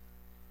hell?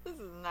 This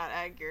is not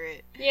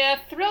accurate. Yeah,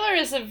 thriller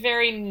is a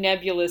very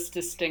nebulous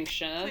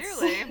distinction.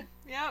 Clearly.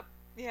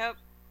 Yep.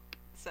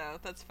 So,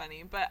 that's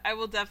funny. But I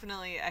will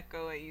definitely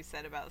echo what you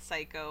said about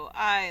Psycho.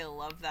 I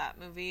love that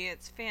movie.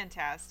 It's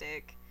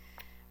fantastic.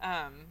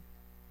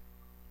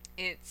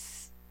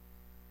 It's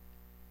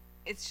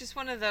just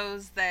one of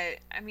those that,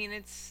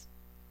 it's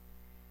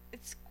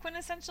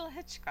quintessential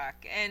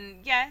Hitchcock.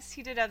 And yes,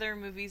 he did other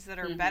movies that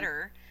are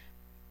better,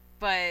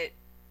 but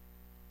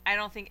I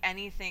don't think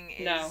anything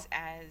is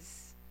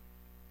as...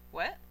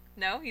 What?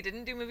 No, he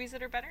didn't do movies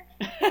that are better?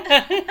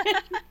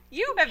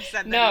 You have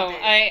said that. No, he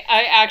did.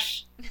 I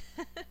actually...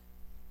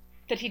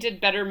 that he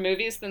did better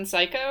movies than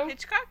Psycho?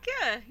 Hitchcock?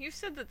 Yeah, you've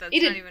said that that's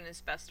not even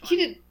his best one. He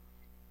did...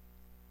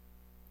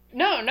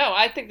 No,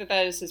 I think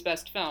that is his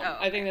best film. Oh,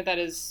 okay. I think that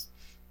is...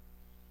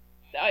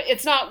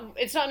 It's not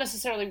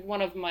necessarily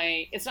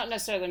it's not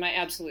necessarily my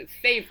absolute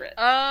favorite.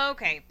 Oh,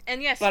 okay.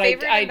 And yes, but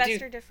favorite and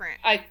best are different.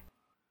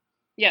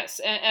 Yes,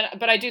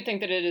 but I do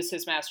think that it is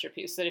his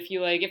masterpiece. That if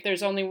you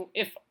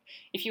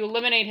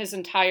eliminate his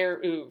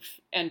entire oeuvre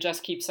and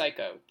just keep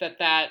Psycho,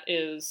 that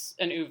is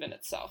an oeuvre in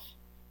itself.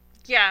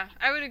 Yeah,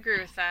 I would agree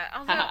with that.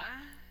 Although,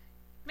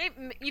 maybe,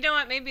 you know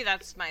what? Maybe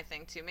that's my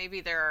thing too.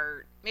 Maybe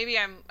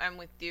I'm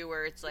with you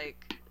where it's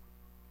like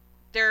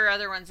there are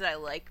other ones that I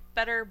like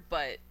better,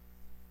 but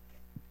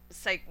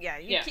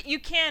you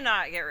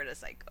cannot get rid of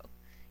Psycho.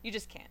 You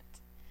just can't.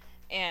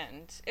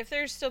 And if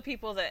there's still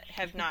people that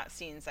have not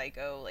seen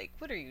Psycho, like,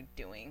 what are you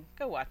doing?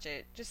 Go watch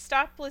it. Just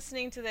stop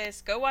listening to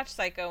this. Go watch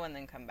Psycho and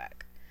then come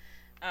back.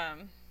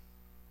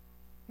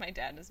 My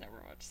dad has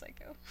never watched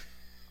Psycho.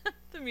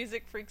 The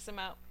music freaks him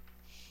out.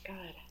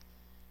 God.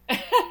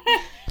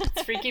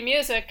 It's freaky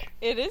music.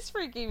 It is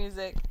freaky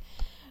music.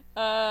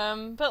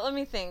 But let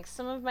me think.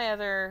 Some of my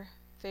other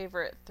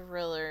favorite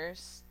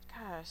thrillers.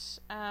 Gosh.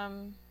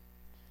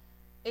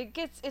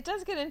 It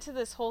does get into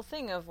this whole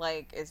thing of,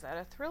 like, is that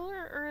a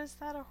thriller or is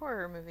that a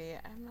horror movie?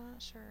 I'm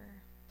not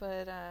sure.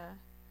 But,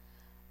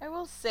 I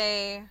will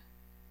say,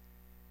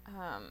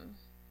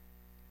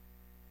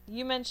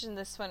 you mentioned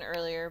this one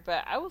earlier,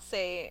 but I will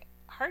say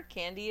Hard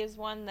Candy is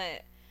one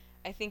that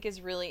I think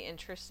is really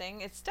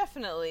interesting. It's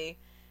definitely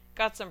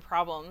got some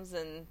problems,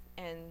 and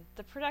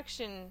the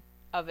production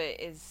of it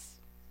is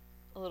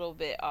a little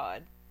bit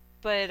odd.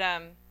 But,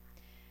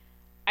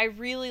 I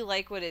really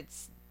like what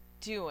it's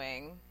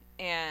doing.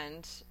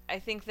 And I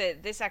think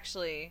that this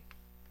actually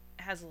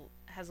has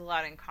a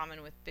lot in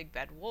common with Big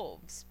Bad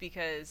Wolves,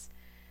 because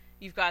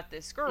you've got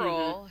this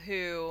girl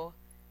who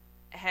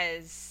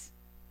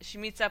she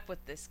meets up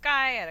with this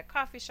guy at a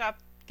coffee shop,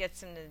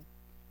 gets him to,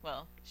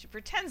 she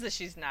pretends that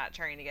she's not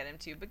trying to get him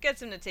to, but gets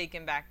him to take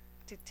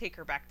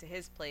her back to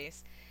his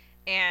place,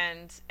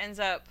 and ends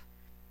up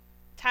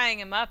tying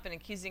him up and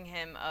accusing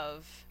him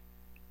of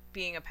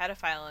being a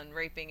pedophile and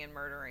raping and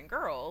murdering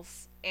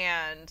girls.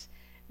 And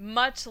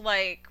much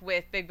like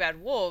with Big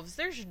Bad Wolves,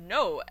 there's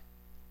no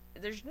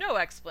there's no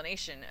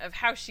explanation of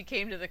how she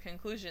came to the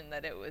conclusion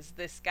that it was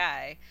this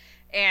guy.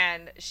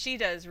 And she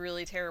does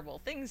really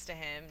terrible things to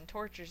him,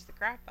 tortures the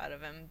crap out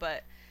of him.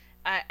 But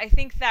I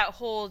think that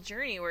whole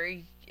journey where,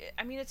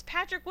 it's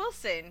Patrick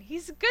Wilson.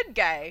 He's a good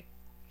guy.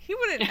 He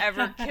wouldn't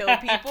ever kill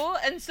people.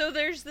 And so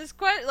there's this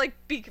question, like,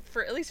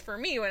 at least for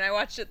me, when I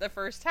watched it the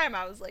first time,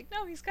 I was like,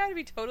 no, he's got to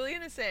be totally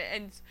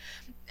innocent.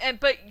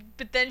 But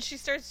then she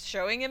starts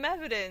showing him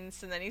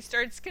evidence, and then he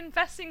starts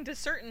confessing to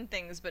certain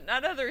things, but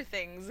not other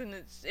things. And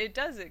it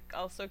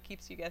also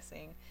keeps you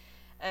guessing.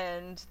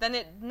 And then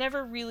it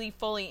never really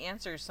fully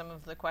answers some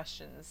of the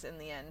questions in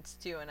the end,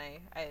 too, and I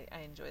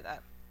enjoy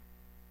that.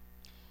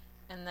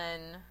 And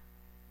then,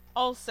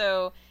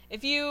 also,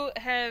 if you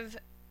have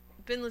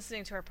been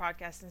listening to our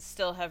podcast and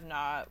still have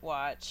not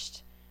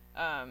watched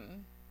A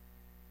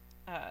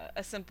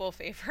Simple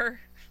Favor,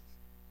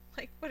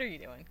 like, what are you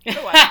doing?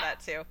 Go watch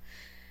that, too.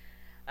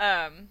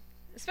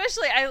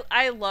 Especially,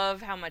 I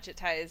love how much it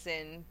ties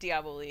in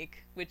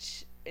Diabolique,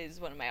 which is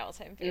one of my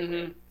all-time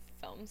favorite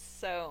films,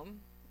 so...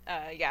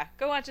 yeah,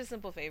 go watch A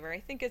Simple Favor. I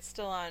think it's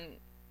still on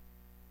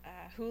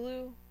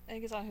Hulu. I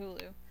think it's on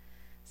Hulu.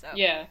 So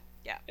yeah,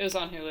 it was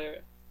on Hulu.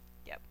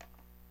 Yep.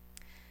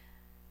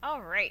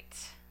 All right,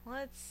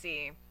 let's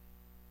see.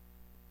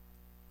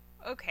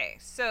 Okay,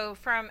 so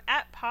from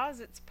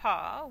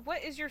 @PausIt'sPaw,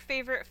 what is your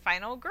favorite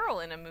final girl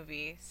in a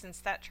movie?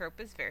 Since that trope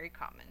is very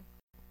common,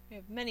 we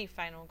have many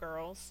final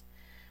girls.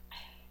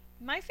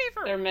 My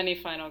favorite. There are many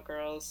final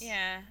girls.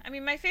 Yeah,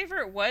 my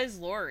favorite was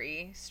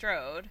Laurie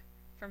Strode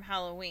from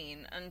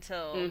Halloween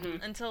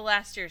until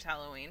last year's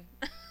Halloween.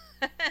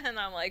 And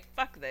I'm like,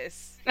 fuck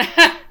this.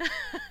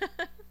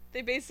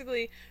 They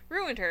basically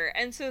ruined her.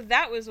 And so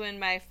that was when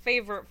my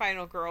favorite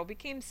final girl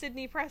became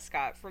Sidney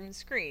Prescott from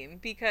Scream,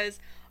 because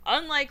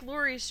unlike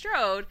Laurie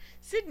Strode,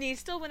 Sidney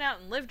still went out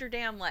and lived her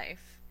damn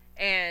life.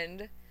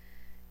 And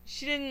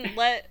she didn't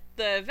let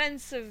the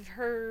events of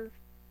her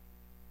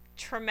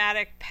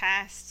traumatic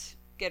past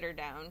get her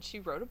down. She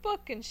wrote a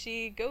book and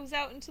she goes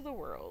out into the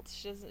world.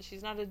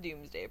 She's not a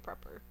doomsday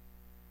prepper.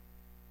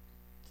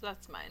 So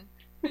that's mine.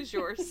 Who's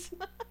yours?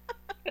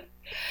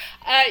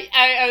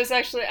 I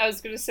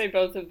was going to say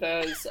both of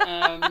those.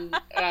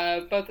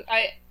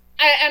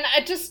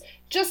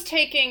 Just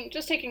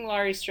taking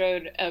Laurie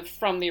Strode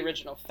from the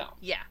original film.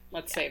 Yeah.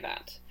 Let's say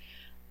that.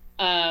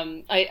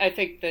 I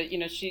think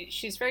that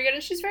she's very good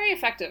and she's very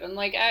effective, and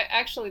like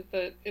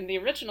in the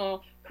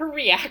original, her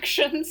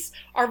reactions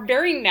are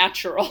very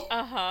natural.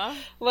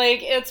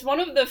 Like, it's one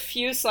of the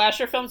few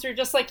slasher films where you're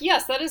just like,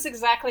 yes, that is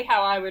exactly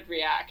how I would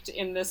react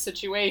in this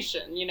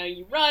situation.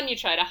 You run, you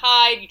try to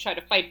hide, you try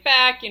to fight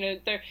back.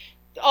 There,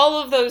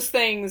 all of those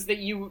things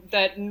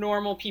that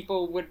normal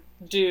people would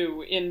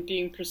do in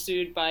being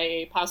pursued by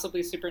a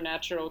possibly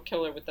supernatural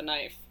killer with a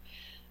knife.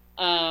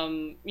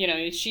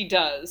 She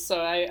does. So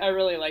I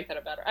really like that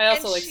about her. I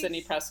also like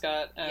Sidney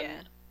Prescott.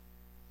 Yeah.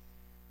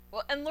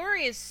 Well, and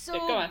Laurie is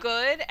so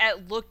good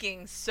at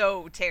looking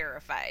so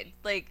terrified.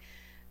 Like,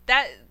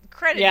 that,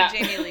 credit to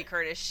Jamie Lee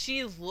Curtis.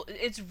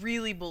 It's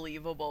really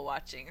believable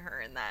watching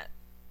her in that.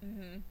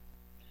 Mm-hmm.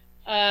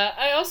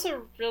 I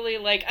also really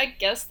like, I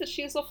guess that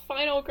she's a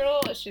final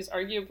girl. She's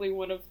arguably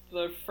one of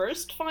the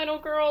first final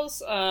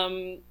girls,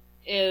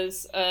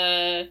 is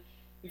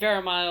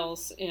Vera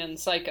Miles in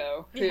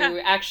Psycho, who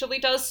actually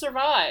does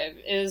survive,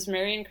 is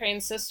Marion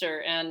Crane's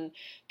sister, and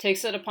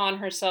takes it upon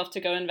herself to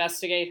go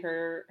investigate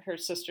her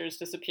sister's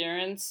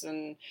disappearance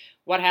and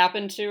what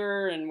happened to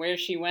her and where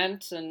she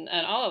went and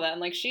all of that. And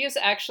like, she's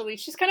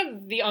kind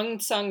of the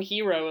unsung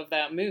hero of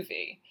that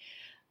movie,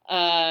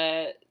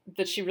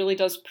 that she really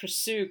does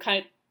pursue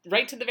kind of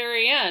right to the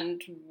very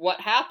end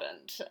what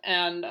happened.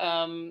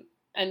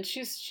 And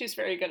she's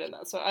very good in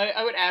that. So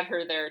I would add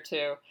her there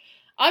too.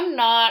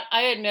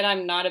 I admit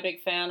I'm not a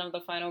big fan of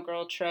the final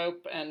girl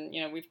trope, and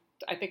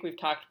I think we've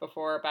talked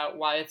before about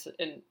why it's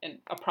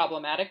a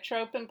problematic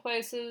trope in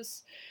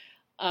places.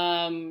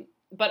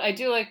 But I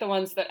do like the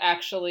ones that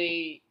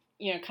actually,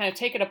 kind of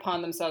take it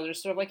upon themselves. They're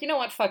sort of like, you know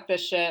what, fuck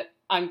this shit.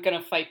 I'm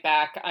gonna fight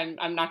back.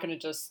 I'm not gonna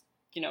just,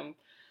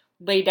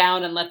 lay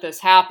down and let this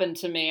happen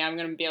to me. I'm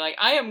gonna be like,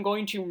 I am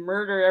going to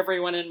murder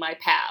everyone in my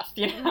path.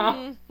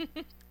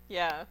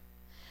 Yeah,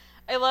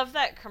 I love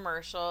that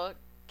commercial.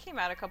 Came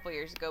out a couple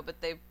years ago,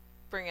 but they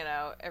bring it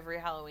out every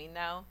Halloween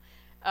now,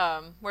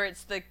 where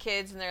it's the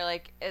kids and they're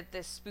like at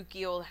this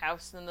spooky old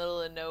house in the middle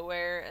of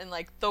nowhere, and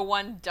like the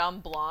one dumb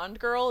blonde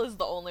girl is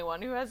the only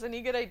one who has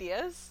any good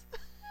ideas.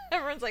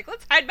 Everyone's like,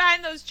 let's hide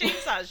behind those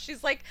chainsaws.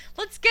 She's like,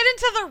 let's get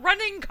into the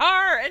running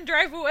car and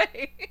drive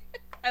away.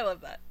 I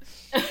love that.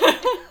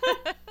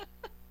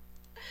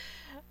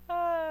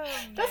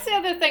 That's the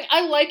other thing.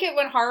 I like it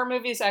when horror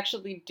movies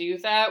actually do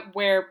that,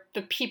 where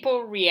the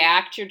people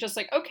react. You're just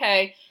like,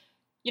 okay,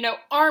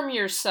 arm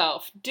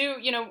yourself.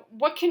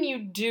 What can you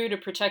do to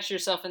protect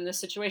yourself in this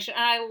situation?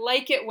 And I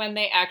like it when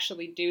they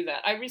actually do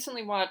that. I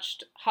recently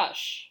watched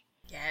Hush.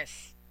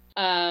 Yes.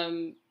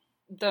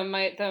 It's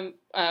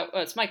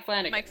Mike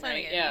Flanagan. Mike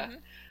Flanagan. Right? Yeah. Mm-hmm.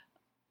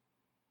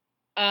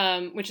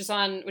 which is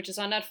on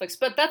Netflix.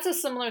 But that's a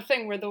similar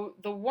thing where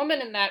the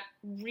woman in that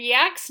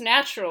reacts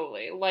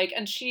naturally, like,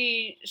 and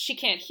she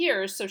can't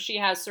hear, so she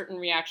has certain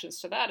reactions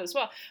to that as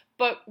well.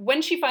 But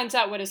when she finds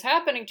out what is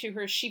happening to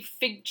her, she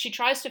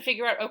tries to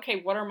figure out,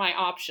 okay, what are my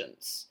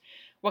options?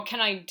 What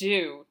can I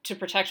do to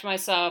protect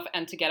myself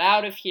and to get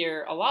out of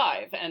here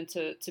alive and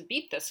to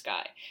beat this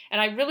guy? And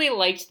I really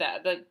liked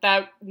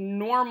that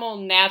normal,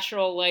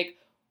 natural, like,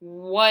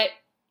 what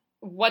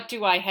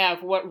do I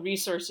have? What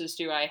resources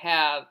do I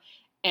have?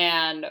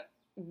 And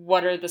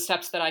what are the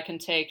steps that I can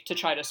take to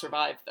try to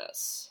survive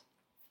this?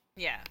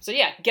 Yeah. So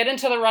yeah, get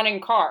into the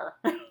running car.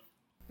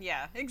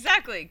 Yeah,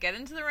 exactly. Get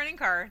into the running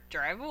car,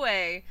 drive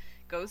away,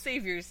 go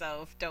save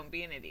yourself, don't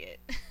be an idiot.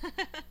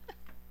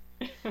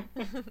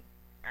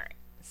 Alright,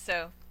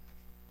 so,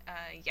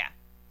 yeah.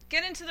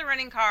 Get into the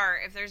running car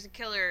if there's a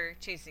killer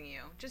chasing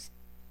you. Just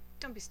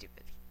don't be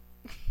stupid.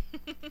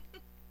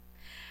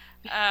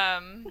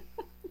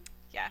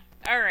 Yeah.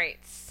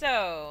 Alright,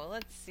 so,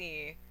 let's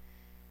see.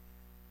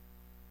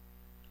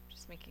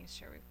 Just making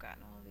sure we've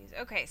gotten all of these.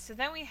 Okay, so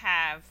then we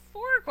have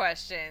 4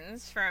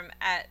 questions from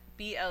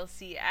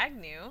 @BLC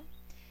Agnew.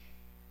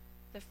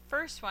 The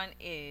first one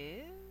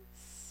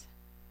is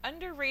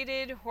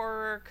underrated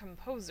horror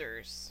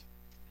composers.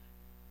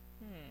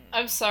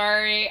 I'm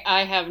sorry,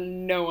 I have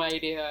no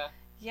idea.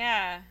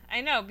 Yeah, I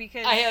know,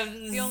 because I have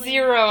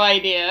zero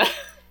idea.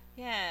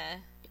 Yeah.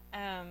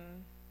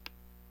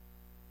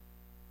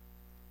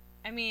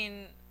 I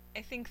mean,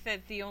 I think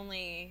that the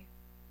only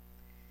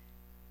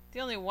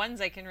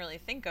ones I can really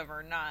think of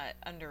are not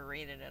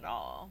underrated at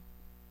all.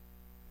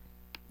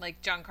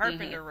 Like, John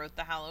Carpenter wrote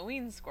the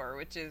Halloween score,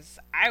 which is,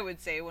 I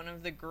would say, one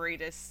of the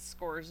greatest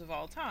scores of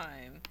all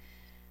time.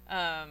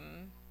 Yeah,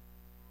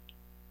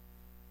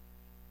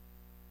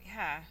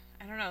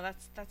 I don't know,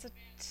 that's a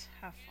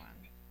tough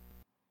one.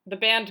 The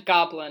band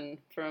Goblin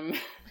from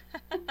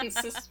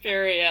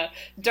Suspiria.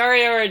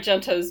 Dario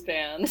Argento's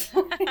band.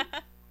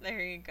 There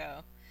you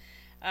go.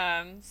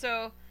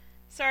 So,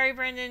 sorry,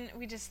 Brendan,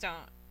 we just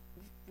don't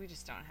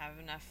have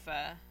enough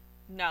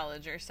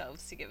knowledge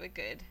ourselves to give a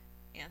good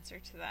answer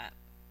to that.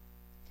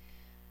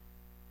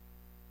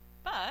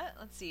 But,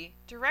 let's see.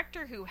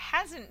 Director who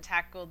hasn't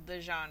tackled the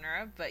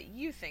genre, but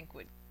you think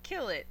would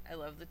kill it. I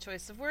love the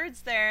choice of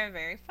words there.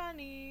 Very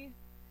funny.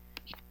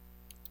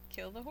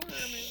 Kill the horror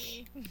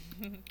movie.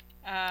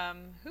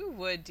 Who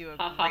would do a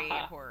great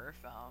horror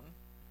film?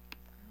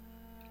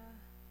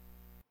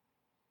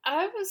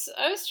 I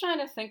was trying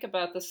to think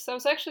about this. I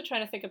was actually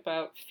trying to think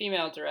about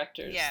female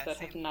directors that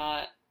have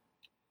not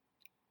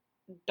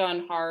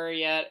done horror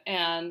yet,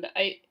 and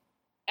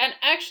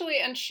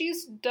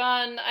she's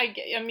done.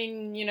 I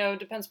mean, you know,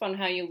 depends upon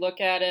how you look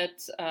at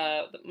it.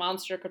 The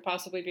Monster could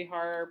possibly be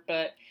horror,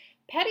 but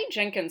Patty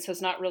Jenkins has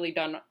not really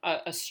done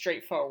a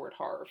straightforward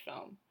horror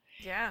film.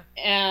 Yeah,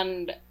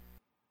 and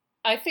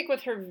I think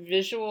with her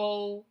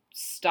visual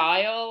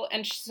style,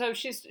 and so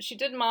she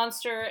did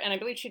Monster, and I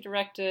believe she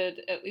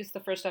directed at least the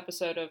first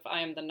episode of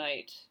I Am the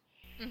Night.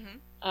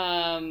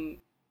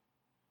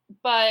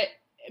 But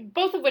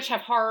both of which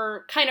have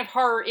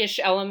horror-ish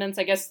elements.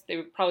 I guess they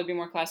would probably be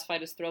more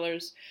classified as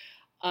thrillers.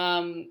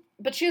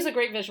 But she has a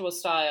great visual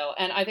style,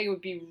 and I think it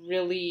would be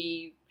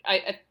really.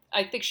 I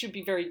think she'd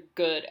be very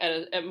good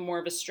at more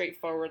of a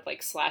straightforward,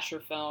 like,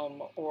 slasher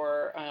film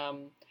or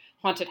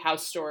haunted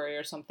house story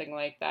or something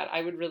like that.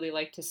 I would really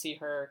like to see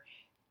her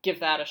give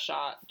that a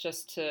shot,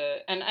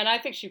 and I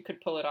think she could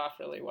pull it off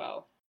really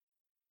well.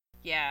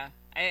 Yeah,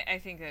 I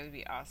think that would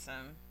be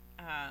awesome.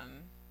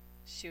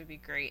 She would be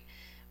great.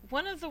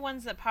 One of the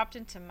ones that popped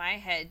into my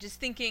head, just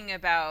thinking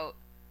about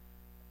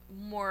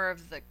more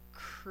of the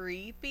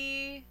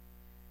creepy,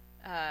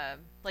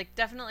 like,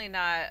 definitely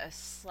not a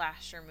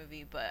slasher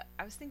movie, but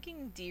I was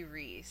thinking Dee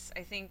Reese.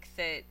 I think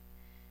that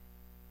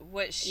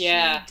what she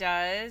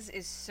does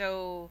is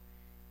so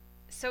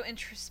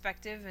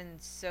introspective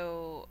and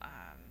so,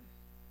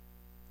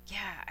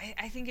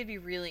 I think it'd be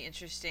really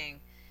interesting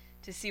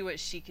to see what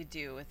she could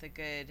do with a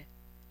good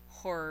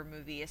horror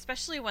movie,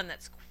 especially one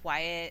that's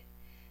quiet,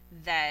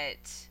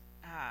 that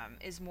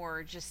is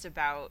more just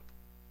about,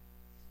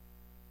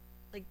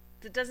 like,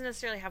 that doesn't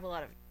necessarily have a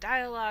lot of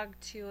dialogue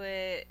to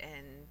it,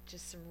 and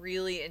just some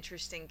really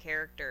interesting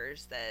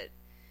characters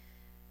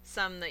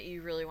some that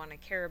you really want to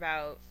care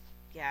about.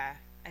 Yeah,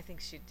 I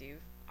think she'd do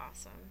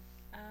awesome.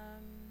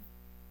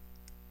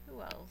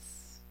 Who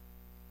else?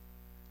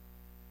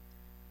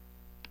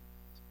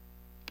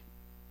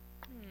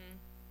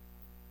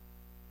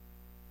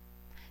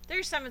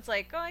 There's some, it's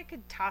like, I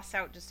could toss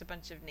out just a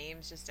bunch of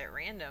names just at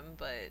random,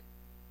 but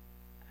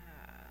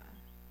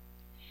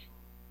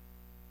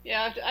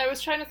yeah, I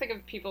was trying to think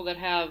of people that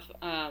have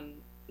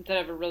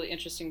a really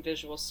interesting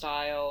visual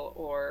style,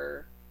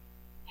 or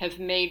have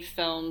made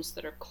films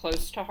that are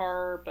close to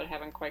horror but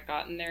haven't quite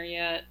gotten there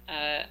yet.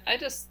 I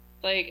just,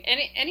 like,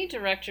 any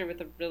director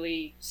with a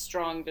really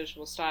strong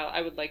visual style,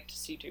 I would like to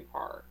see do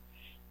horror,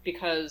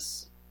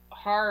 because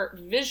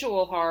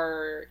visual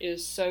horror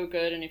is so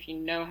good, and if you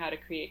know how to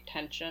create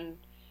tension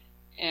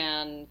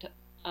and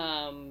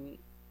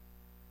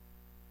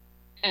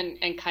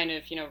kind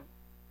of, you know,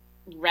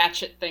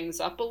 ratchet things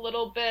up a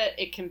little bit,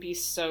 it can be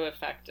so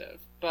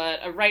effective. But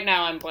right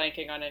now I'm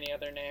blanking on any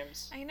other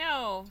names. I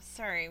know.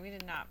 Sorry, we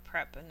did not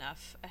prep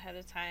enough ahead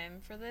of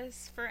time for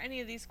this, for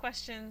any of these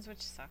questions,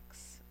 which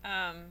sucks.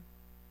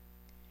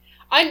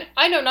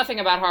 I know nothing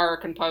about horror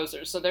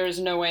composers, so there is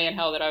no way in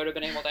hell that I would have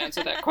been able to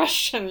answer that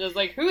question. Just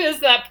like, who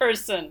is that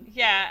person?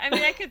 Yeah, I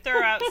mean, I could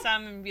throw out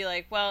some and be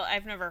like, well,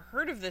 I've never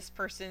heard of this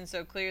person,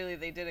 so clearly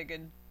they did a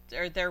good,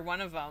 or they're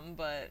one of them,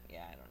 but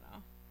yeah, I don't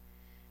know.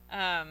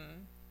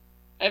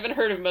 I haven't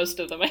heard of most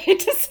of them, I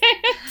hate to say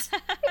it.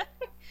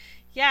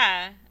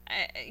 Yeah,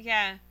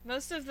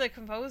 most of the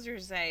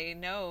composers I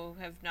know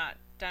have not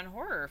done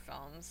horror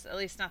films, at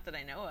least not that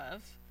I know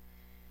of.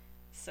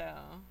 So,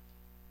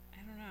 I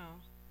don't know.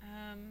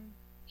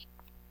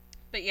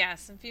 But yeah,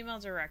 some female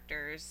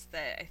directors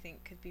that I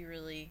think could be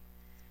really...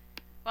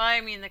 Well,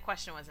 I mean, the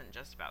question wasn't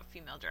just about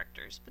female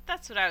directors, but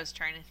that's what I was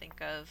trying to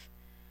think of.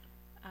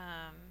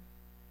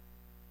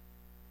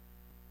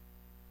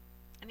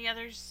 Any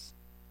others?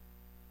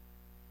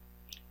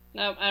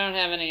 Nope, I don't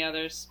have any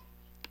others.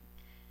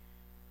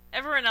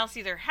 Everyone else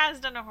either has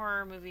done a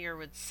horror movie or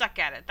would suck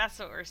at it. That's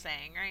what we're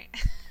saying, right?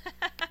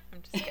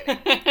 I'm just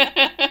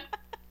kidding.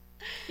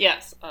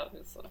 Yes,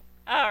 obviously.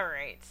 All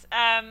right.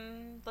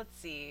 Let's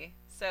see.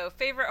 So,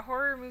 favorite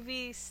horror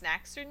movie,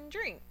 snacks and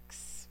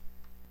drinks.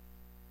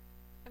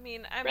 I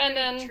mean, I'm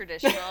Brendan. pretty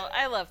traditional.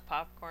 I love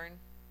popcorn.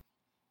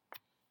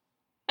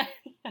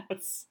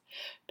 Yes.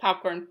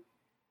 Popcorn.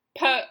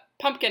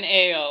 Pumpkin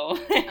ale.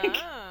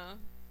 Oh.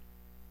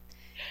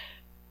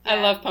 I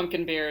love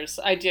pumpkin beers.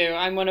 I do.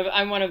 I'm one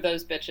of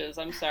those bitches.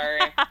 I'm sorry.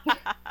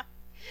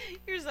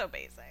 You're so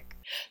basic.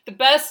 The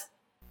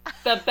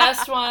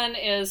best one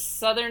is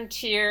Southern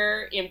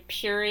Tier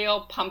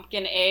Imperial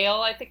Pumpkin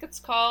Ale, I think it's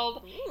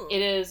called. Ooh.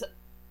 It is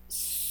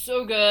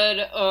so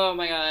good. Oh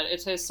my god,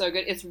 it tastes so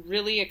good. It's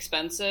really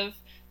expensive,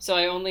 so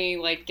I only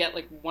get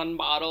one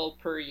bottle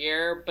per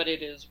year, but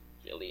it is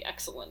really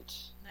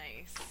excellent.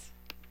 Nice.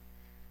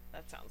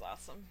 That sounds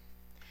awesome.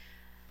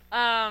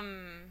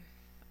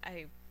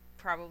 I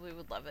probably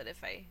would love it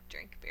if I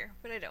drank beer,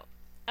 but I don't.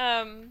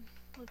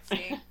 Let's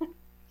see.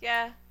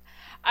 Yeah.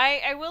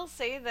 I will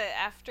say that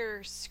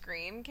after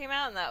Scream came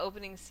out and that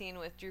opening scene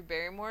with Drew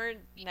Barrymore,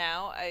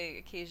 now I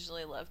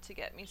occasionally love to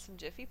get me some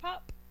Jiffy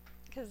Pop,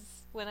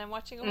 because when I'm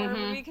watching a horror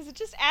movie, because it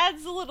just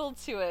adds a little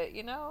to it,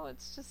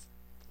 it's just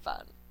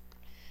fun.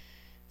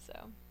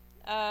 So,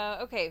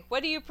 okay,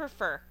 what do you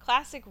prefer?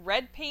 Classic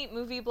red paint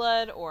movie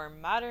blood or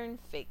modern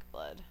fake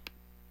blood?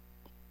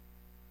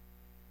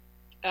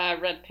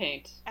 Red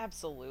paint.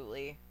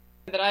 Absolutely.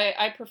 That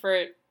I prefer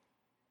it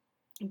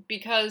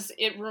because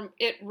it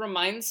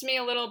reminds me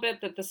a little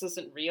bit that this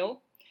isn't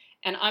real.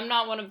 And I'm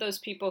not one of those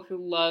people who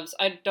loves...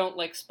 I don't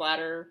like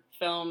splatter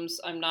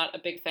films. I'm not a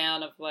big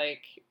fan of,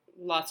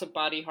 lots of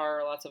body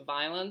horror, lots of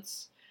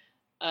violence.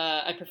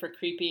 I prefer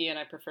creepy and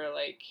I prefer,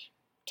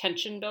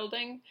 tension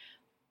building.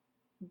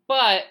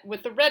 But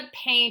with the red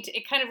paint,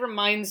 it kind of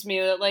reminds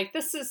me that,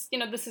 this is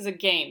a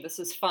game. This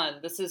is fun.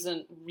 This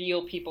isn't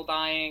real people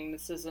dying.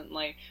 This isn't,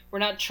 we're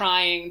not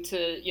trying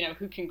to,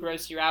 who can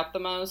gross you out the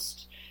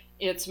most.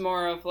 It's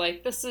more of,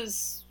 this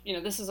is,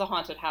 this is a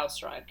haunted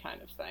house ride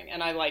kind of thing.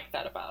 And I like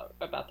that about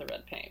the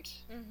red paint.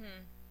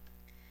 Mm-hmm.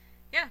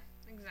 Yeah,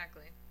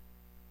 exactly.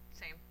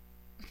 Same.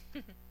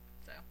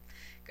 So,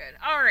 good.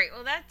 All right,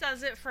 well, that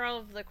does it for all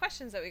of the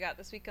questions that we got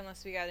this week,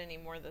 unless we got any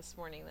more this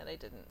morning that I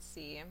didn't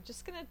see. I'm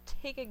just going to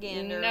take a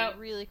gander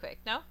really quick.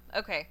 No?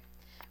 Okay.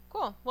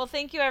 Cool. Well,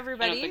 thank you,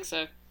 everybody, I don't think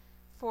so.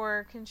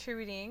 for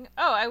contributing.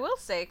 Oh, I will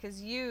say,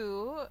 because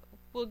you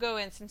will go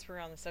in, since we're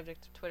on the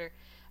subject of Twitter,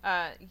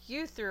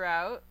 you threw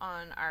out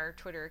on our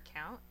Twitter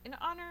account, in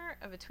honor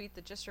of a tweet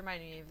that just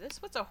reminded me of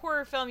this, what's a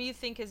horror film you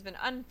think has been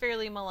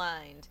unfairly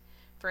maligned?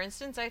 For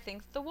instance, I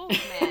think The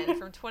Wolfman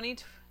from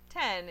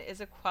 2010 is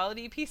a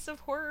quality piece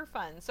of horror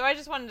fun. So I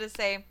just wanted to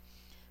say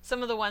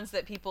some of the ones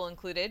that people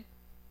included.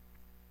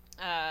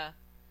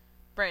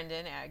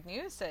 Brendan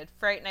Agnew said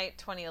Fright Night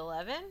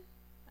 2011.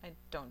 I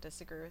don't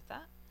disagree with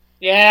that.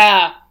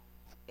 Yeah.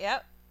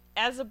 Yep.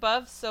 As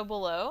Above, So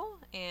Below,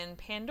 and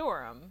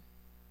Pandorum.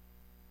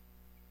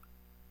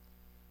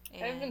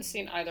 I haven't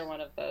seen either one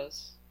of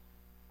those.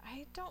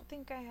 I don't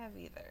think I have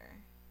either.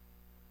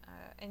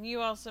 And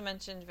you also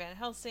mentioned Van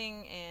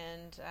Helsing,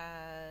 and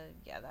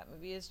that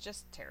movie is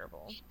just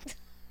terrible.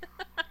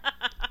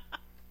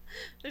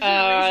 There's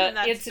no reason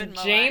that's been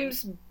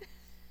maligned.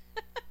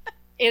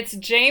 It's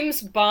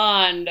James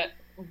Bond,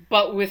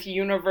 but with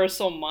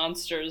Universal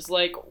monsters.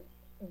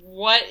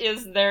 What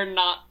is there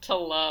not to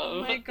love?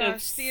 Oh my gosh,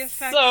 it's the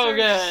effects so are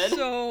good.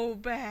 so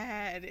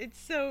bad. It's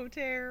so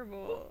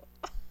terrible.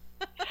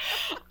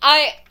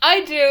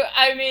 I do.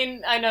 I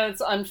mean, I know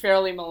it's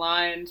unfairly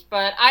maligned,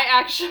 but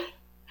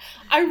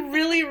I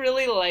really,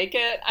 really like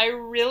it. I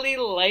really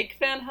like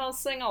Van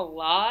Helsing a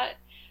lot.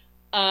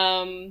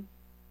 And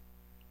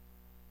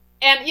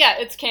yeah,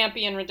 it's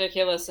campy and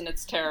ridiculous and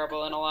it's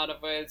terrible in a lot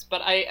of ways,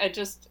 but I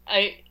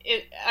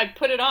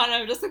put it on and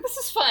I'm just like, this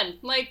is fun.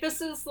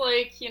 This is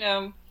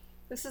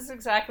this is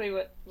exactly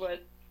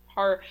what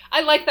horror.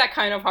 I like that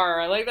kind of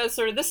horror. I like that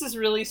sort of, this is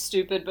really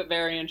stupid but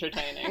very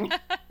entertaining.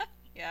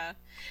 Yeah.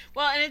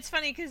 Well, and it's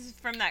funny because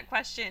from that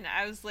question,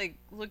 I was like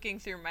looking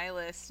through my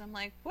list. I'm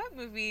like, what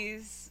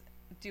movies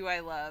do I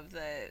love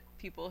that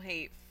people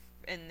hate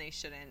and they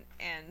shouldn't?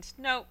 And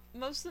no,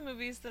 most of the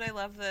movies that I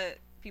love that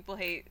people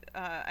hate,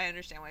 I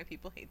understand why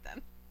people hate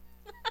them.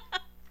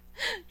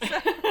 So,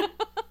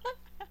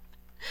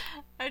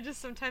 I just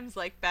sometimes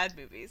like bad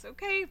movies.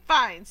 Okay,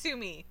 fine, sue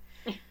me.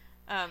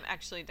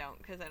 Actually don't,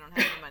 because I don't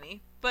have any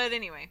money. But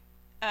anyway,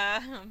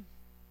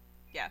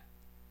 yeah.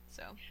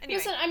 So anyway.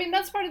 Listen, I mean,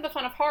 that's part of the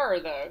fun of horror,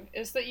 though,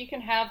 is that you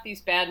can have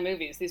these bad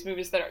movies, these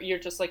movies that you're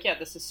just like, yeah,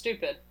 this is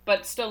stupid,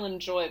 but still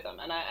enjoy them.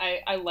 And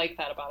I like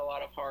that about a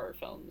lot of horror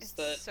films. It's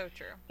that so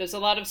true. There's a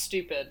lot of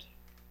stupid.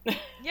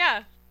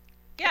 Yeah.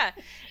 Yeah.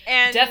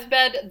 And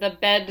Deathbed, the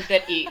bed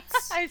that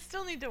eats. I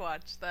still need to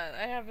watch that.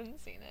 I haven't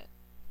seen it.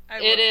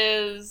 It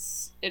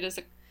is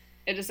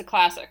a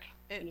classic.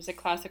 It is a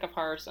classic of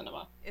horror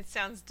cinema. It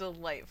sounds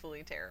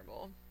delightfully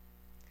terrible.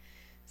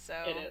 So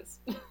it is.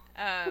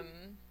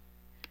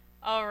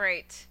 All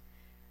right.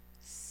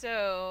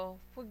 So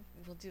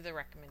we'll do the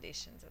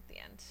recommendations at the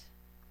end.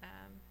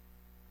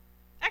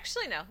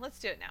 Actually, no. Let's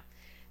do it now.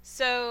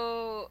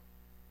 So,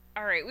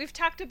 all right. We've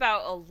talked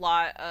about a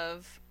lot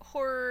of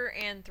horror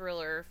and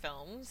thriller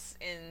films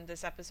in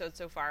this episode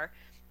so far.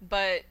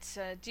 But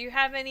do you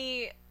have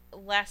any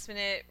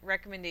last-minute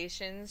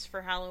recommendations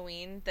for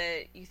Halloween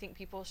that you think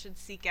people should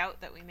seek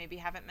out that we maybe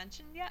haven't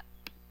mentioned yet?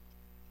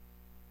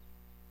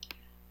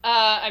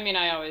 I mean,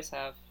 I always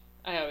have.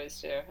 I always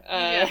do. You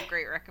have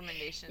great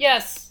recommendations.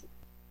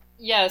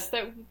 Yes,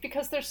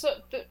 because there's so.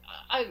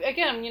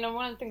 Again,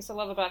 one of the things I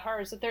love about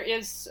horror is that there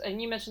is,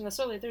 and you mentioned this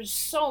earlier. There's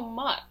so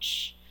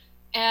much,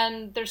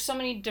 and there's so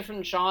many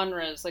different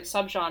genres, like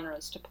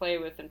subgenres, to play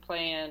with and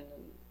play in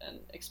and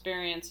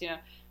experience.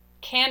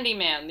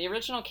 Candyman, the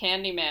original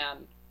Candyman.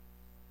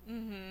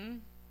 Mm-hmm.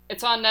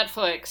 It's on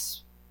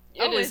Netflix.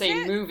 It is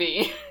a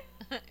movie.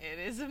 It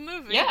is a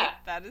movie. Yeah,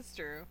 that is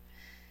true.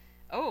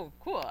 Oh,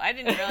 cool! I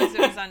didn't realize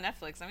it was on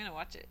Netflix. I'm gonna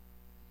watch it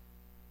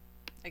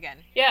again.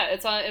 Yeah,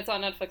 it's on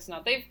Netflix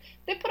now. They've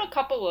put a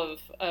couple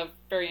of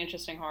very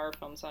interesting horror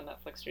films on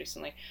Netflix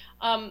recently.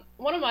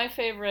 One of my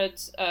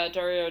favorite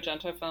Dario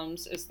Argento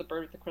films is The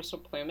Bird with the Crystal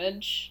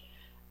Plumage,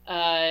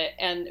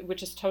 and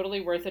which is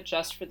totally worth it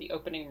just for the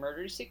opening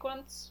murder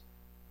sequence.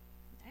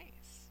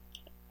 Nice.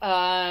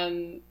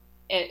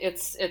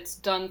 It's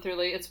done through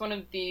it's one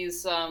of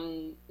these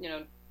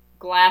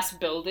glass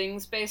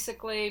buildings,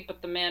 basically,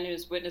 but the man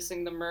who's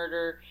witnessing the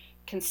murder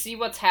can see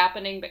what's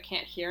happening but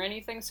can't hear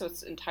anything, so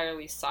it's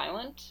entirely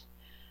silent.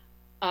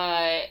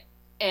 And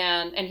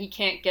he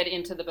can't get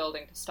into the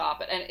building to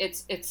stop it. And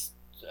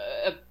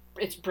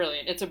it's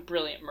brilliant. It's a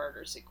brilliant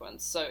murder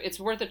sequence, so it's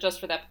worth it just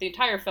for that. But the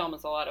entire film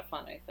is a lot of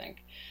fun, I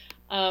think.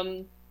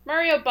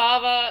 Mario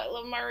Bava, I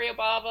love Mario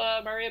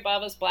Bava. Mario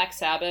Bava's Black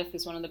Sabbath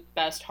is one of the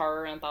best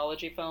horror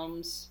anthology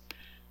films.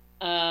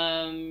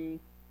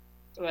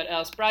 What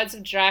else? Brides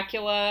of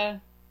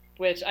Dracula,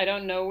 which I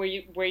don't know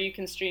where you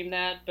can stream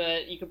that,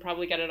 but you could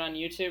probably get it on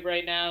YouTube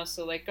right now.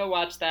 So go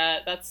watch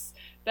that.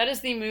 That is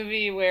the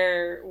movie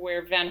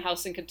where Van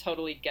Helsing could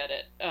totally get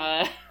it.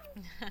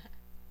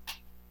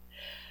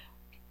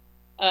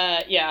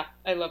 Yeah,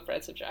 I love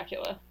Brides of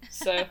Dracula.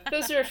 So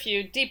those are a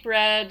few. Deep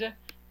Red,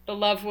 The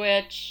Love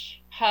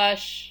Witch,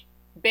 Hush,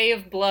 Bay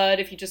of Blood.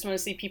 If you just want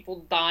to see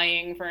people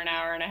dying for an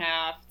hour and a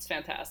half, it's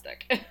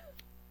fantastic.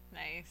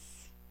 Nice.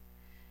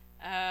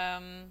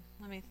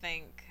 Let me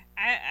think.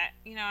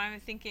 I'm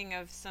thinking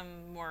of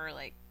some more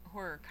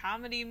horror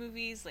comedy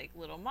movies, like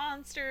Little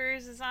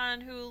Monsters is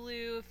on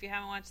Hulu. If you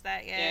haven't watched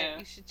that yet,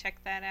 you should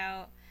check that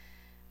out.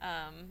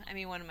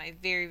 One of my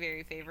very,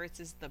 very favorites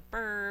is The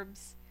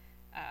Burbs.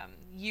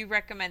 You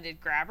recommended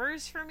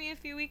Grabbers for me a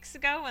few weeks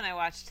ago, and I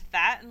watched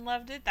that and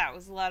loved it. That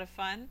was a lot of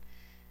fun.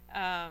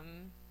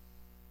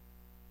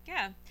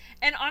 Yeah.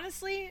 And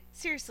honestly,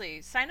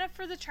 seriously, sign up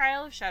for the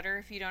trial of Shudder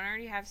if you don't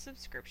already have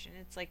subscription.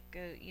 It's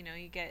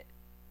you get,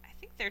 I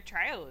think their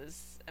trial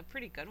is a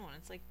pretty good one.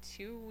 It's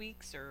 2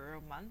 weeks or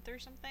a month or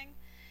something.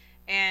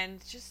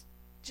 And just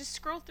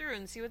scroll through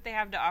and see what they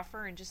have to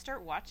offer and just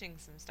start watching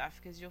some stuff,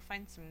 because you'll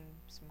find some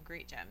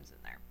great gems in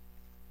there.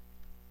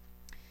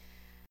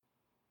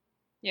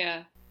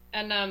 Yeah.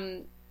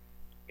 And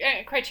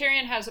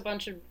Criterion has a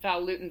bunch of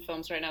Val Lewton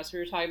films right now. So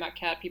we were talking about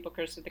Cat People,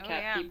 Curse of the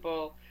Cat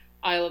People,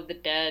 Isle of the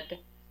Dead,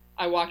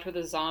 I Walked with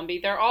a Zombie.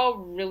 They're all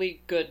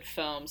really good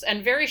films,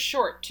 and very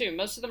short too.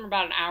 Most of them are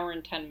about an hour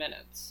and 10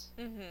 minutes.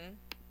 Mm-hmm.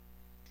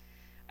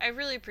 I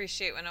really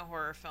appreciate when a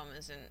horror film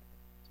isn't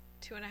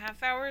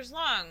 2.5 hours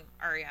long,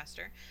 Ari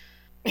Aster.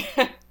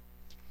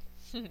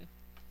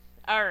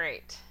 All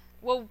right.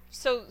 Well,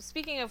 so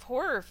speaking of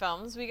horror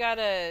films, we got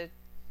a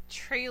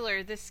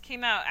trailer. This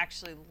came out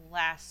actually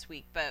last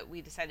week, but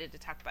we decided to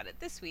talk about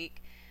it this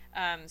week.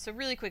 So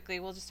really quickly,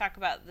 we'll just talk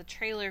about the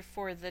trailer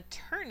for The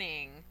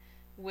Turning,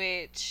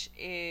 which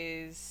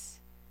is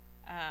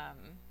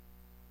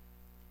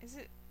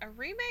it a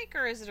remake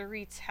or is it a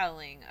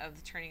retelling of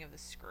The Turning of the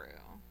Screw?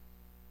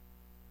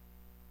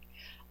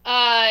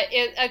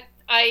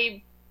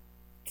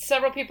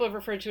 Several people have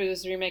referred to it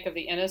as a remake of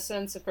The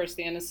Innocents. Of course,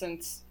 The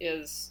Innocents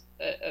is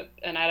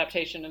an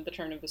adaptation of The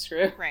Turn of the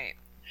Screw. Right.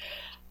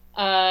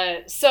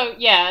 So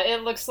yeah,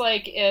 it looks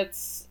like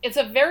it's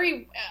a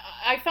very.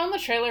 I found the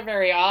trailer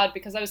very odd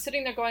because I was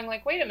sitting there going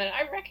like, wait a minute,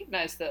 I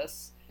recognize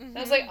this. Mm-hmm. And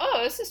I was like,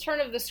 oh, this is Turn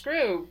of the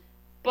Screw,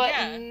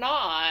 but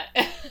not.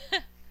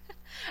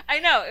 I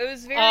know, it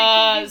was very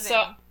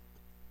confusing.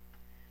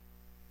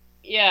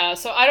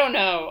 So I don't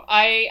know.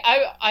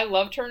 I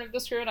love Turn of the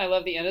Screw and I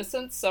love The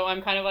Innocents, so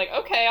I'm kind of like,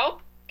 okay,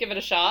 I'll give it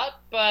a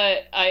shot.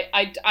 But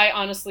I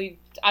honestly,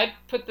 I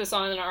put this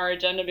on our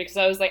agenda because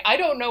I was like, I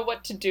don't know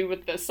what to do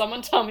with this.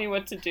 Someone tell me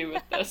what to do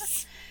with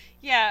this.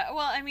 Yeah,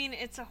 well, I mean,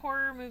 it's a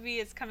horror movie.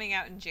 It's coming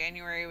out in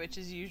January, which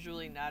is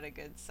usually not a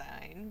good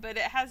sign. But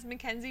it has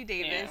Mackenzie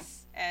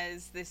Davis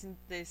as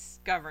this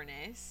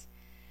governess,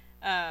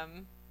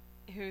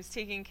 who's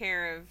taking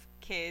care of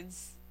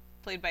kids,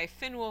 played by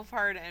Finn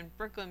Wolfhard and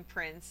Brooklyn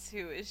Prince,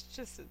 who is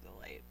just a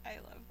delight. I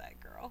love that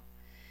girl.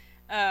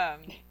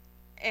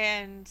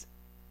 And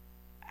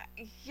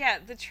yeah,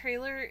 the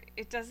trailer,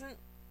 it doesn't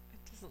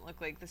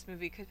look like this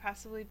movie could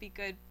possibly be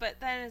good, but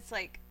then it's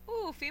like,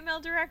 ooh, female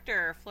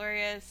director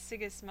Floria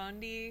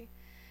Sigismondi.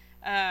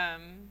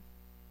 I'm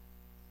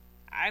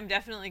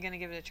definitely gonna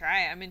give it a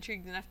try. I'm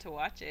intrigued enough to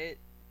watch it.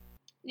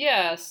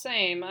 Yeah,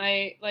 same.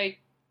 I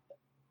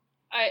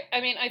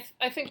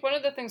think one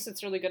of the things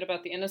that's really good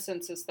about The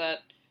Innocents is that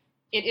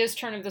it is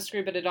Turn of the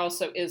Screw, but it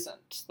also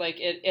isn't. Like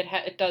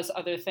it does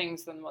other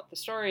things than what the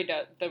story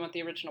does, than what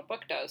the original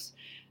book does.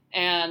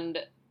 And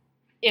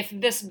if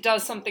this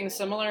does something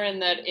similar in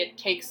that it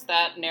takes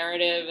that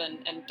narrative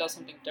and does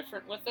something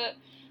different with it,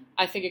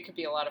 I think it could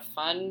be a lot of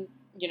fun.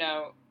 You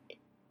know,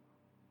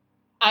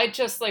 I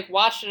just like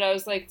watched it. I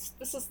was like,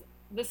 this is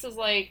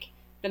like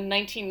the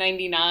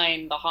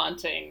 1999 The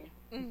Haunting,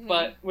 mm-hmm.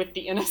 but with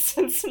The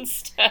Innocents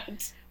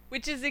instead.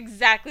 Which is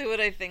exactly what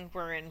I think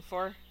we're in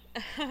for.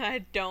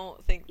 I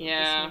don't think that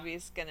this movie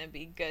is gonna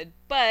be good,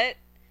 but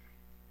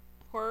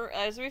horror,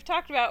 as we've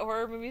talked about,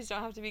 horror movies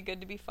don't have to be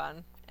good to be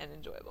fun and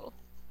enjoyable.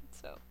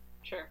 So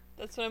sure,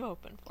 that's what I'm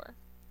hoping for.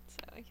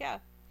 So yeah.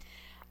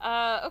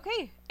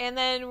 Okay, and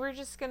then we're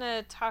just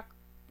gonna talk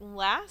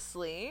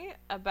lastly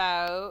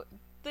about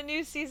the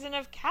new season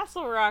of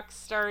Castle Rock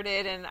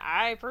started, and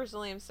I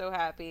personally am so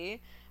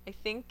happy. I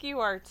think you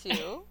are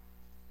too.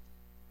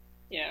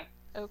 Yeah.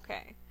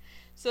 Okay.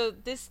 So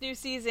this new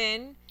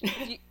season,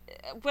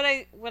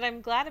 what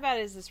I'm glad about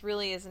is this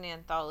really is an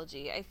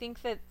anthology. I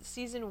think that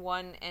season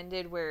 1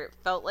 ended where it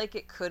felt like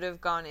it could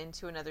have gone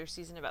into another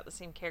season about the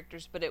same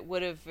characters, but it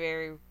would have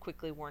very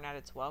quickly worn out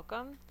its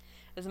welcome.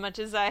 As much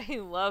as I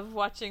love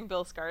watching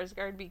Bill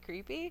Skarsgård be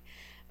creepy,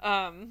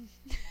 I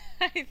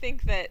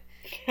think that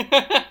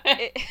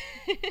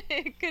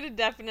it could have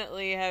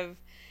definitely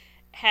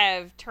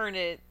have turned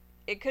it.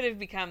 It could have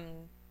become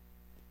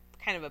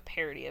kind of a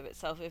parody of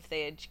itself if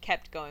they had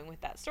kept going with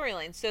that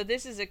storyline. So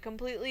this is a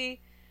completely,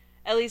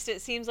 at least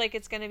it seems like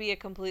it's going to be a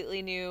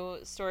completely new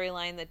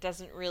storyline that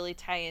doesn't really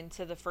tie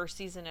into the first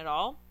season at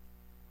all.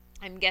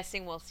 I'm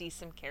guessing we'll see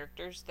some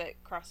characters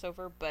that cross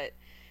over, but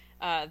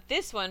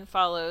this one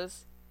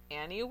follows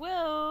Annie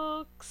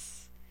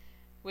Wilkes,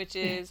 which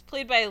is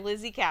played by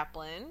Lizzie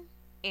Kaplan,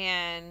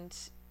 and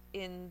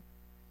in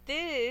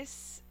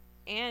this,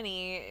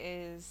 Annie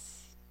is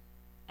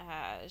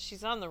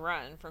she's on the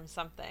run from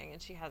something, and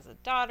she has a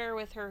daughter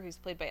with her who's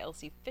played by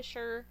Elsie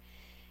Fisher,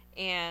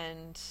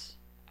 and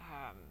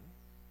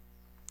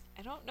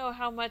I don't know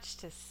how much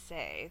to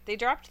say. They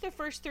dropped the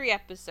first 3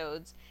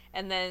 episodes,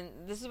 and then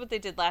this is what they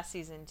did last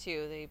season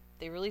too.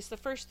 They released the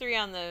first 3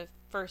 on the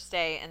first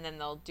day, and then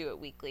they'll do it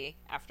weekly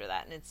after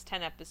that, and it's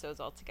 10 episodes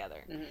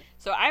altogether. Mm-hmm.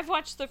 So I've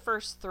watched the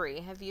first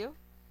 3. Have you?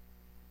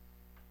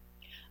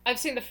 I've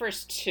seen the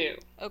first 2.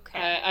 Okay.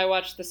 I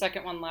watched the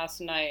second one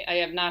last night. I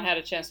have not had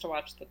a chance to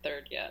watch the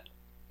third yet.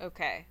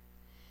 Okay.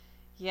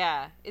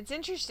 Yeah, it's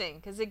interesting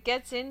because it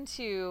gets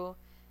into,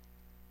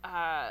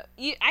 I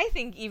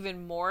think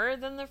even more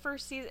than the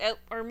first season,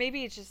 or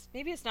maybe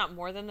it's not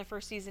more than the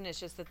first season.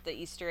 It's just that the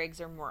Easter eggs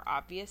are more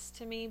obvious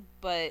to me.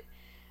 But,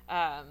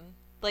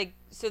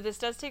 so this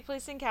does take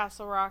place in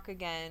Castle Rock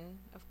again,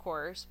 of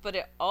course, but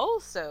it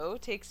also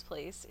takes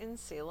place in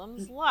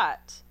Salem's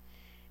Lot,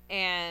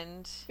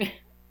 and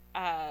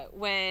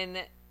when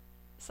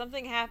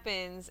something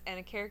happens and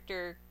a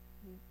character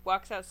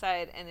walks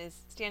outside and is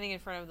standing in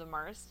front of the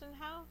Marston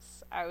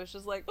house, I was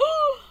just like,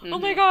 oh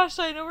my gosh,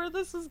 I know where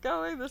this is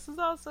going. This is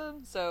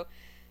awesome. So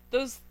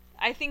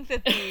I think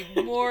that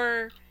the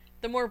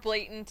more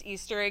blatant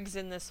Easter eggs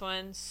in this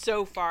one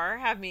so far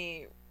have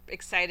me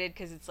excited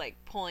because it's like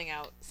pulling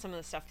out some of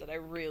the stuff that I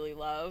really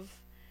love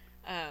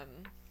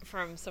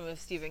from some of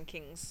Stephen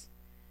King's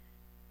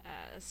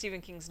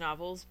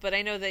novels, but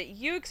I know that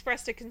you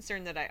expressed a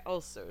concern that I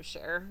also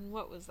share.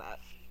 What was that?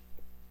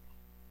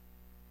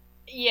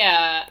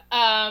 Yeah,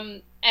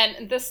 and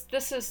this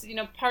is,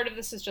 part of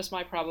this is just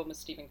my problem with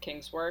Stephen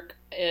King's work.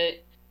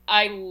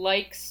 I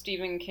like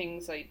Stephen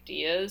King's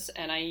ideas,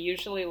 and I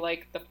usually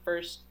like the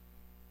first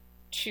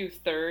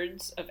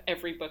 2/3 of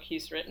every book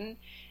he's written,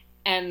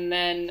 and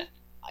then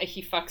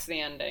he fucks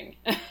the ending.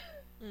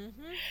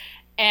 Mm-hmm.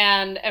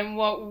 And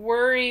what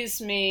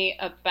worries me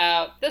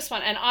about this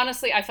one, and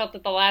honestly, I felt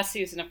that the last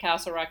season of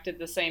Castle Rock did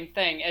the same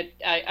thing.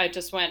 I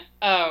just went,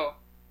 oh,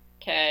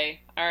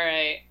 okay, all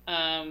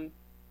right,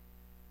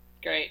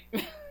 great.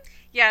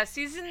 Yeah,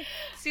 season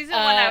 1,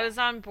 I was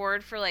on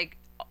board for like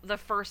the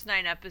first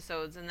 9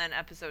 episodes, and then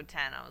episode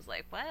 10, I was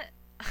like, what?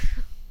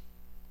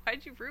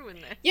 Why'd you ruin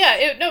this? Yeah,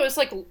 it was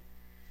like.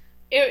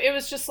 It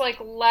was just like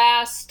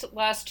last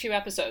 2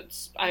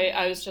 episodes.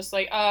 I was just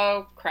like,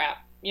 oh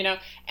crap, you know.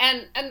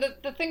 And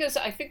the thing is,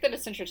 I think that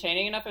it's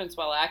entertaining enough and it's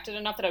well acted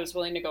enough that I was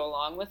willing to go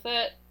along with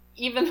it,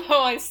 even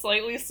though I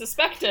slightly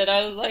suspected.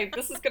 I was like,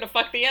 this is gonna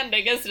fuck the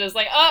ending, isn't it? It's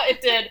like, oh, it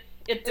did.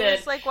 It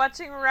was like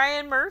watching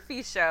Ryan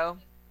Murphy's show.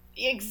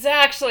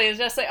 Exactly. It's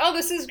just like, oh,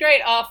 this is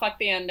great. Oh, fuck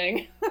the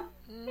ending.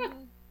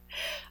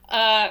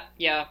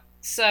 Yeah.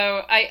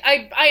 So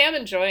I am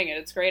enjoying it.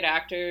 It's great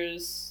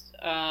actors.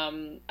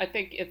 I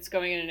think it's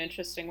going in an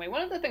interesting way.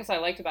 One of the things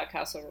I've liked about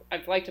Castle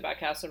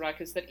Rock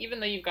is that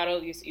even though you've got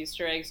all these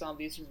Easter eggs and all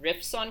these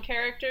riffs on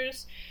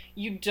characters,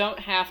 you don't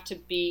have to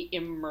be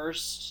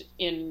immersed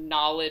in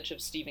knowledge of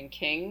Stephen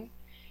King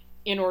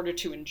in order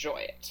to enjoy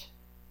it.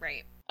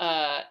 Right.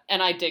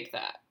 And I dig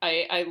that.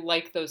 I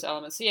like those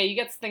elements. So yeah, you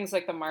get things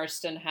like the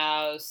Marston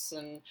House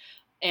and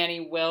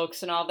Annie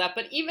Wilkes and all that.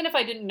 But even if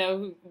I didn't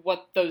know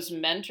what those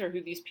meant or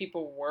who these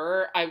people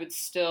were, I would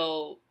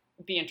still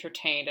be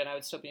entertained and I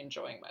would still be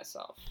enjoying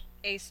myself.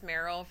 Ace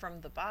Merrill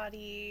from The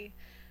Body,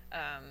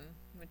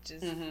 which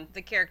is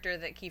the character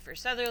that Kiefer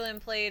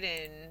Sutherland played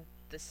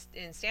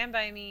in Stand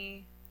By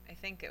Me. I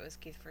think it was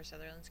Kiefer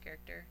Sutherland's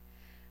character.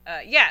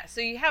 Yeah,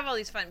 so you have all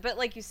these fun, but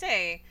like you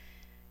say,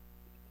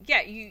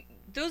 yeah,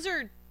 those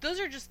are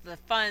just the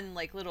fun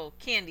like little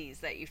candies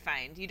that you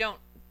find.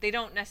 They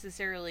don't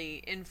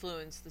necessarily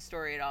influence the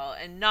story at all,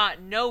 and not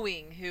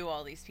knowing who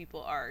all these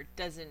people are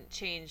doesn't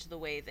change the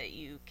way that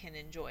you can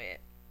enjoy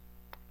it.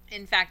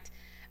 In fact,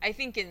 I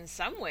think in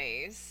some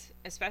ways,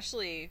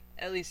 especially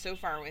at least so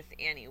far with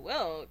Annie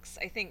Wilkes,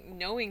 I think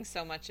knowing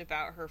so much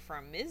about her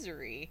from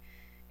Misery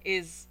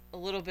is a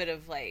little bit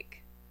of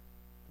like,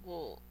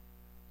 well,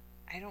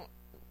 I don't,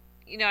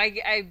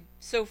 I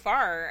so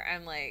far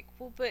I'm like,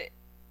 well, but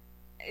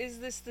is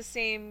this the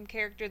same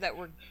character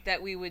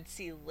that we would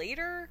see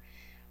later?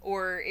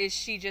 Or is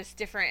she just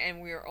different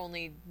and we're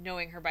only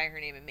knowing her by her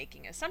name and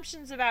making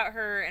assumptions about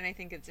her? And I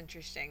think it's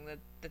interesting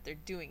that they're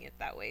doing it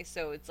that way.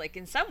 So it's like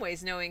in some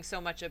ways knowing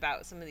so much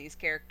about some of these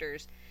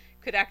characters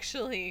could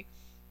actually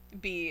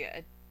be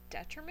a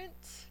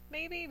detriment,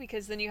 maybe,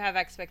 because then you have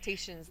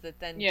expectations that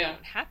then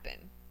don't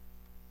happen.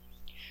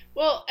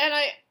 Well, and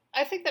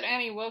I think that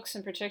Annie Wilkes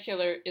in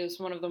particular is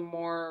one of the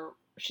more,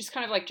 she's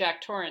kind of like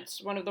Jack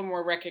Torrance, one of the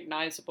more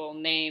recognizable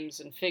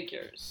names and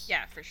figures.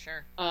 Yeah, for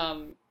sure.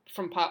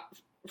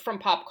 From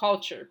pop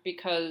culture,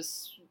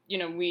 because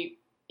we,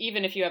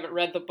 even if you haven't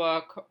read the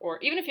book or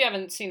even if you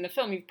haven't seen the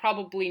film, you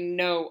probably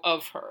know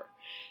of her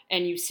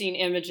and you've seen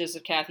images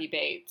of Kathy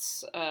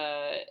Bates,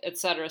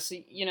 etc. So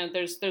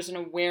there's an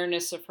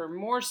awareness of her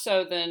more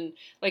so than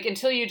like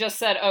until you just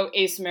said, oh,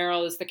 Ace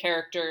Merrill is the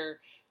character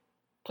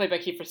played by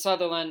Kiefer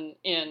Sutherland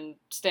in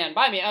Stand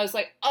By Me. I was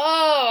like,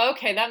 oh,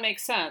 okay, that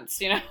makes sense,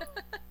 Yeah.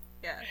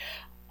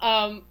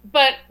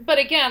 But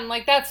again,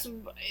 like that's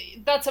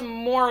a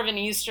more of an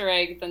Easter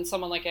egg than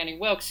someone like Annie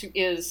Wilkes, who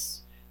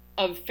is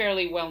a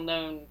fairly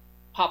well-known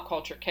pop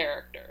culture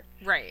character,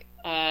 right?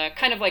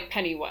 Kind of like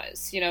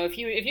Pennywise. If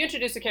you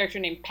introduce a character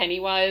named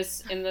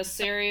Pennywise in this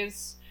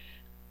series,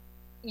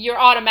 you're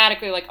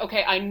automatically like,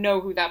 okay, I know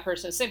who that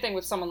person is. Same thing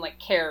with someone like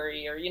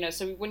Carrie, or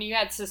So when you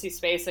had Sissy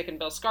Spacek and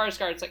Bill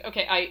Skarsgård, it's like,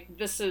 okay,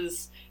 this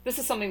is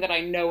something that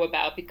I know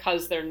about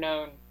because they're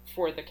known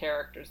for the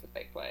characters that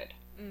they played.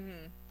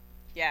 Mm-hmm.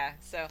 Yeah,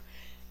 so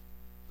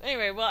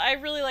anyway, well, I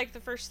really like the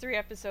first 3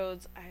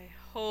 episodes. I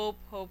hope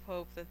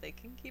that they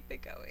can keep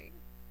it going.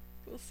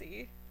 We'll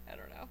see. I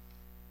don't know.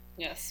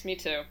 Yes, me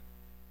too.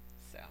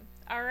 So,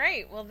 all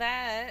right. Well,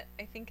 that,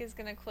 I think, is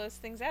going to close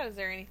things out. Is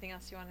there anything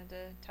else you wanted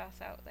to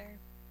toss out there?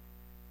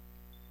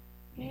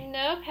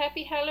 Nope.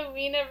 Happy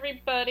Halloween,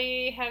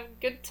 everybody. Have a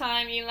good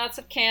time. Eat lots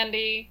of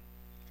candy.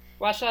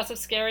 Watch lots of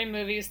scary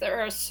movies. There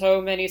are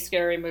so many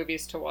scary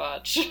movies to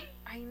watch.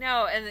 I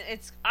know, and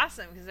it's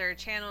awesome because there are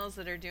channels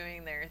that are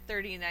doing their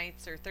 30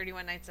 nights or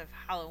 31 nights of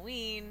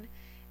Halloween,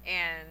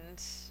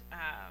 and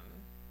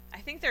I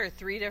think there are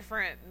 3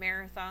 different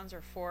marathons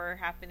or 4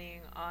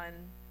 happening on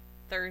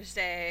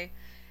Thursday.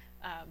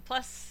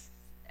 Plus,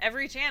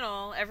 every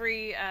channel,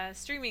 every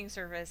streaming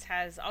service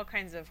has all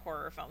kinds of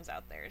horror films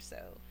out there,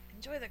 so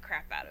enjoy the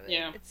crap out of it.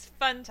 Yeah. It's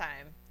fun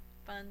time.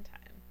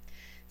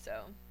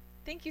 So,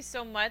 thank you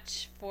so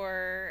much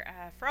for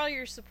all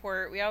your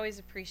support. We always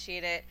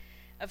appreciate it.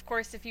 Of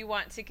course, if you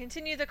want to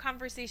continue the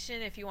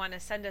conversation, if you want to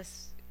send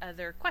us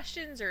other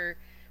questions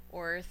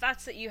or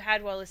thoughts that you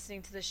had while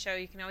listening to the show,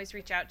 you can always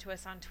reach out to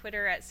us on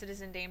Twitter at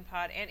Citizen Dame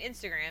Pod and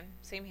Instagram,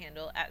 same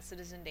handle, at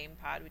Citizen Dame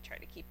Pod. We try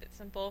to keep it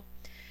simple.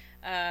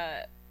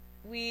 I'm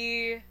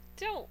going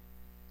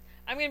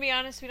to be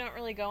honest, we don't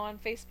really go on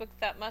Facebook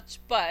that much,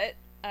 but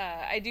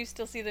I do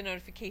still see the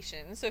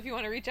notifications, so if you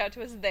want to reach out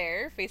to us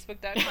there,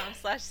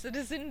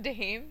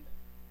 facebook.com/citizendame.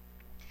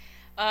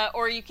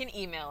 Or you can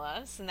email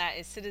us, and that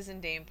is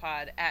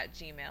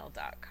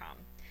citizendamepod@gmail.com.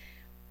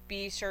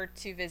 Be sure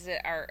to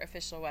visit our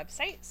official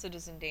website,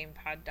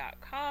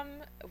 citizendamepod.com.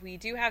 We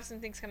do have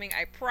some things coming.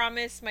 I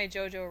promise my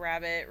Jojo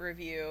Rabbit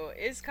review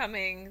is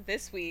coming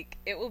this week.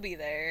 It will be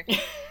there.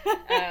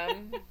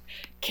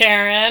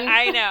 Karen.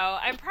 I know.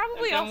 I'm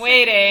probably I'm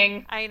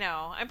waiting. I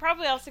know. I'm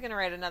probably also going to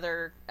write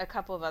a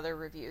couple of other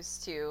reviews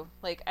too.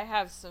 Like, I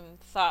have some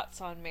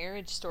thoughts on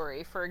Marriage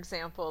Story, for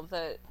example,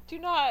 that do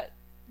not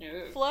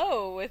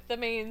flow with the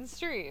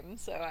mainstream.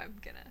 So I'm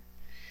going to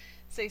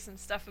say some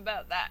stuff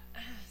about that.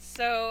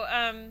 So,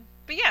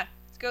 but yeah,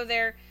 go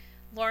there.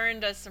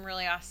 Lauren does some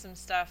really awesome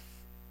stuff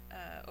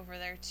over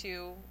there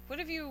too. What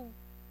have you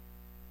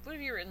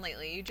written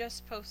lately? You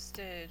just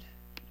posted.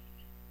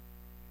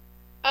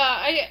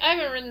 I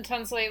haven't written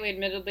tons lately.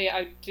 Admittedly,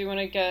 I do want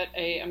to get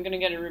I'm going to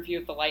get a review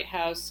of The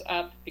Lighthouse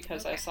up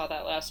because I saw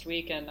that last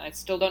week and I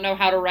still don't know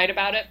how to write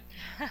about it.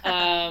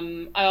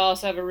 I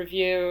also have a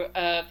review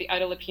of the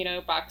Ida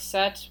Lupino box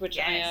set, which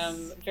I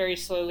am very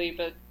slowly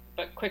but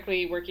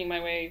quickly working my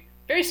way.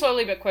 Very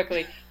slowly but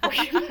quickly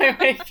working my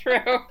way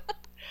through.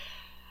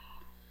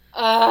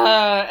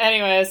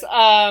 Anyways,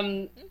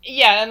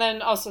 yeah, and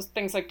then also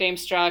things like Dame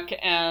Struck,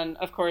 and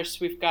of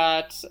course we've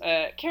got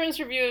Karen's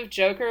review of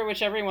Joker,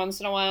 which every once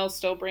in a while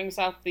still brings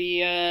out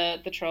the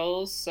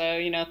trolls.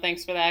 So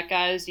thanks for that,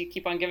 guys. You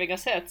keep on giving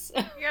us hits.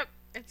 Yep,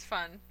 it's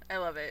fun. I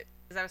love it.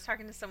 Because I was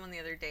talking to someone the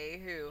other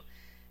day who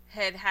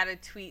had a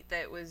tweet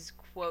that was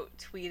quote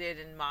tweeted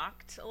and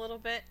mocked a little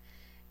bit,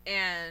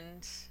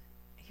 and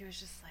he was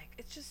just like,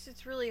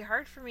 it's really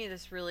hard for me.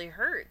 This really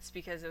hurts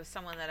because it was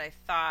someone that I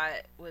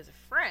thought was a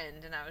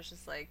friend. And I was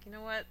just like, you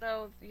know what,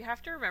 though? You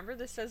have to remember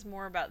this says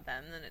more about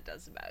them than it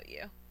does about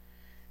you.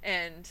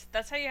 And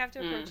that's how you have to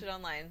approach it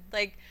online.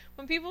 Like,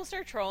 when people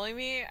start trolling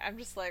me, I'm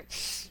just like,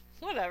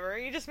 whatever.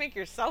 You just make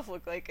yourself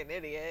look like an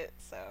idiot.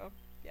 So,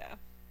 yeah.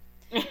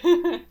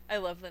 I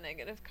love the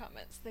negative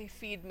comments. They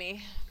feed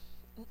me.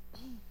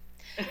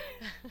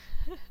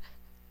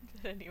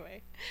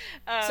 Anyway,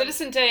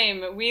 Citizen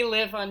Dame, we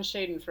live on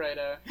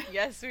Schadenfreude.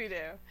 Yes, we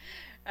do.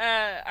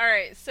 All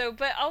right, so,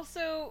 but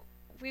also,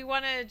 we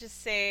want to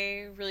just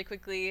say really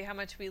quickly how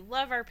much we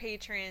love our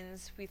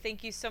patrons. We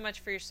thank you so much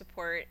for your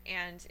support,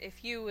 and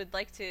if you would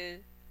like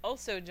to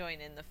also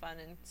join in the fun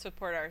and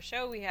support our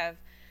show, we have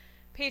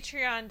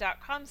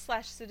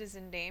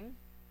patreon.com/citizendame,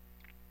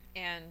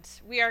 and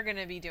we are going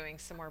to be doing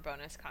some more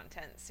bonus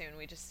content soon.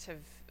 We just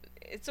have,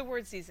 it's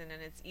award season,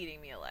 and it's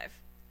eating me alive.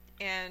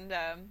 And,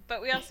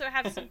 but we also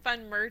have some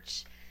fun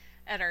merch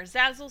at our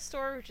Zazzle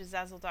store, which is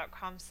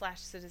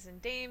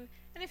zazzle.com/citizendame.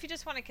 And if you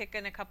just want to kick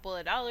in a couple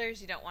of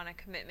dollars, you don't want a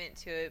commitment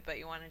to it, but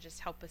you want to just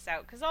help us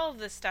out. Because all of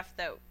this stuff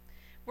that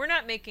we're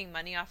not making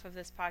money off of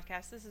this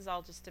podcast. This is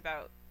all just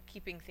about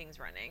keeping things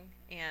running.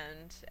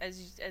 And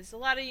as a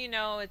lot of you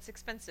know, it's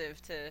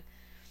expensive to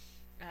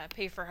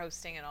pay for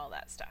hosting and all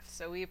that stuff.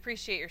 So we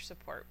appreciate your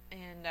support.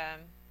 And,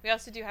 we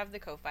also do have the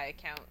Ko-Fi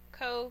account,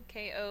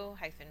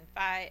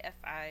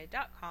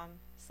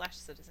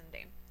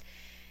 ko-fi.com/citizendame.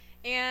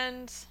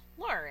 And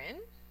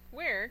Lauren,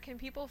 where can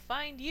people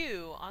find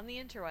you on the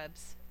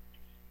interwebs?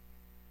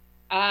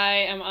 I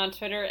am on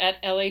Twitter at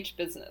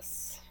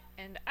LHBusiness.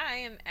 And I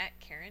am at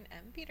Karen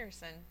M.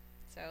 Peterson.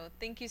 So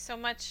thank you so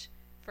much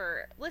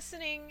for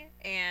listening,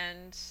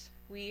 and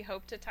we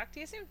hope to talk to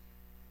you soon.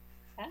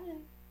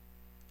 Bye.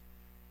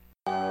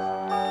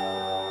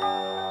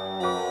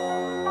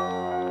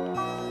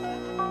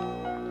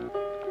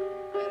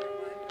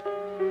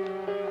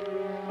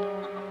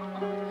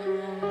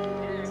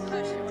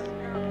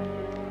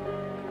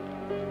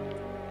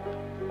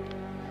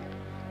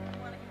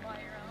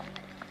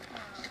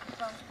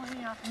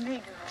 Me,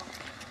 girl.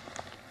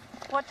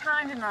 What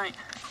time tonight?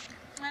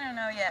 I don't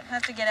know yet. I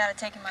have to get out of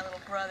taking my little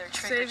brother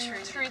trick-or-treating.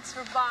 Saving the treats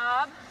for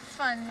Bob.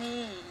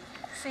 Funny.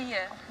 See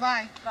ya.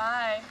 Bye.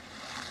 Bye.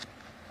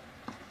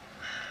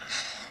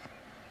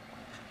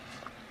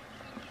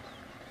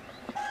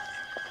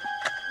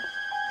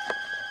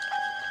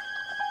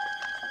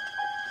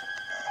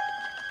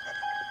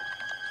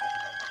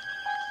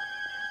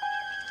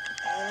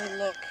 Hey,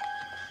 look.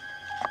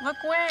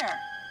 Look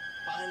where?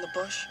 Behind the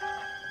bush.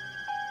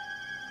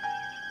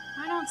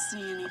 I don't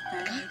see anything. The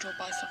guy who drove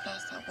by so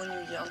fast, that one you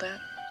yelled at.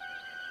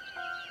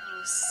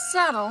 Oh,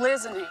 subtle,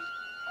 isn't he?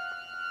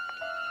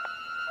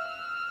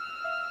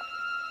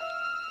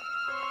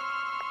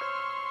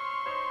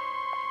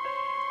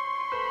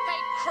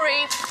 Hey,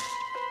 creep.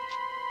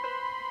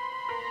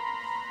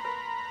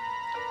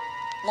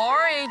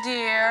 Lori,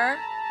 dear.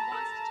 He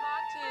wants to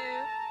talk to you.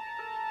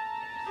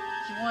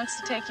 He wants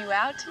to take you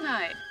out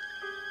tonight.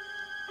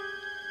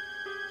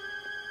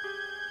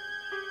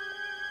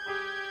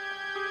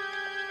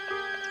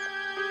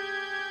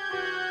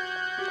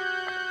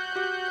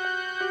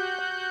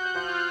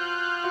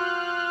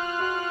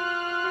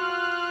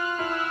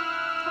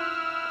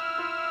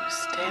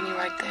 Standing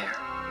right there.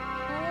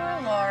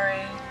 Poor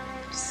Lori.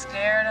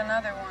 Scared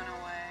another one